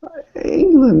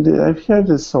 England, I've heard,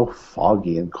 is so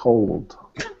foggy and cold.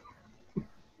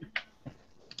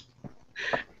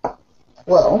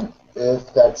 Well,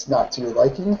 if that's not to your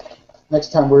liking,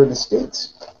 next time we're in the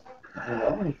States,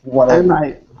 if you want to... And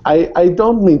I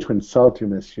don't mean to insult you,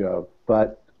 monsieur,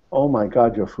 but oh my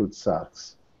God, your food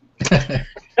sucks. Well,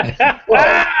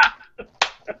 Ah!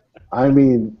 I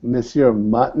mean, monsieur,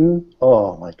 mutton.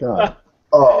 Oh my God.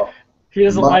 He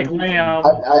doesn't like mutton. lamb.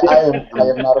 I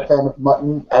am not a fan of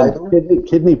mutton either. And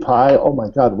kidney pie. Oh my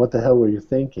God, what the hell were you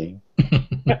thinking?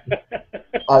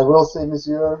 I will say,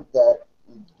 monsieur, that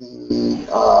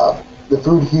the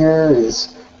food here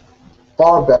is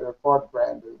far better, far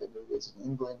grander than it is in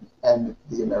England and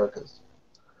the Americas.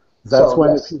 That's So, why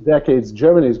in a yes. few decades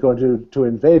Germany is going to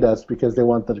invade us because they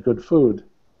want the good food.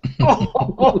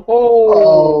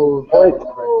 Oh, that would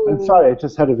never- I'm sorry, I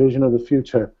just had a vision of the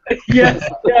future. Yes,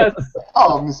 yes.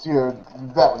 oh, monsieur,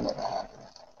 that would never happen.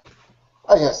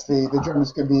 I guess the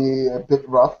Germans can be a bit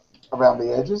rough around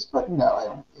the edges, but no, I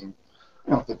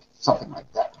don't think something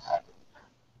like that would happen.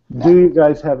 Do you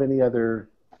guys have any other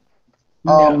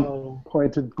No.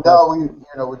 pointed No, questions?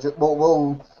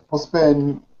 we'll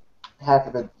spend half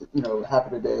of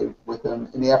the day with them.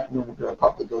 In the afternoon, we're gonna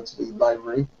probably go to the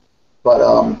library, but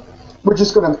we're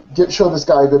just gonna show this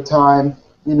guy a good time.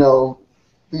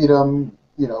 Feed him,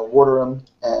 water him,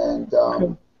 and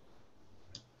then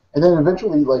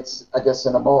eventually, I guess,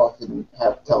 send him off and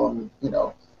tell him,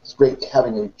 it's great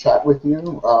having a chat with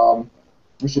you.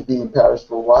 We should be in Paris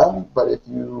for a while, but if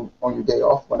you, on your day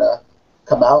off, want to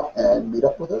come out and meet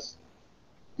up with us,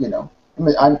 I'm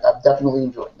definitely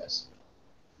enjoying this.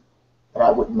 And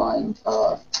I wouldn't mind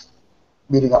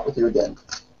meeting up with you again.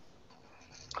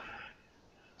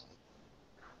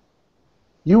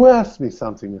 You asked me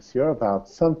something, monsieur, about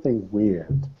something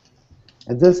weird.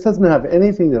 And this doesn't have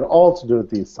anything at all to do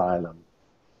with the asylum.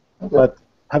 Okay. But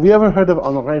have you ever heard of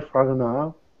Honoré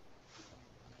Fragonard?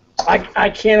 I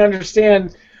can't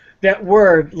understand that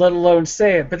word, let alone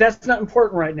say it. But that's not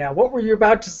important right now. What were you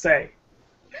about to say?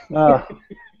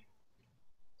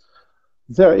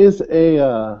 There is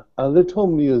a little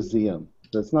museum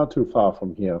that's not too far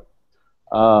from here,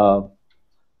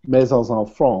 Maisons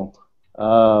Enfants.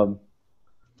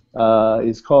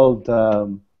 It's called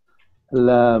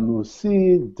La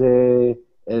Musée de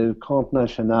El Camp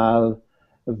National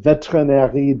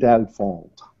Vétérinaire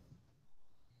d'Alphonse.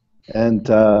 And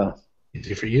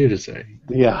Easy for you to say.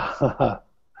 yeah,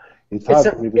 it's hard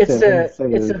for me to say it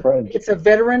in French. It's a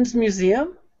veterans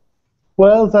museum?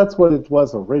 Well, that's what it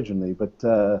was originally, but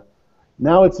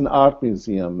now it's an art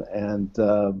museum, and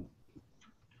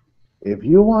if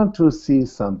you want to see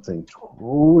something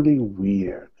truly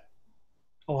weird,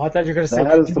 Oh, I thought you were going to say,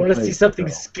 that is you the want to place see to something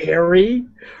go. scary?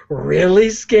 Really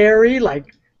scary?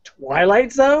 Like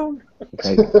Twilight Zone?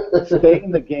 Okay, stay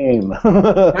in the game.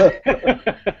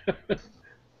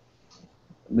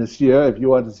 Monsieur, if you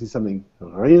want to see something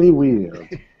really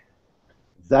weird,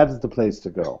 that is the place to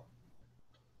go.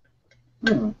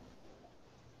 Hmm.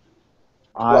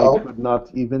 I Well- could not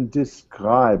even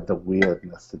describe the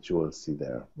weirdness that you will see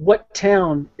there. What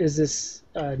town is this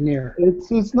near?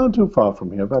 It's not too far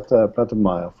from here, about a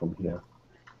mile from here.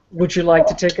 Would you like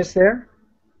to take us there?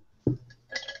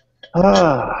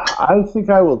 I think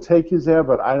I will take you there,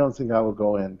 but I don't think I will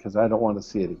go in because I don't want to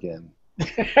see it again.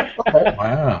 Okay.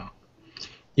 Wow.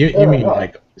 You mean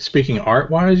like speaking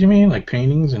art-wise? You mean like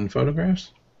paintings and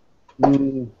photographs?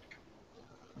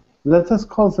 Let us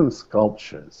call them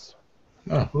sculptures.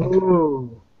 Oh, okay.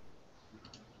 Ooh.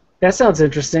 That sounds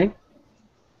interesting.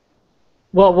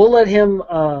 Well, we'll let him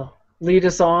lead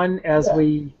us on as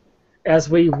we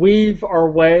weave our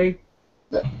way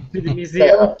to the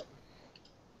museum.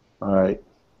 All right.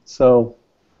 So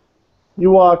you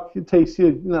walk. It takes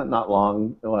you not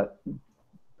long.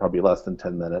 Probably less than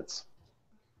 10 minutes.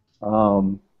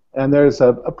 And there's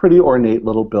a pretty ornate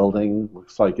little building.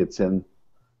 Looks like it's in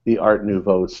the Art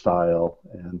Nouveau style.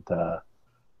 And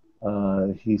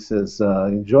he says,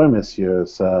 "Enjoy,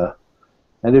 messieurs.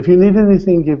 And if you need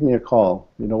anything, give me a call.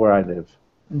 You know where I live."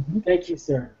 Thank you,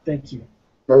 sir. Thank you.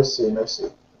 Mercy,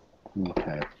 mercy.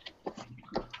 Okay.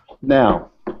 Now,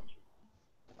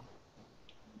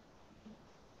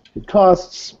 it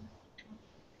costs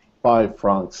 5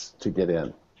 francs to get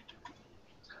in.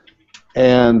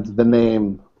 And the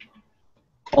name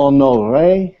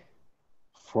Honoré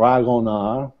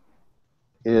Fragonard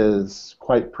is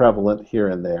quite prevalent here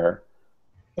and there.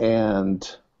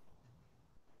 And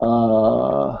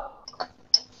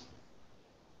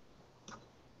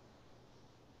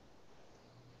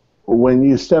when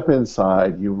you step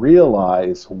inside, you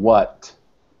realize what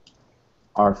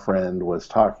our friend was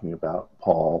talking about,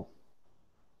 Paul.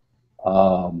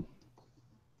 Le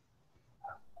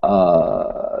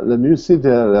Musée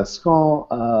de l'Escon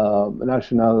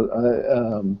National,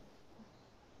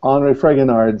 Henri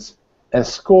Fragonard's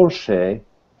escorché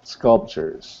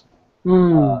sculptures.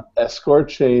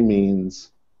 Escorché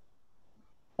means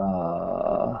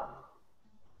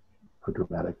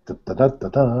dramatic.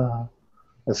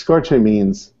 Escorché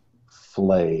means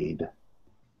flayed.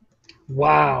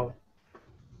 Wow.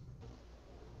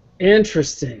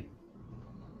 Interesting.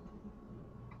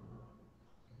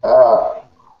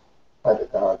 By the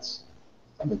gods.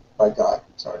 I mean, by God,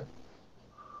 sorry.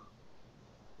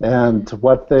 And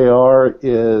what they are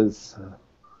is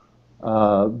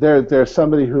there's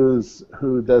somebody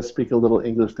who does speak a little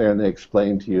English there, and they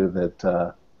explain to you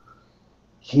that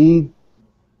he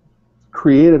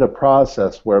created a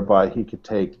process whereby he could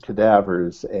take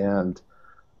cadavers and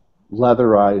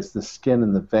leatherize the skin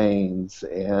and the veins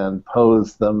and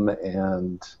pose them,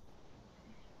 and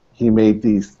he made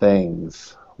these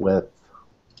things with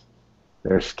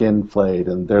their skin flayed,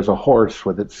 and there's a horse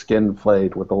with its skin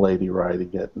flayed with a lady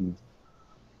riding it, and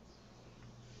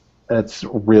it's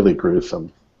really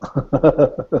gruesome.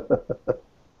 It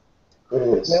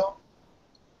is. Well,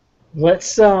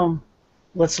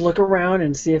 let's look around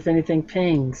and see if anything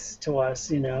pings to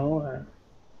us.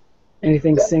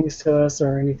 Anything sings to us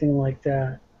or anything like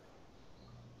that.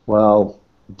 Well,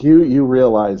 you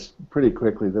realize pretty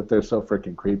quickly that they're so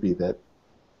freaking creepy that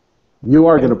you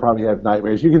are going to probably have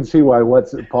nightmares. You can see why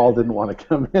Paul didn't want to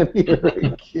come in here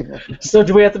again. So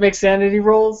do we have to make sanity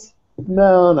rolls?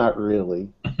 No, not really.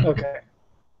 Okay.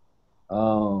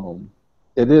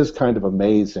 It is kind of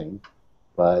amazing,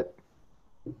 but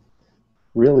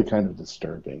really kind of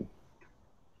disturbing.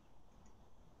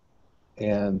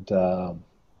 And of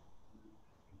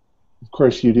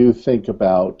course, you do think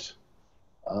about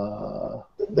The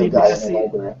guy in the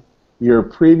library. your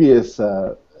previous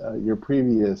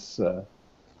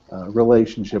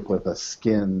relationship with a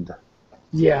skinned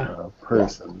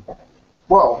person.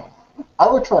 Well, I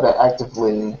would try to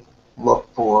actively look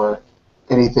for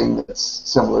anything that's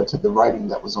similar to the writing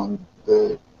that was on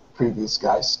the previous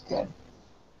guy's skin.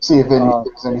 See if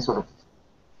there's any sort of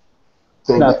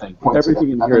thing. Nothing. That points to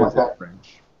Everything in that. here Nothing is like in that.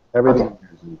 French. Everything in here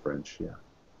is in French, yeah.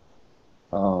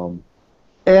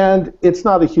 And it's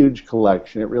not a huge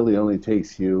collection. It really only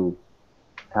takes you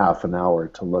half an hour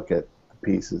to look at the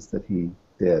pieces that he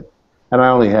did. And I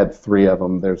only had 3 of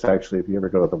them. There's actually, if you ever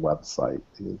go to the website,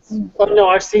 it's, Oh no,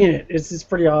 I've seen it. It's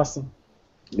pretty awesome.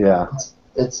 yeah.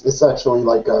 It's actually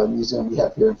like a museum we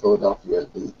have here in Philadelphia,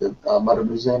 the Mutter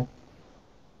Museum.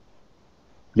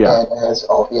 Yeah. And it has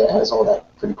all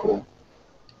that pretty cool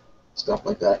stuff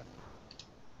like that.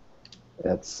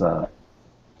 It's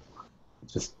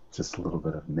just a little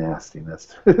bit of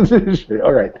nastiness.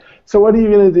 All right. So what are you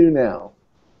going to do now?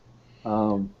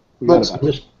 I'm just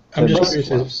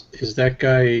curious. Is that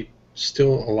guy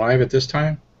still alive at this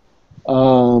time?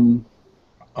 On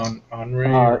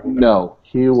Ray? No,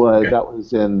 he was. Okay. That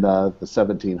was in the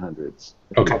 1700s.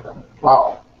 Okay.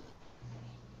 Wow.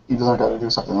 He doesn't got to do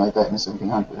something like that in the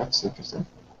 1700s. That's interesting.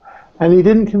 And he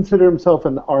didn't consider himself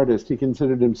an artist. He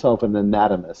considered himself an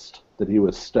anatomist, that he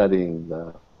was studying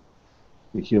the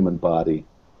human body.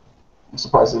 I'm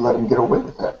surprised they let him get away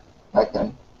with that back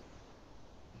then.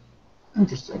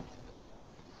 Interesting.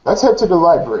 Let's head to the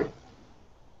library.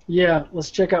 Yeah,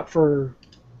 let's check out for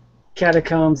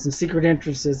catacombs and secret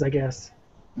entrances, I guess.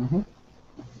 Mm-hmm.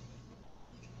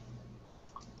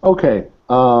 Okay.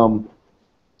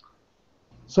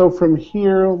 So from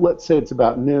here, let's say it's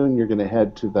about noon, you're going to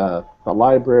head to the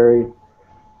library.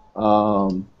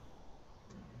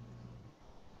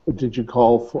 Did you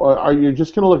call for... Are you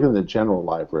just going to look in the general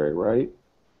library, right?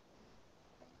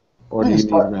 Or do you need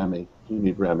Remy? You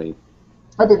need Remy.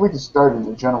 I think we can start in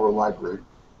the general library.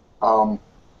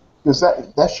 Because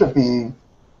that should be,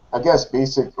 I guess,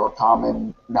 basic or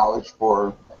common knowledge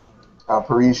for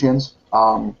Parisians.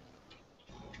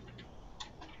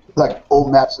 Like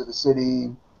old maps of the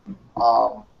city,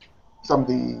 some of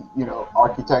the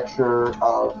architecture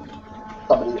of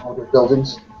some of the older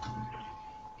buildings.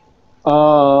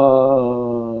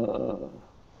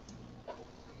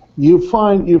 You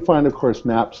find of course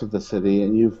maps of the city,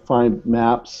 and you find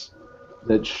maps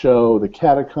that show the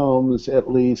catacombs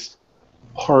at least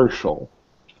partial,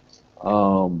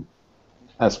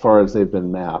 as far as they've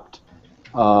been mapped.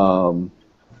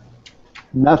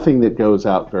 Nothing that goes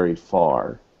out very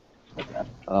far. Okay.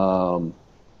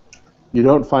 You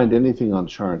don't find anything on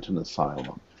Charente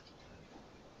Asylum.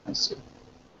 I see.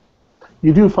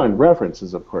 You do find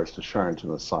references, of course, to Charente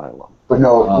Asylum. But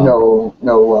no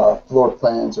floor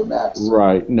plans or maps.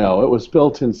 Right. No, it was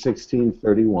built in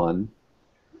 1631.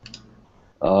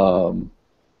 Does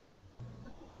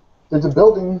the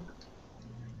building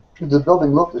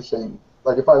look the same?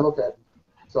 Like if I look at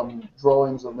some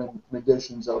drawings or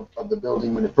renditions of the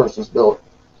building when it first was built,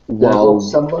 did it look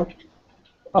similar?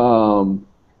 Or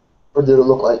did it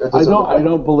look like? I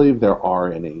don't believe there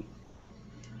are any.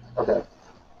 Okay.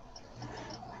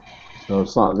 So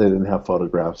it's not. They didn't have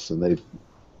photographs, and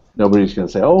nobody's going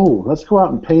to say, "Oh, let's go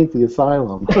out and paint the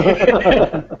asylum."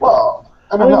 Well,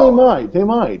 I mean, know. They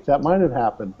might. That might have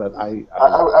happened, but I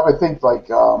would think like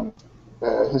a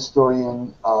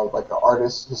historian, like an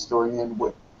artist historian,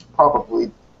 would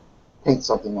probably paint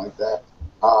something like that.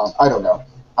 I don't know.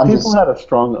 People had a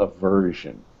strong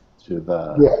aversion to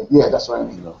the yeah, that's what I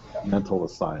mean. Mental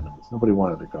asylums. Nobody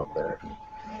wanted to go there.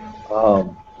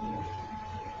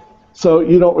 So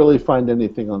you don't really find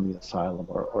anything on the asylum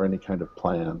or any kind of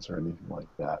plans or anything like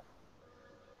that.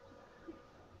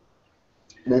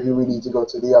 Maybe we need to go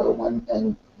to the other one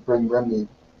and bring Remy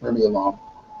along.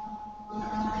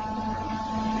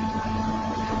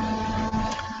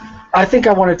 I think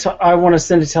I want to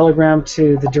send a telegram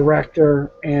to the director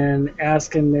and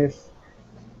ask him if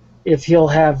he'll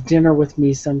have dinner with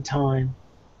me sometime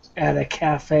at a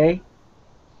cafe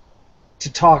to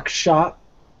talk shop.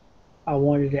 I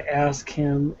wanted to ask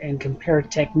him and compare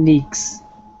techniques.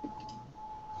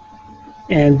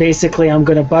 And basically I'm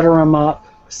going to butter him up.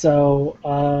 So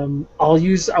I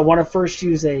want to first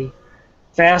use a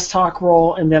fast talk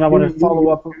roll, and then I want to follow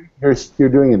up. You're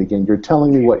doing it again. You're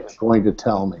telling me what you're going to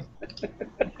tell me.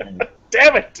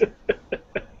 Damn it!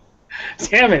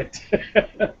 Damn it!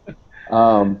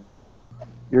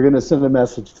 You're going to send a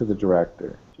message to the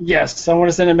director. Yes, I want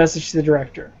to send a message to the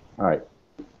director. All right.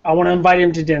 I want to invite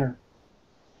him to dinner.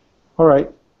 All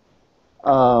right.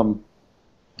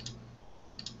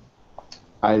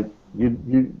 You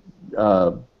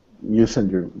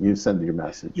send your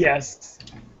message. Yes.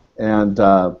 And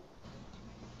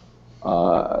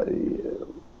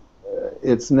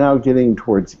it's now getting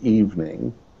towards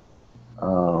evening.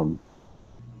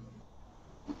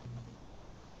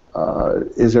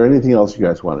 Is there anything else you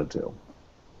guys want to do?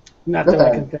 Not that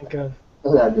I can think of.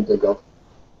 Nothing I can think of.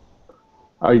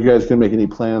 Are you guys going to make any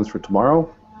plans for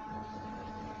tomorrow?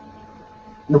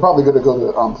 You're probably going to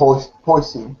go to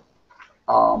Poissy.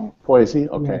 Poissy?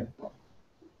 Okay. Yeah.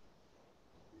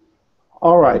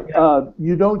 All right.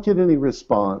 You don't get any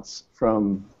response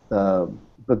from,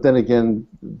 but then again,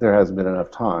 there hasn't been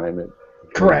enough time.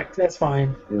 Correct. That's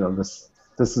fine. This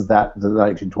is the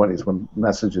 1920s when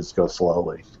messages go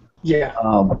slowly. Yeah.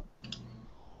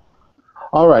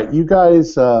 All right. You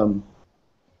guys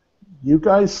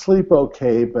sleep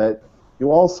okay, but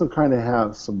you also kind of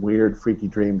have some weird, freaky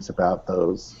dreams about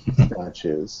those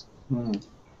statues.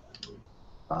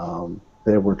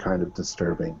 They were kind of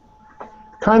disturbing.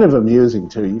 Kind of amusing,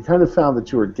 too. You kind of found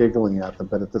that you were giggling at them,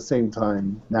 but at the same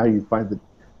time, now you find that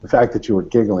the fact that you were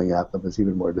giggling at them is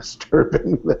even more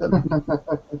disturbing than...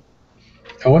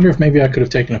 I wonder if maybe I could have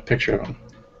taken a picture of them.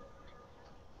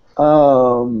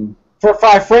 For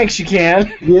 $5 you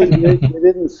can. you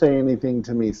didn't say anything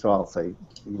to me, so I'll say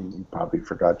you probably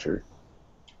forgot your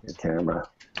camera.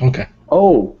 Okay.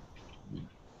 Oh! You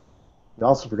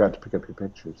also forgot to pick up your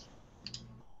pictures.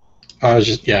 I was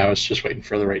just waiting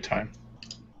for the right time.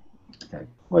 Okay.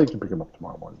 Well, you can pick them up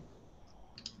tomorrow morning.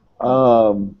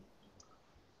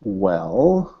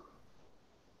 Well,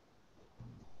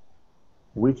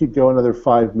 we could go another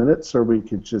 5 minutes, or we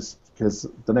could just, because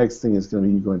the next thing is going to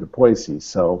be you going to Boise,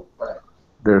 so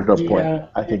there's no point.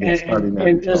 I think it's starting now.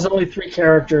 And there's only 3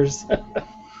 characters.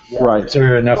 Right. Is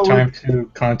there enough time to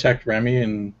contact Remy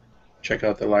and check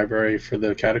out the library for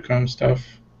the catacomb stuff?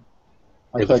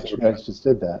 I thought you guys just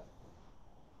did that.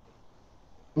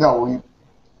 No,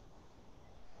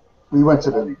 we went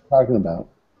to What are you talking about?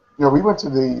 No, we went to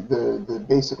the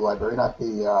basic library, not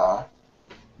the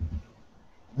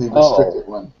restricted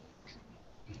one.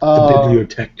 The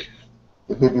bibliothèque.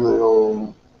 The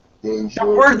bibliothèque. The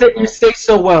word that you say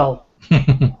so well.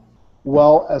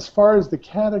 Well, as far as the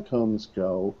catacombs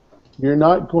go, you're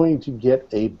not going to get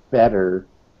a better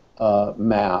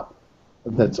map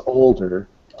that's older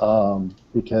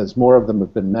because more of them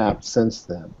have been mapped since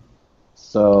then.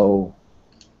 So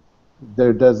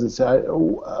there doesn't say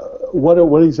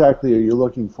what exactly are you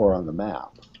looking for on the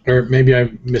map? Or maybe I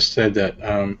missaid that.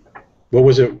 What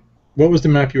was it? What was the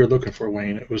map you were looking for,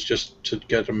 Wayne? It was just to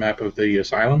get a map of the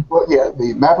asylum? Well, yeah,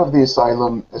 the map of the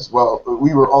asylum as well. But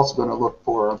we were also going to look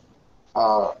for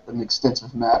an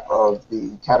extensive map of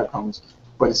the catacombs,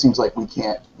 but it seems like we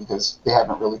can't because they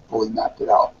haven't really fully mapped it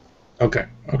out. Okay,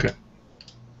 okay.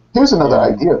 Here's another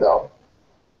idea, though.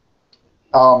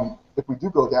 If we do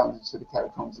go down into the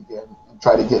catacombs again and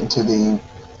try to get into the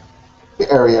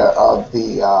area of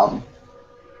the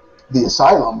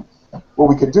asylum, what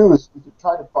we could do is we could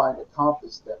try to find a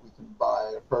compass that we can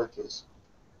buy or purchase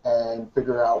and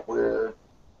figure out where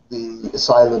the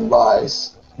asylum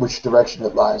lies, which direction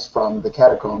it lies from the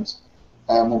catacombs.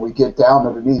 And when we get down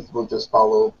underneath, we'll just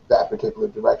follow that particular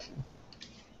direction.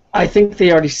 I think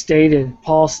they already stated,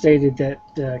 Paul stated that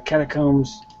the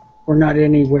catacombs were not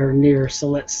anywhere near, so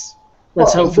let's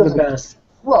hope for the best.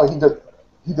 Well,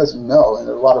 he doesn't know, and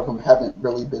a lot of them haven't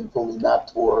really been fully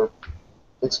mapped or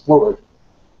explored.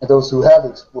 And those who have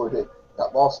explored it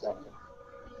got lost down there.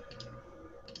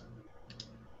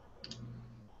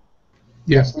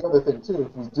 Yeah. That's the other thing, too.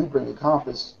 If we do bring a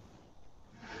compass,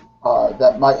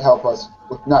 that might help us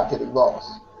with not getting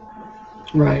lost.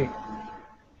 Right.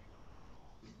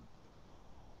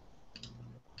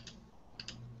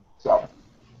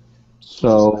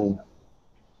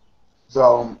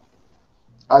 So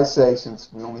I say, since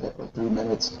we only have like 3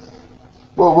 minutes,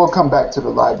 we'll come back to the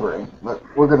library. But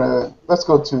let's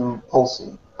go to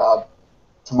Polsey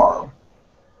tomorrow.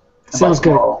 Sounds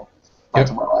good. By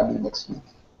tomorrow, I mean next week.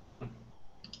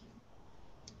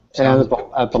 And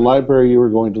at the library, you were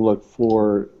going to look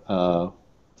for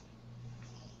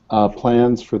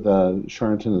plans for the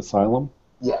Charente Asylum?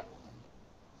 Yeah.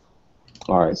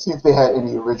 All right. See if they had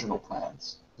any original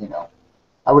plans.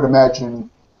 I would imagine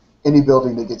any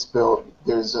building that gets built,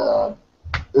 there's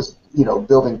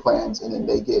building plans, and then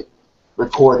they get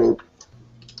recorded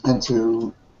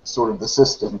into sort of the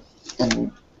system,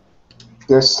 and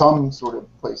there's some sort of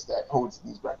place that holds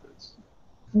these records.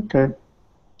 Okay.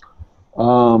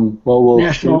 Well,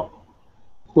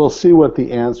 we'll see what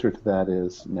the answer to that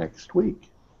is next week,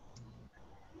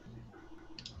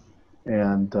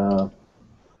 and I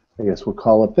guess we'll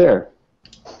call it there.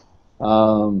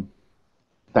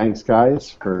 Thanks,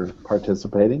 guys, for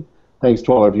participating. Thanks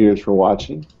to all our viewers for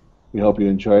watching. We hope you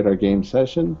enjoyed our game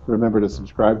session. Remember to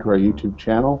subscribe to our YouTube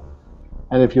channel.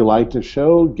 And if you liked the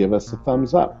show, give us a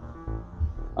thumbs up.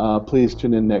 Please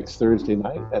tune in next Thursday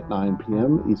night at 9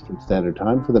 p.m. Eastern Standard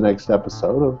Time for the next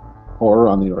episode of Horror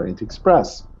on the Orient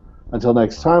Express. Until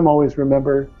next time, always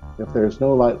remember, if there's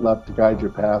no light left to guide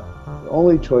your path, the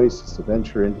only choice is to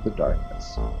venture into the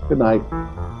darkness. Good night.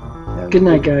 Good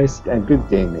night, guys. And good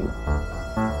gaming.